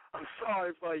 I'm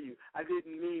sorry for you. I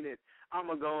didn't mean it. I'm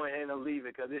going to go ahead and leave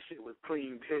it because this shit was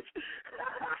clean, bitch.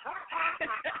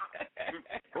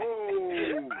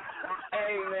 Oh.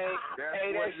 Hey, man.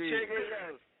 That's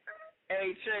Trigger.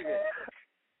 Hey, Trigger.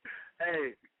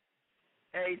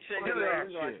 Hey, Trigger, man.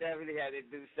 We're going to definitely have to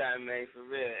do something, man, for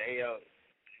real. Hey, yo.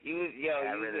 You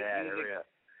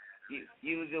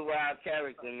was a wild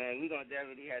character, man. We're going to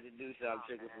definitely have to do something,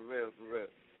 Trigger, for real, for real.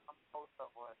 I'm going to post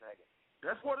up 1 second.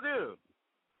 That's what it is.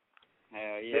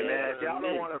 Hell yeah. Hey, man, if y'all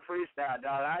don't want to freestyle,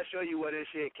 dog, I'll show you where this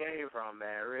shit came from,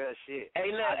 man. Real shit.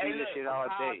 Hey, look, I do this shit all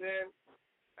day.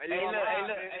 I'm real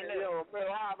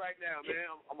high right now,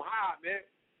 man. I'm high, man.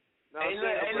 Hey, look.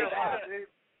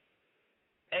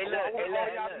 Hey, look.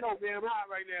 Y'all know, man, I'm hot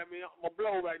right now, man. I'm a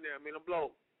blow right now, man. I'm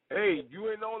blow. Hey, you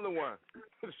ain't the only one.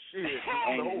 Shit.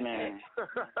 Ain't it, man.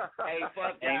 Hey,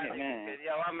 fuck that, man.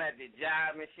 Yo, I'm at the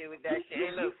job and shit with that shit.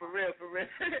 Hey, look, for real, for real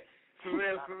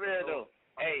though.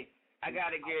 Hey, I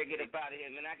gotta get up out of here,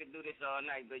 man. I could do this all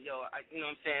night, but yo, you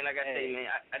know what I'm saying? Like I say,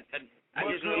 man, I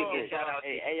just want to give a shout out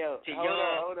to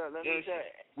y'all. Hold on. Let me tell.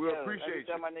 We appreciate you.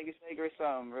 Tell my nigga Sacred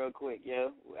something real quick,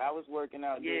 yo. I was working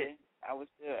out there. I was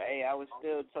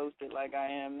still toasted like I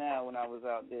am now when I was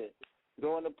out there.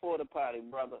 Going to porta potty,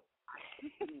 brother.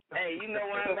 Hey, you know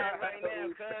where I'm at right now,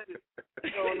 cuz.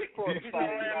 Going to porta potty. You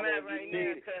know where I'm at right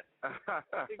now, cuz.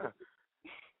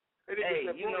 Hey,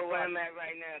 you know where I'm at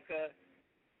right now, cuz.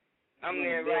 I'm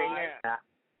there right now.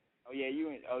 Oh yeah,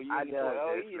 you in the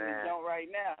joint right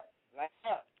now. Like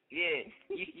up. Yeah.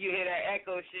 You hear that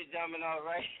echo shit jumping off,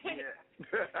 right? Yeah.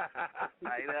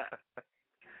 Right up.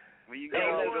 When you go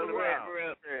around. For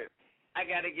real. I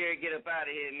gotta get up out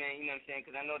of here, man. You know what I'm saying?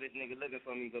 'Cause I know this nigga looking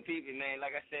for me. But people, man,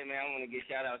 like I said, man, I want to get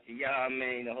shout out to y'all,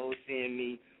 man. The whole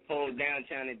CME, whole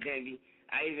downtown in Denver.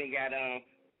 I even got a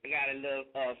little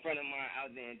friend of mine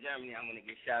out there in Germany. I want to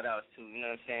get shout outs to. You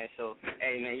know what I'm saying? So,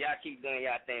 hey, man, y'all keep doing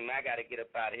y'all thing, man. I gotta get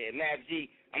up out of here. Matt G,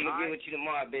 I'm gonna get with you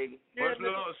tomorrow, baby. Much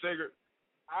love, Sigurd.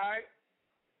 All right.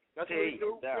 That's what we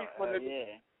do.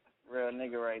 Yeah. Real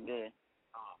nigga right there.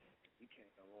 You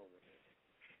can't come over.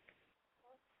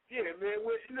 Yeah, man.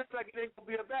 Well, it looks like it ain't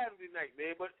gonna be a battle tonight,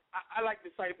 man. But I like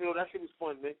the site build. That shit was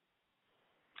fun, man.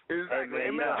 Exactly.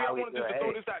 Hey, man, I wanted just to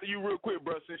throw this out to you real quick,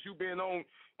 bro. Since you've been on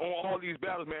all these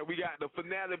battles, man, we got the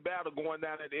finale battle going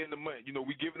down at the end of the month. You know,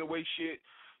 we giving away shit.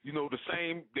 You know, the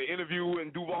interview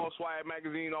and Duval Swag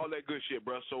magazine, all that good shit,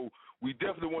 bro. So we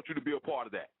definitely want you to be a part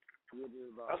of that.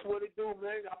 That's what it do,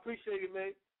 man. I appreciate it,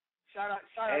 man. Shout out.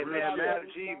 Hey, man,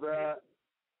 Matt G, bro.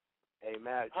 Hey,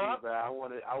 Matt G, bro, I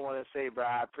want to say, bro,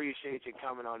 I appreciate you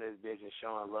coming on this bitch and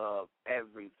showing love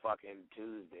every fucking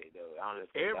Tuesday, though.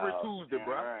 Honestly, every Tuesday,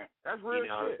 bro. Right. That's real shit. You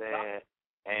know what I'm saying?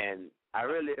 And I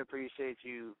really appreciate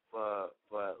you for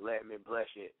letting me bless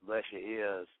your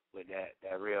ears with that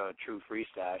real true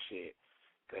freestyle shit.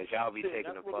 'Cause y'all be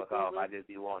taking the fuck off. I just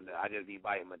be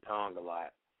biting my tongue a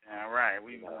lot. All right,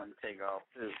 we want to take off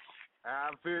too.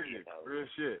 I feel you. Real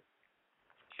shit.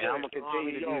 And I'm going to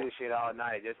continue to do this shit all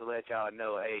night just to let y'all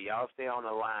know, hey, y'all stay on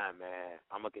the line, man.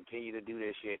 I'm going to continue to do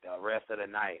this shit the rest of the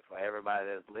night for everybody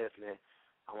that's listening.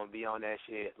 I'm going to be on that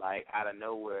shit like out of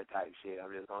nowhere type shit.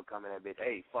 I'm just going to come in that bitch,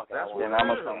 hey, fuck it. I'm going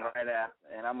to come right out.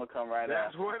 And I'm going to come right out.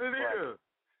 That's what it is.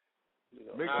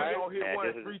 Make sure y'all hit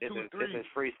 1-323. This is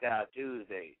Freestyle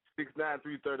Tuesday.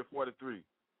 693-3043.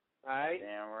 All right.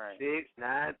 Damn right.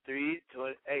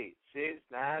 693-28.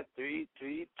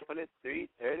 693-323-3043.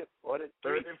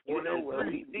 You know where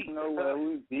we be. You know where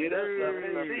we be.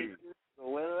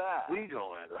 We're live. We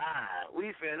going live.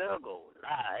 We finna go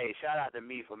live. Hey, shout out to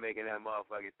me for making that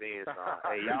motherfucking theme song.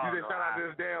 Hey, y'all. You just shout out to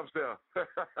this damn self. Yeah,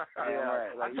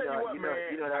 right. I tell you what,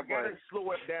 man. I gotta slow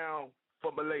it down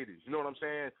for my ladies. You know what I'm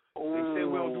saying? They say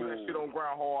we don't do that shit on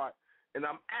Grind Hard, and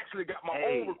I'm actually got my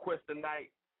own request tonight.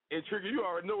 And Trigger, you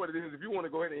already know what it is. If you want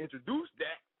to go ahead and introduce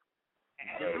that,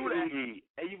 do that.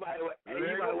 Hey, you might want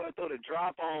to throw the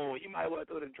drop on. You might want to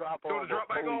throw the drop on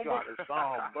before we drop the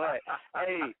song. But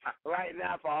hey, right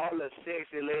now for all the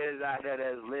sexy ladies out there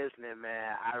that's listening,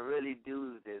 man, I really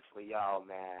do this for y'all,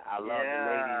 man. I love the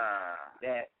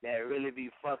ladies that really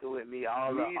be fucking with me.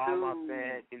 All my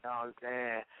fans, you know what I'm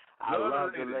saying? I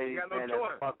love the ladies, man, that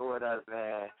fucking with us,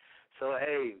 man. So,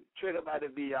 hey, Trigger about to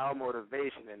be y'all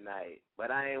motivation tonight. But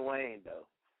I ain't Wayne, though.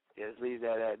 Just leave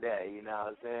that at that, you know what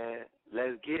I'm saying?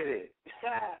 Let's get it.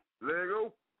 Let it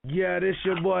go. Yeah, this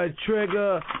your boy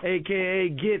Trigger, a.k.a.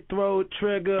 Get Throat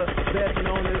Trigger, best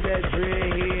known as that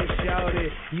dreadhead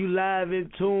shouted. You live in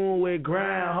tune with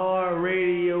Grind Hard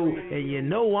Radio, and you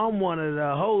know I'm one of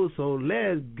the hosts, so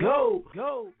let's go.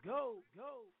 Go.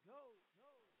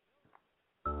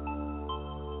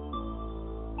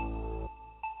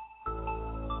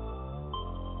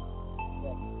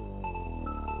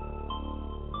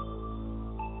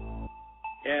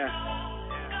 Yeah.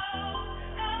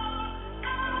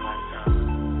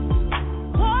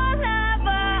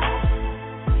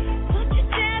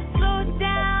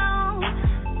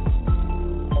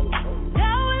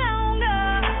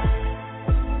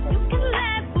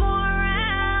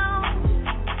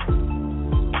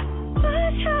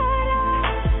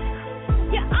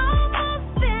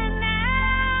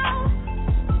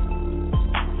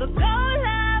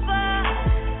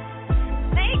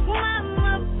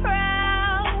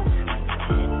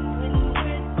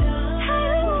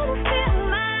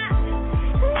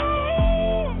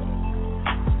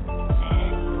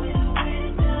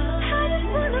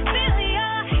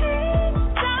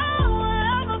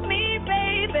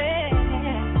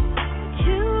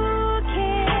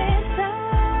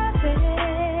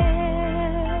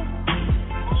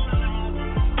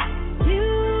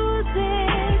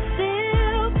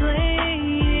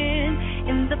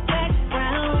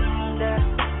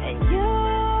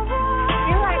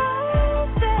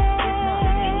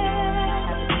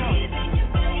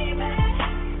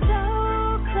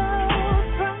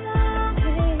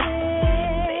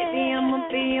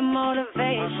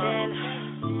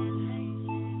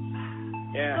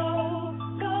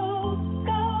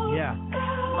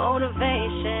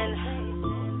 motivation.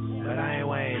 But I ain't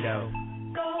Wayne though.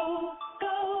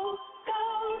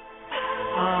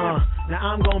 Now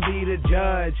I'm gonna be the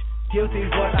judge. Guilty's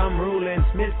what I'm ruling.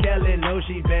 Miss Kelly knows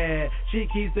she bad. She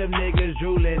keeps them niggas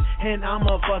drooling. And I'm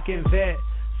a fucking vet,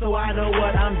 so I know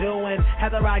what I'm doing.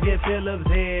 After I get Phillips'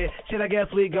 head, shit, I guess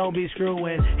we gon' be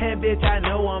screwing. And bitch, I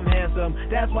know I'm handsome.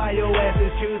 That's why your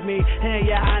asses choose me. And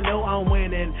yeah, I know I'm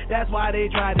winning. That's why they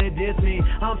try to diss me.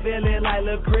 I'm feeling like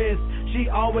Lil' Chris. She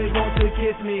always wants to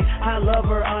kiss me. I love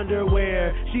her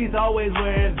underwear. She's always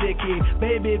wearing Vicky.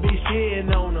 Baby be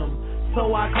shitting on them,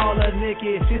 so I call her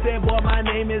Nikki. She said, boy, my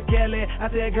name is Kelly. I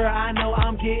said, girl, I know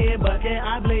I'm getting, but can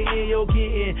I blend in your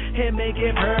getting and make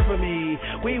it purr for me?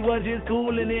 We was just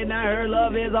coolin' and now her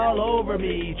love is all over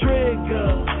me.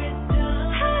 Trigger.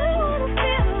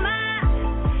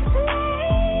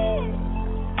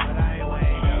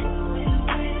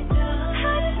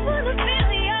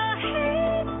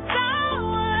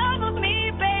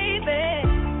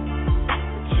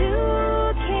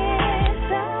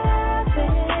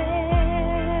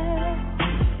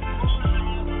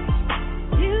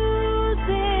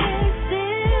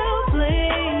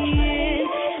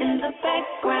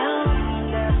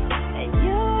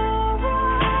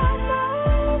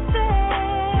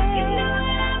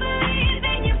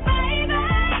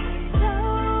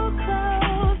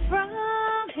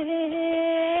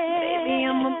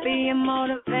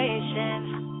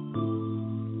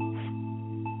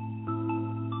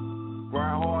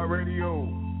 GRINDHARD Radio.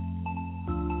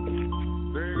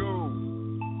 There you go.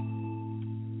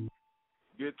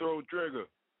 Get through trigger.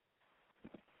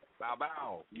 Bow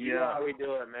bow. You know how we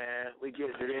do it, man. We get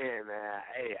it in, man.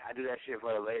 Hey, I do that shit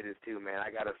for the ladies too, man.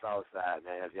 I got a soft side,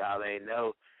 man. If y'all ain't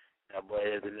know, that boy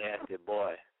is a nasty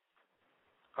boy.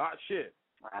 Hot shit.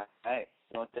 Hey,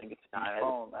 don't think it's on the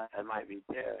phone, man. That might be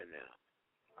there now.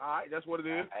 All right, that's what it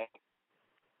is.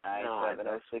 All right,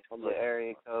 706 on the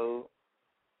area code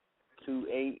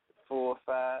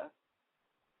 2845.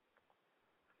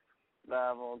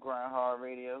 Live on GRINDHARD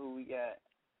Radio. Who we got?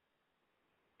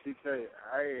 TK,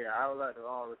 hey, I would like to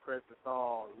request the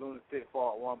song Lunatic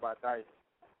Part 1 by Dice.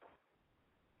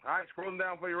 All right, scrolling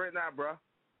down for you right now, bro.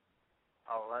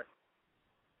 All right.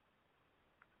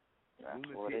 That's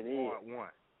Lunatic what it is. Part 1.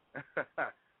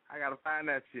 I got to find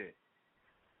that shit.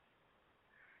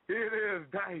 Here it is,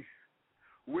 Dice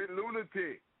with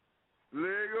Lunatic.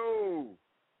 Lego.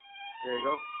 There you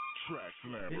go. Track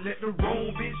slam. Let the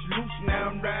room bitch loose, now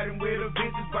I'm riding with a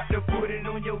bitch. About to put it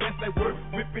on your ass like work.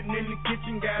 Whipping in the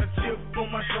kitchen, got a chip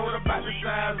on my shoulder, about the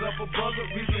size of a buzzer.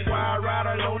 Reason why I ride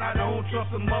alone, I don't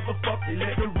trust a motherfucker.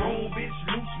 Let the room bitch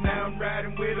loose, now I'm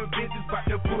riding with a bitch. About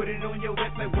to put it on your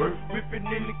ass like work. Whipping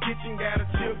in the kitchen, got a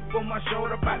chip on my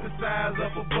shoulder, about the size of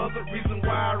a buzzer. Reason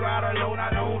why I ride alone, I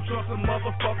don't trust a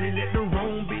motherfucker. Let the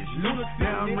room bitch loose,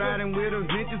 now I'm riding with a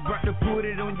bitch. About to put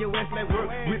it on your ass like work.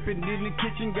 Whipping in the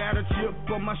kitchen, got a chip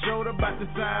on my shoulder, about the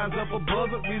size of a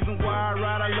buzzer. Reason why I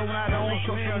ride alone, I don't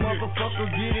trust a motherfucker.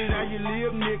 Get it how you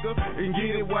live, nigga, and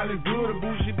get it while it's good. A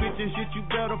bullshit bitch and shit, you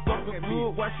better fuck her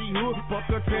good. Why she hood? Fuck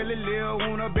her, tell it, live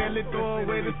on her belly, throw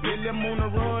away the still them on the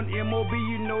run. MOB,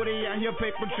 you know they out here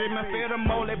paper trade. Man, fed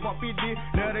them all, they bump it this.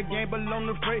 Now the game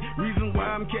belong to freight. Reason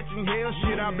why I'm catching hell,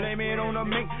 shit, I blame it on the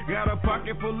mink. Got a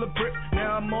pocket full of bricks,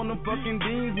 now I'm on them fucking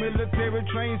D's. Military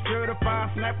trained,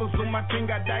 certified snipers, so my king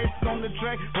got dice on the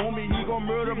track. Homie, he gon'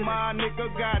 murder my nigga,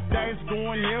 got dice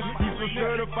going here. He's a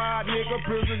certified nigga,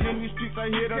 prison in these streets. I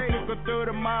hit him, took a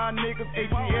third of my niggas.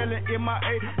 ATL and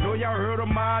MIA, know y'all heard of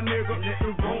my nigga. Let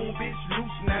the room bitch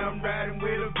loose, now I'm riding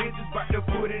with a bitch. About to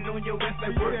put it on your ass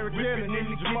like work. Ripping in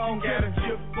the kitchen, got a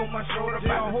chip on my shoulder,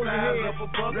 about the size of a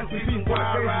buzzer. Reason why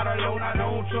I ride alone, I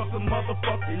don't trust a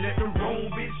motherfucker. Let the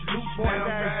room bitch loose, now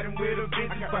I'm riding with a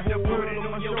bitch. About to put it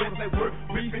on your ass like work.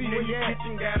 Ripping in the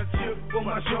kitchen, got a chip on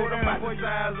my shoulder, about the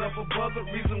size of a buzzer.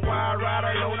 Reason why I ride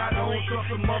alone, I don't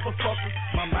trust a motherfucker.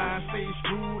 My mind stays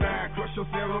screwed, I crush your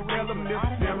cerebellum. Miss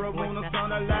Sarah wanna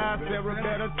sound alive, Sarah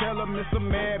better tell her, Miss a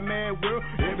mad, mad world.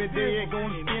 Every day ain't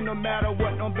gonna spin, no matter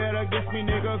what, no better against me,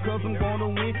 nigga, cause I'm gonna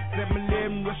win.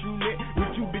 7-11, rush roulette,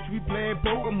 with you, bitch, we playing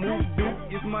poker. Move, dude,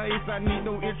 it's my ace, I need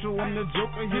no intro, I'm the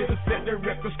joker. Here to set the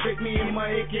record straight, me and my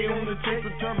AK on the chase,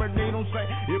 to terminate on sight.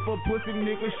 If a pussy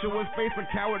nigga show his face, a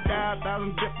coward die,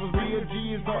 1,000 deaths was real G,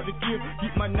 it's hard to kill.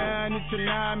 Keep my 9 into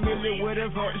 9 million, where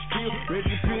it's hard to steal. Ready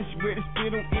to pitch, ready to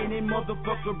spit on any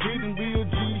motherfucker breathing. Real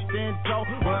G, stand tall,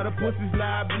 while the pussies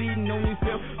lie bleeding on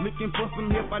yourself. Looking for some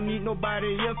help, I need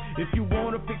nobody else. If you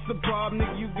wanna fix the problem,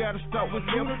 nigga, you gotta start with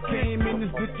self. Came in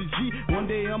this bitch a G, one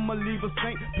day I'ma leave a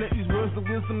saint. Let these words of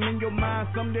wisdom in your mind,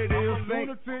 someday they'll sink.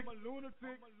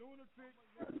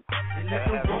 And let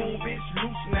the room bitch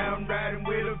loose, now I'm riding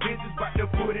with a bitch. About to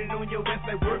put it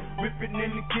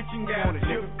kitchen, got a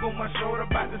chip on my shoulder,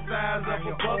 about the size of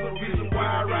a buzzer. Reason why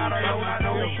I ride alone, I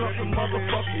don't trust a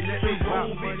motherfucker. Let me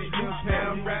roll, bitch, loose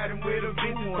now. I'm riding with a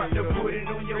vengeance, about to put it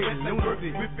on your ass like work.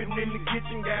 Whipping in the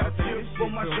kitchen, got a chip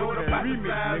on my shoulder, about the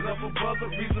size of a buzzer.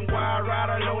 Reason why I ride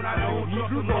alone, I don't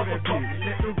trust a motherfucker.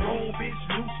 Let me roll, bitch,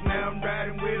 loose now. I'm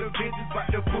riding with a vengeance, about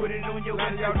to put it on your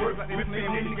ass like work.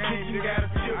 Whipping in the kitchen, got a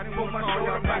chip on my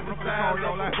shoulder, about the size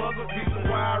of a buzzer. Reason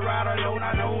why I ride alone,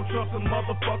 I don't trust a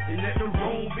motherfucker. Let the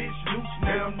room bitch loose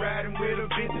now. I'm riding with a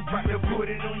vengeance, about to put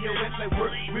it on your ass like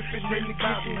work. Whipping in the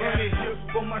kitchen, got a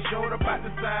chip on my shoulder, about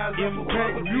the size of a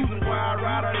buzzer. Reason why I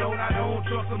ride alone, I don't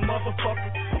trust a motherfucker.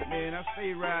 Man, I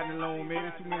stay riding alone, man.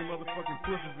 There's too many motherfucking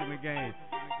pussies in the game.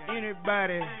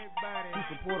 Anybody who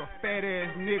support a fat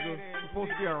ass nigga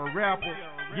supposed to be a rapper,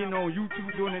 getting on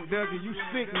YouTube doing it, Dougie, you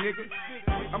sick, nigga.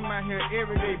 I'm out here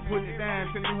every day putting it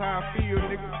down, telling you how I feel,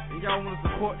 nigga. And y'all wanna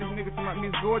support this nigga to my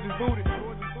Miss Gorgeous Booty?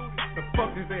 The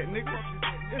fuck is that, nigga?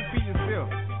 Just be yourself.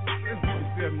 Just be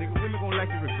yourself, nigga. Women gon'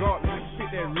 like you regardless. Nigga, spit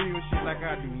that real shit like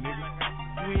I do, nigga.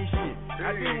 You ain't shit.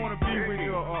 I didn't wanna be with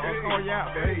you or call you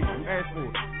out, but hey, you asked for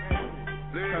it.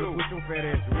 Trying to put your fat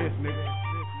ass to rest, nigga.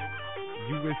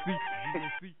 USC.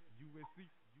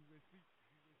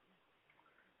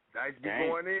 Dice be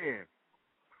going in.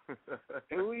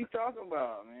 Who you talking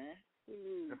about, man?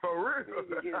 For real?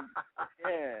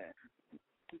 Yeah.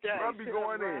 I'll be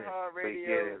going in. Radio.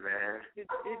 Get it, man. Hit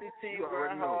the Team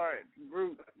Grind Hard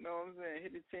group. You know what I'm saying?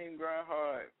 Hit the Team Grind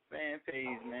Hard fan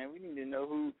page, man. We need to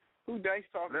know who Dice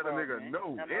talking about. Let a nigga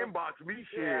know. Inbox me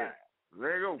shit. Yeah.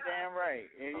 There you go. Damn right.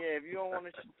 And yeah, if you don't want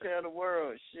to tell the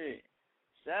world, shit.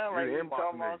 Sound like you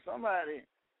talking about somebody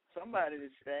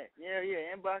that's fat. Yeah,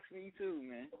 inbox me too,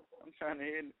 man. I'm trying to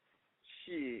hear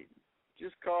shit.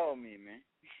 Just call me, man.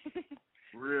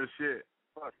 Real shit.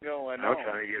 What's going on? I'm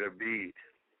trying to get a beat.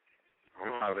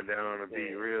 I'm hopping down on a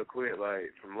beat real quick,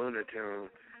 like from Lunar Tune.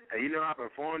 Hey, you know I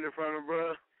performed in front of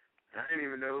bruh? I didn't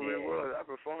even know who it was. I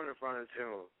performed in front of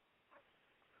Tune.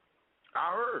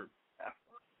 I heard.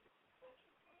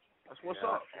 That's what's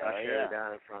up. I shut it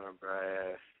down in front of bruh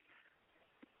ass.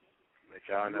 But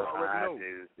y'all know how I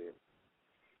do this.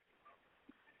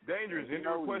 Dangerous. Any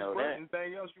request for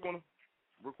anything else you want to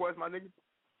request, my nigga?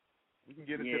 We can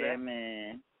get into that. Yeah,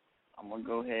 man. I'm going to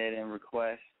go ahead and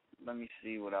request. Let me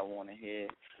see what I want to hear.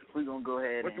 We're going to go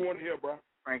ahead What you want to hear, bro?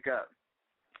 Crank up.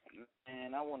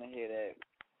 Man, I want to hear that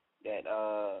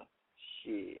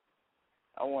shit.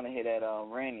 I want to hear that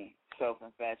Rennie,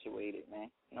 Self-Infatuated, man.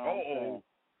 You know what I'm saying?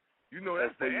 You know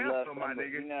that's the anthem, my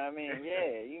nigga. You know what I mean?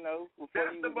 Yeah, you know, before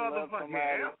that's you the can love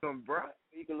somebody, anthem, bro.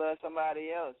 You can love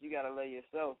somebody else. You got to love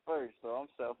yourself first. So I'm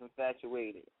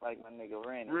self-infatuated, like my nigga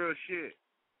Rennie. Real shit.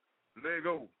 Let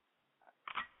go.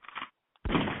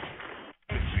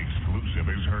 Exclusive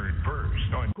is heard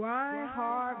first on Grind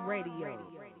Hard Radio.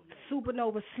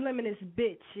 Supernova Slim in this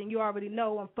bitch, and you already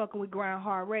know I'm fucking with Grind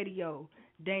Hard Radio.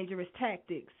 Dangerous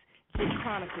Tactics, Jit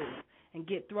Chronicles, and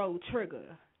Get Throw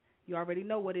Trigger. You already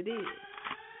know what it is.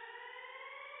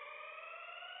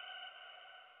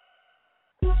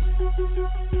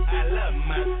 I love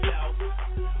myself.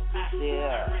 I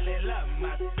really love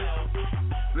myself.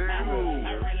 I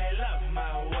really love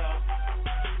my wealth.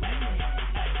 I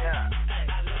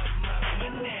love my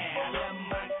money. I love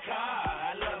my car.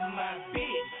 I love my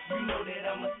bitch. You know that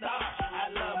I'm a star. I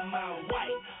love my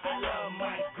white. I love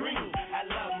my green. I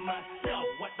love myself.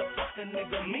 What the fuck a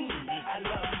nigga mean? I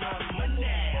love my money.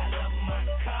 I love my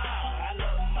car. I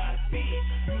love my bitch.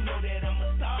 You know that I'm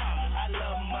a star. I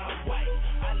love my white.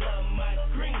 I love my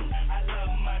green. I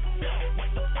love myself. What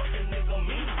the fuck a nigga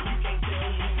mean? You can't tell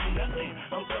me nothing.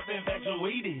 I'm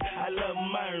self-infatuated. I love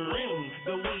my rims,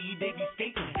 the way they be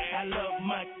skating. I love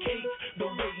my cake, the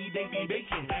way they be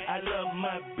baking. I love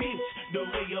my bitch, the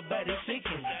way your body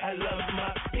shaking. I love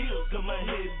my pills, cause my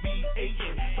head be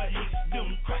aching. But hate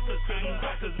them crackers, cause them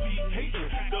crackers be hating.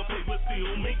 The paper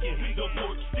still making, the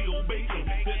pork still baking.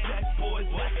 The jack boys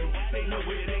lacking, they know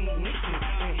it ain't nicking.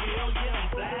 And hell yeah, I'm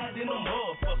flying in a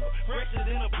motherfucker, fresher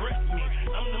than a breast meat.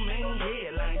 I'm the main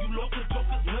headline, you local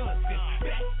jokers nonsense.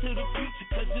 Back to the future,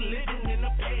 cause you're living in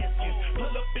the past.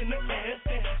 Pull up in the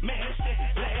casket, mashing,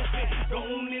 laughing,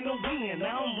 going in the wind.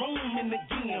 Now I'm roaming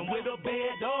again with a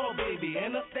bad dog, baby,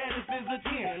 and the status is a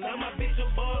 10. Now my bitch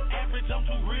above average, I'm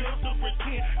too real to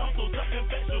pretend. I'm so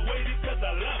infatuated cause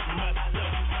I love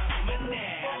myself. Money,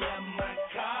 I love my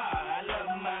car, I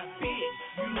love my bitch.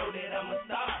 You know that I'm a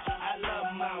star. I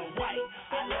love my white,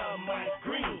 I love my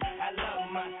green. I love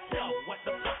myself. What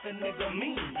the fuck a nigga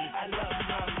mean? I love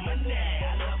my money,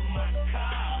 I love my car,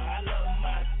 I love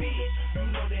my bitch. You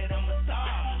know that I'm a star.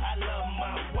 I love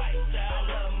my white, I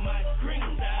love my green.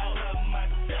 I love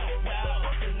myself. What the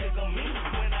fuck a nigga mean?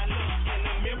 When I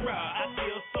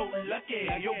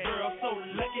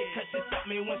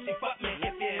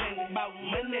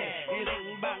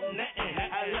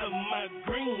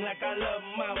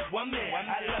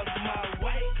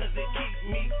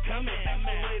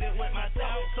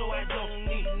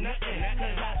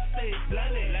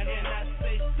blunted, and I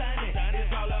stay shining.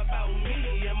 It's all about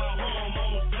me and my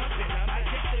hormones jumping. I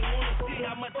guess they wanna see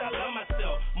how much I love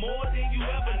myself, more than you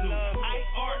ever knew.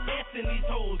 IRS and these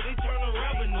hoes, they turn a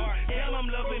revenue. Hell, I'm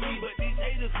loving me, but these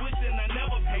haters wishing I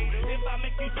never paid. If I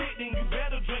make you sick, then you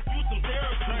better drink you some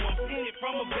therapy. I'm seeing it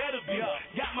from a better view.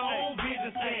 Got my own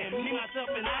business plan, me,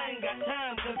 myself, and I ain't got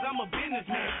time, cause I'm a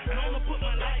businessman. And I'ma put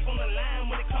my life on the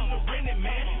line when it comes to renting,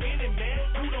 man. Any man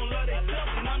who don't love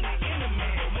themselves, and I'm the enemy.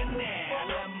 Money, I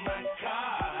love my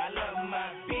car, I love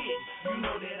my bitch. You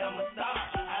know that I'm a star.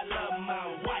 I love my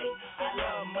white, I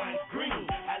love my green,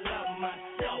 I love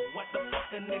myself. What the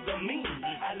fuck a nigga mean?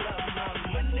 I love my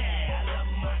money, I love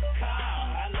my car,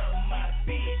 I love my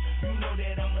bitch. You know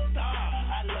that I'm a star.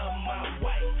 I love my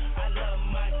white, I love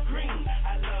my green,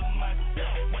 I love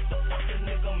myself. What the fuck a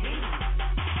nigga mean?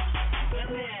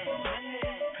 Money,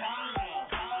 car,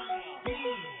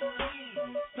 bitch,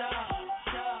 star,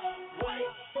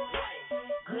 white,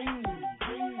 green,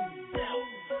 self,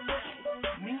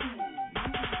 me,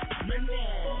 money,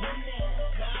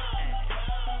 car,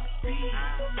 bitch,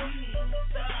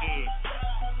 star,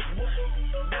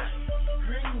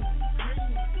 green,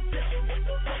 self. What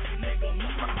the fuck a nigga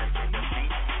mean?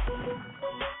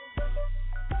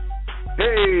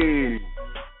 Hey.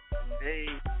 Hey.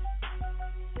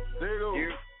 There you go.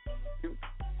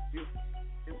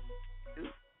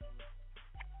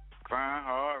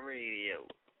 GRINDHARD Radio.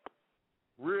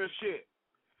 Real shit.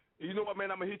 You know what,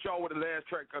 man? I'm going to hit y'all with the last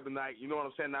track of the night. You know what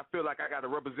I'm saying? I feel like I got to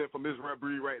represent for Miss Red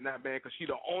Breed right now, man, because she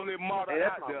the only model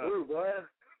out there.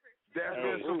 That's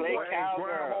been supporting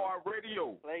GRINDHARD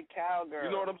Radio. Play cowgirl. You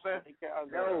know what I'm saying? Play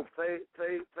cowgirl. Yo,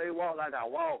 play walk like I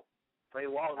walk. Play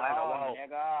walk like I walk.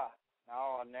 Nigga.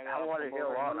 No, nigga. I want to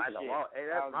hear walk like I walk. Hey,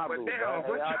 that's my boo.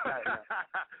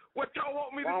 What y'all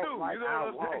want me to do? Like you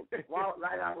know what I'm saying? Walk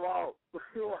like I walk.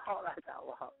 Walk like I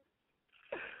walk.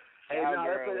 Hey, no,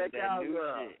 let's play that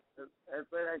cowgirl. Let's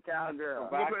play that cowgirl.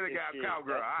 We'll play that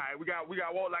cowgirl. All right, we got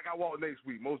Walk Like I Walk next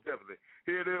week, most definitely.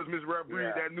 Here it is, Miss Red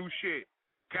Breed, that new shit.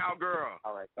 Cowgirl.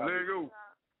 All right. There you go.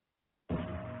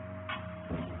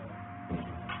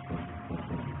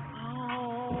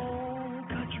 Oh,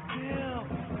 country pill,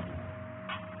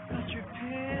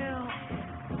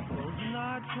 those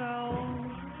nachos.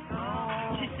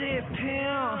 She said,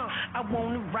 pimp, I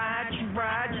wanna ride you,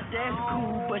 that's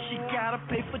cool, but she gotta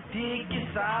pay for dick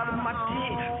inside of my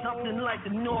dick, something like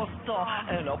the North Star,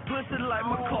 and a pussy like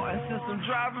my car, and since I'm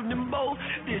driving them both,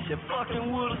 this shit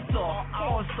fucking with a star,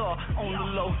 all-star on the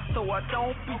low, so I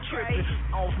don't be tripping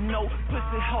off no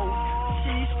pussy hoe.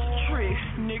 She's the trick,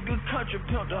 nigga, country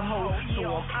pimp the hoe, so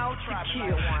I'm out to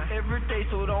kill every day,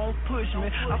 so don't push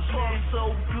me. I fuck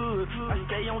so good, I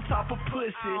stay on top of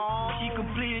pussy. She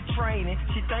completed training,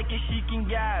 she thinking she can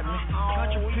guide me.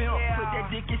 Country pimp, put that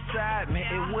dick inside me,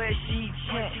 and where she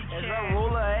chant as I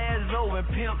roll her ass over and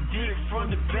pimp dick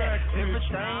from the back.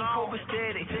 Everything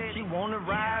copacetic, she wanna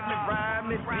ride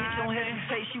me, bitch don't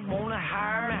hesitate. She wanna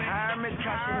hire me,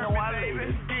 cause she know I lay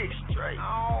this dick straight.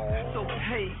 So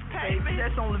hey, baby,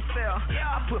 that's only fair.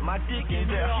 I put my dick in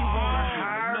there. She wanna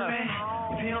hire me,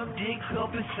 pimp dick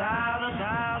up inside her.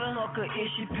 Sucker, is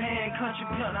she paying? Country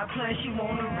pimp, I play. She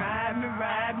wanna ride me.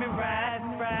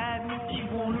 She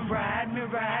wanna ride me.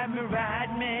 She wanna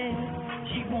ride me.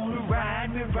 She wanna ride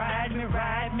me,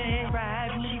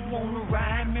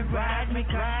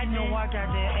 cause she know I got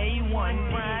that A1.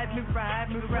 Ride me.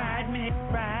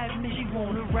 She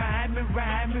wanna ride me.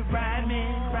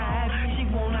 She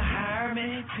wanna hire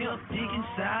me, pimp dick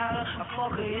inside her. I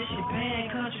fuck her if she paying.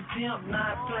 Country pimp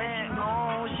not playing.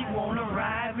 Oh, she wanna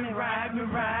ride me.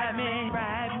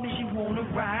 She wanna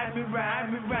ride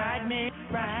me.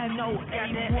 No, got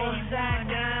that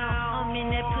upside down. I'm in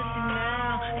that pussy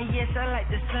now. And yes, I like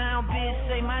the sound. Bitch,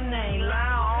 say my name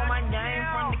loud. All my game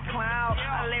from the cloud.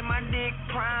 I let my dick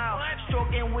proud.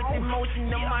 Stroking with the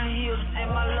motion of my heels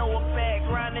and my lower back.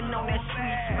 Grinding on that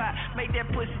sweet spot. Make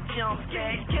that pussy jump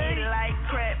jack. Get it like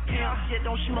crap. Pimp shit,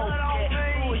 don't smoke that.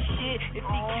 Bullshit, if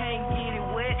he can't get it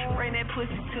wet, bring that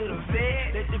pussy to the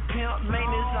vet. Let the pimp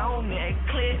maintenance on that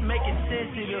clip. Make it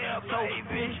sensitive. So,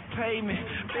 bitch, pay me.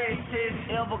 Best says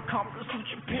ever compass with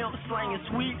your pimp slanging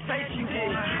sweet taste. She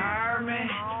wanna hire me.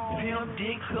 Pimp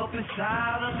dick up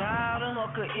inside her.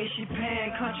 Sucker, is she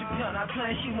paying? Country pimp, I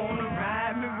play. She wanna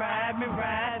ride me. She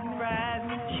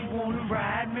wanna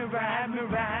ride me. She wanna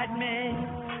ride me.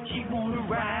 She wanna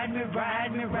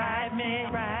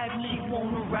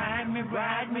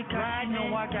ride me, cause she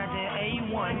know I got that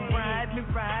A1. Ride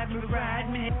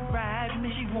me.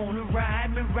 She wanna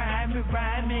ride me, ride me,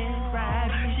 ride me,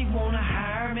 ride me. She wanna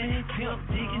hire me, pimp,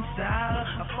 dick and style. I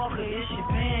fuck her if she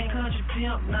paying country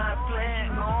pimp, not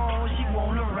playing on. She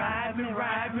wanna ride me,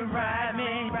 ride me, ride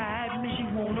me, ride me. She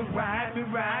wanna ride me,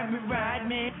 ride me, ride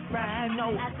me, ride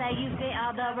no. I say you fit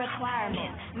all the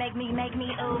requirements. Make me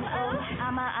ooh ooh.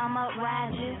 I'ma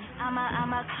ride you.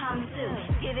 I'ma come too.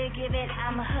 Give it,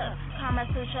 I'm a hook. Kama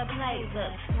Sutra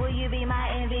playbook. Will you be my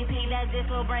MVP? That this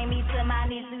will bring me to my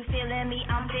knees. You feeling me?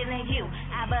 I'm feeling you.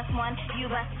 I bust one, you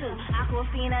bust two.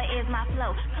 Aquafina is my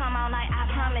flow. Come on, like I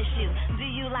promise you. Do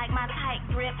you like my tight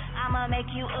grip? I'ma make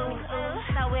you ooh ooh.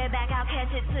 Throw it back, I'll catch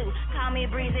it too. Call me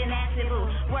breezy, nasty boo.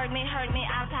 Work me, hurt me,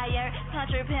 I'm tired.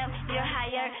 Country pimp, you're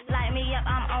higher. Light me up,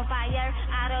 I'm on fire.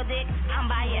 Auto dick, I'm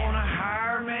buyer. Wanna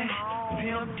hire me?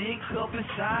 Pimp dick up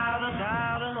inside her.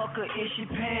 Fuck her if she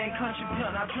paying country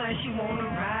pimp. I play. She wanna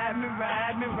ride me,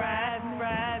 ride me, ride me,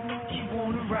 ride me. She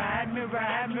wanna ride me,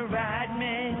 ride me, ride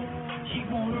me. She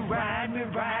wanna ride me,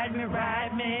 ride me,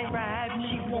 ride me, ride me.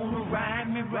 She wanna ride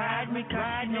me, ride me,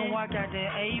 'cause you know I got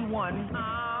that A1.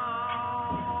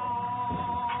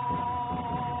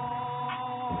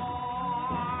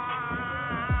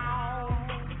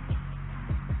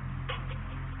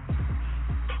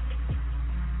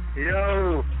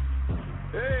 Yo.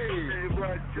 Hey,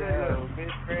 yo,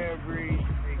 Miss Cranberry.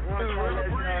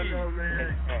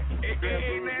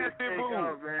 Hey, Nasty Boo. I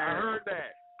heard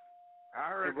that.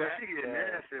 Hey, boy, she get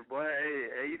nasty, boy.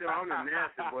 Hey, you know I'm the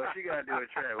nasty boy. She gotta do a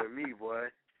track with me, boy.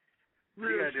 She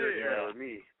gotta do a track with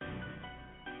me.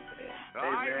 All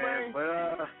right, man.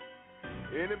 But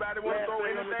anybody want to throw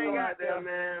anything out there,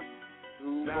 man?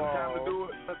 Now it's time to do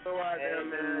it. Let's throw out there,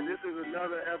 man. This is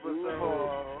another episode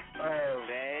of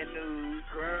Bad News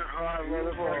GRINDHARD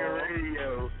motherfucking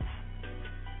Radio.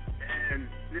 And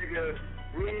nigga,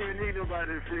 we didn't even need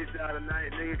nobody to freestyle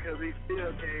tonight, nigga, because we still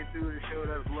came through and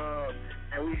showed us love,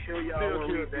 and we show y'all Still what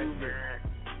we killed that do, shit. man.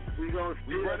 We gonna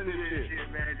still running do this this shit. shit,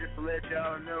 man, just to let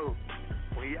y'all know.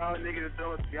 When y'all niggas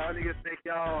think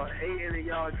y'all hating and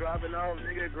y'all dropping off,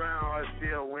 nigga, GRINDHARD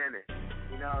still winning.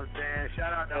 You know what I'm saying?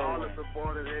 Shout out to all the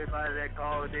supporters, everybody that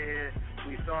called in.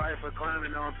 We sorry for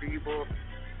clowning on people,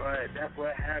 but that's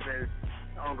what happens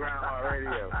on GRINDHARD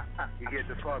Radio. You get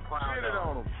the fuck clowned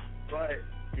on them. But,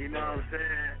 you know what I'm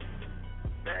saying?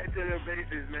 Back to the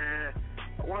basics, man.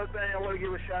 One thing I want to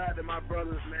give a shout out to my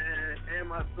brothers, man, and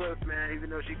my sis, man, even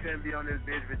though she couldn't be on this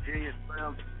bitch, Virginia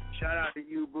Slim. Shout out to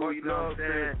you, boo. You know what I'm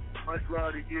saying? Much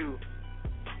love to you.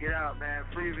 Get out, man.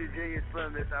 Free Virginia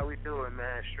Slim. That's how we do it,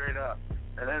 man. Straight up.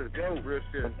 And let's go. Real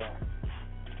shit.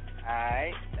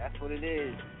 Alright, that's what it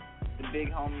is. The big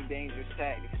homie Dangerous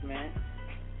Tactics, man.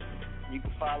 You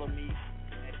can follow me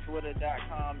at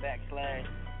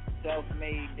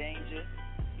twitter.com/selfmadedanger.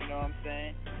 You know what I'm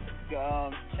saying?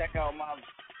 Check out my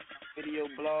video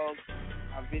blogs,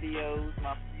 my videos,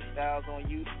 my freestyles on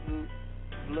YouTube.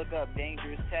 Look up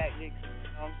Dangerous Tactics. You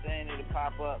know what I'm saying? It'll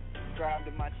pop up. Subscribe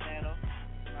to my channel.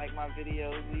 Like my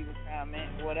videos, leave a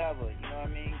comment, whatever. You know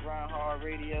what I mean? GRINDHARD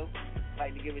Radio.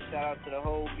 Like to give a shout out to the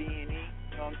whole B&E. You know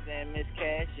what I'm saying? Miss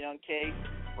Cash, Young K,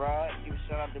 Rod. Give a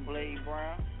shout out to Blade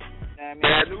Brown. You know what I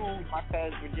mean? My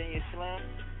cousin Virginia Slim. You know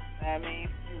what I mean?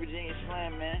 Free Virginia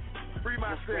Slim, man. Free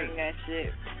my bring that shit.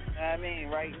 You know what I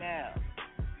mean? Right now.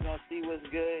 You gonna see what's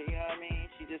good. You know what I mean?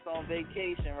 She just on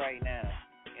vacation right now.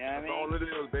 You know what I mean? That's all it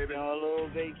is, baby. On a little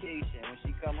vacation. When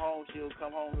she come home, she'll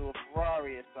come home to a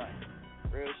Ferrari or something.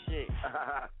 Real shit.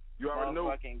 You already know.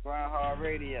 Fucking GRINDHARD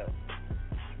Radio.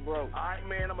 Bro. All right,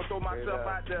 man, I'm going to throw myself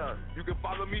out there. You can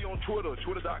follow me on Twitter,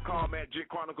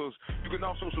 twitter.com/JitChronicles. You can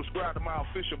also subscribe to my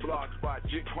official blog spot,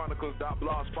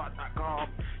 jitchronicles.blogspot.com.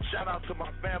 Shout out to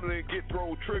my family, Get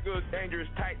Throw Trigger, Dangerous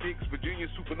Tactics, Virginia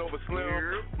Supernova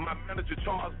Slim, my manager,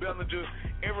 Charles Bellinger,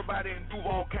 everybody in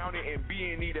Duval County and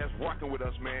B&E that's rocking with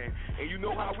us, man. And you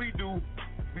know how we do.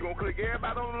 We're going to click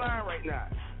everybody on the line right now.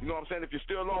 You know what I'm saying? If you're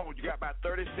still on, you got about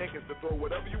 30 seconds to throw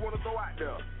whatever you want to throw out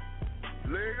there.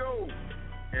 Let it go.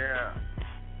 Yeah.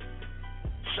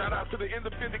 Shout out to the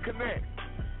Independent Connect.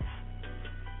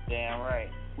 Damn right.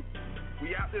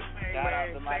 We out this thing, Shout man.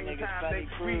 out to my Same nigga time Sunny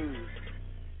next Cruz. week.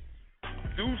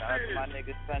 Shout out to my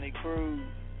nigga Sunny Cruz.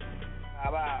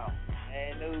 How about?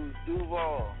 And News,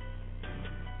 Duval.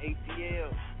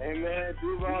 ATL. Hey, man,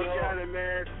 Duval County,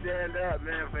 man, stand up,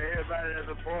 man, for everybody that's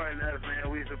supporting us, man.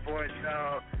 We support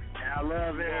y'all. And I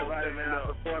love everybody, man. I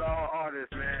support all artists,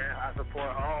 man. I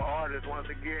support all artists. Once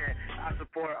again, I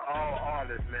support all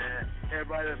artists, man.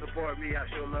 Everybody that support me, I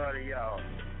show love to y'all.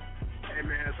 Hey,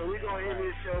 man, so we going to end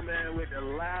this show, man, with the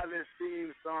loudest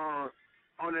theme song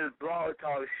on this blog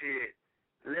talk shit.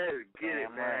 Let's get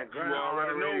it, man.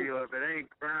 GRINDHARD Radio. If it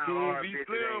ain't GRINDHARD, bitch,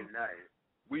 it ain't nice.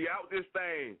 We out this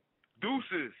thing.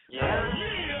 Deuces. You are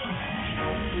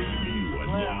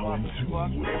now in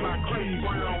tune with my crazy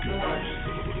brown boys.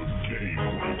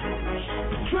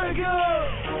 Trigger!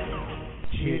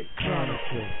 Chick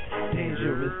Chronicle,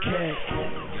 Dangerous Cat.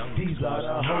 These are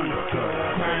the hosts of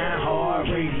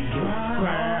GRINDHARD Radio.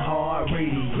 GRINDHARD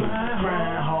Radio.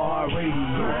 GRINDHARD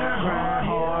Radio.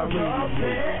 GRINDHARD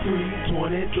Radio.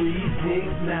 323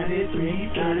 693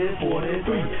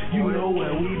 3043. You know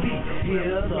where we be.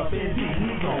 Hit us up and see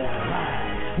we gon'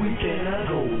 live. We finna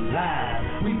go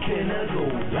live. We finna go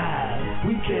live.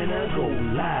 We finna go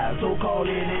live. So call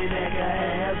in and act a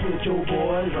ass with your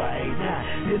boys right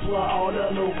now. This what all the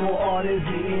local artists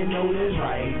getting noticed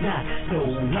right now. No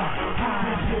lie.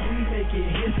 Until we making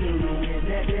history, and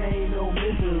that there ain't no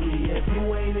mystery. If you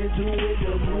ain't into it,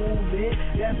 the movement,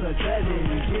 that's a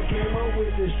tragedy. She came up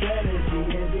with the strategy,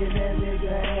 and then that nigga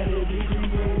had it. He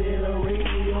created a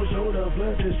radio show to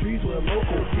flood the streets with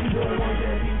local. These are the ones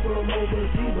that people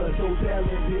overseas, but so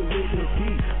talented with the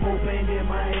beat. More fame than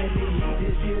Miami Heat.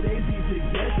 This year they see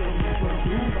success in me from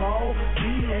Duval,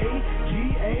 GA,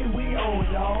 we own,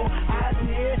 dawg. I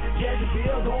did,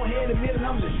 Jacksonville, go ahead and admit it,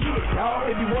 I'm the shit, dawg.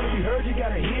 If you wanna be heard, you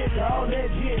gotta hit, dawg. That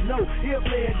shit, no, he'll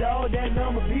play it, dawg. That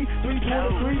number be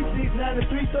 323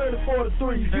 693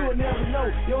 3043. You'll never know,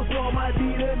 your song might be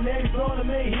the next song to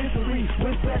make history.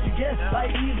 With special guests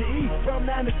like Easy E from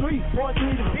 9 to 3, 4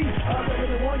 3 to beat. Other than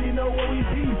the one, you know what we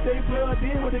be. Stay plugged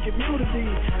in with the community.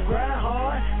 Grind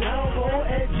hard, download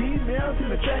at Gmail to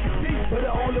the track and see. But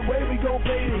the only way we gon'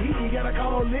 play the heat, you gotta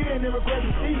call in and request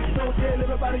a seat. Don't tell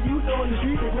everybody you know in the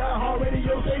street that GRINDHARD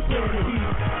Radio, stay playing the heat.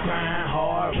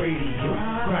 GRINDHARD Radio,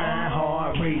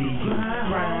 GRINDHARD Radio,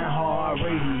 GRINDHARD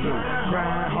Radio,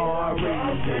 GRINDHARD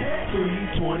Radio.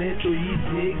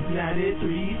 323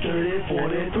 693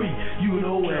 3043. You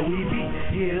know where we be.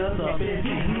 Hit us up and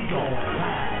see we gon'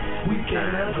 live. We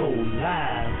finna go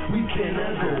live. We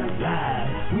finna go live.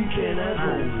 We finna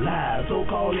go live. So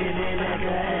call in and act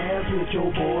a ass with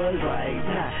your boys right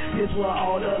now. This what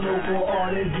all the local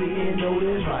artists getting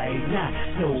noticed right now.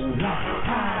 No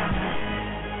lie.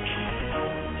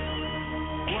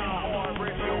 GRINDHARD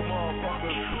Radio,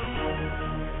 motherfuckers.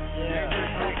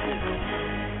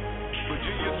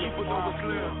 Virginia Supernova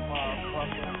Slim.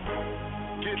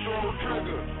 Get throw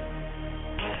trigger.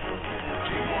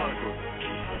 G Marker.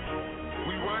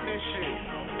 We run this shit.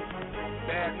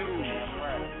 Bad news.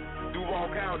 Duval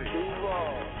County.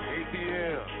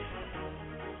 ATL.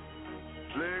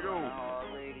 Lego.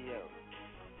 Radio.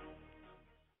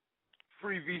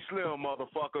 Free V Slim,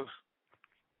 motherfuckers.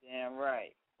 Damn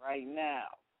right. Right now.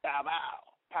 Pow pow.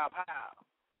 Pow pow.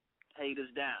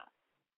 Haters down.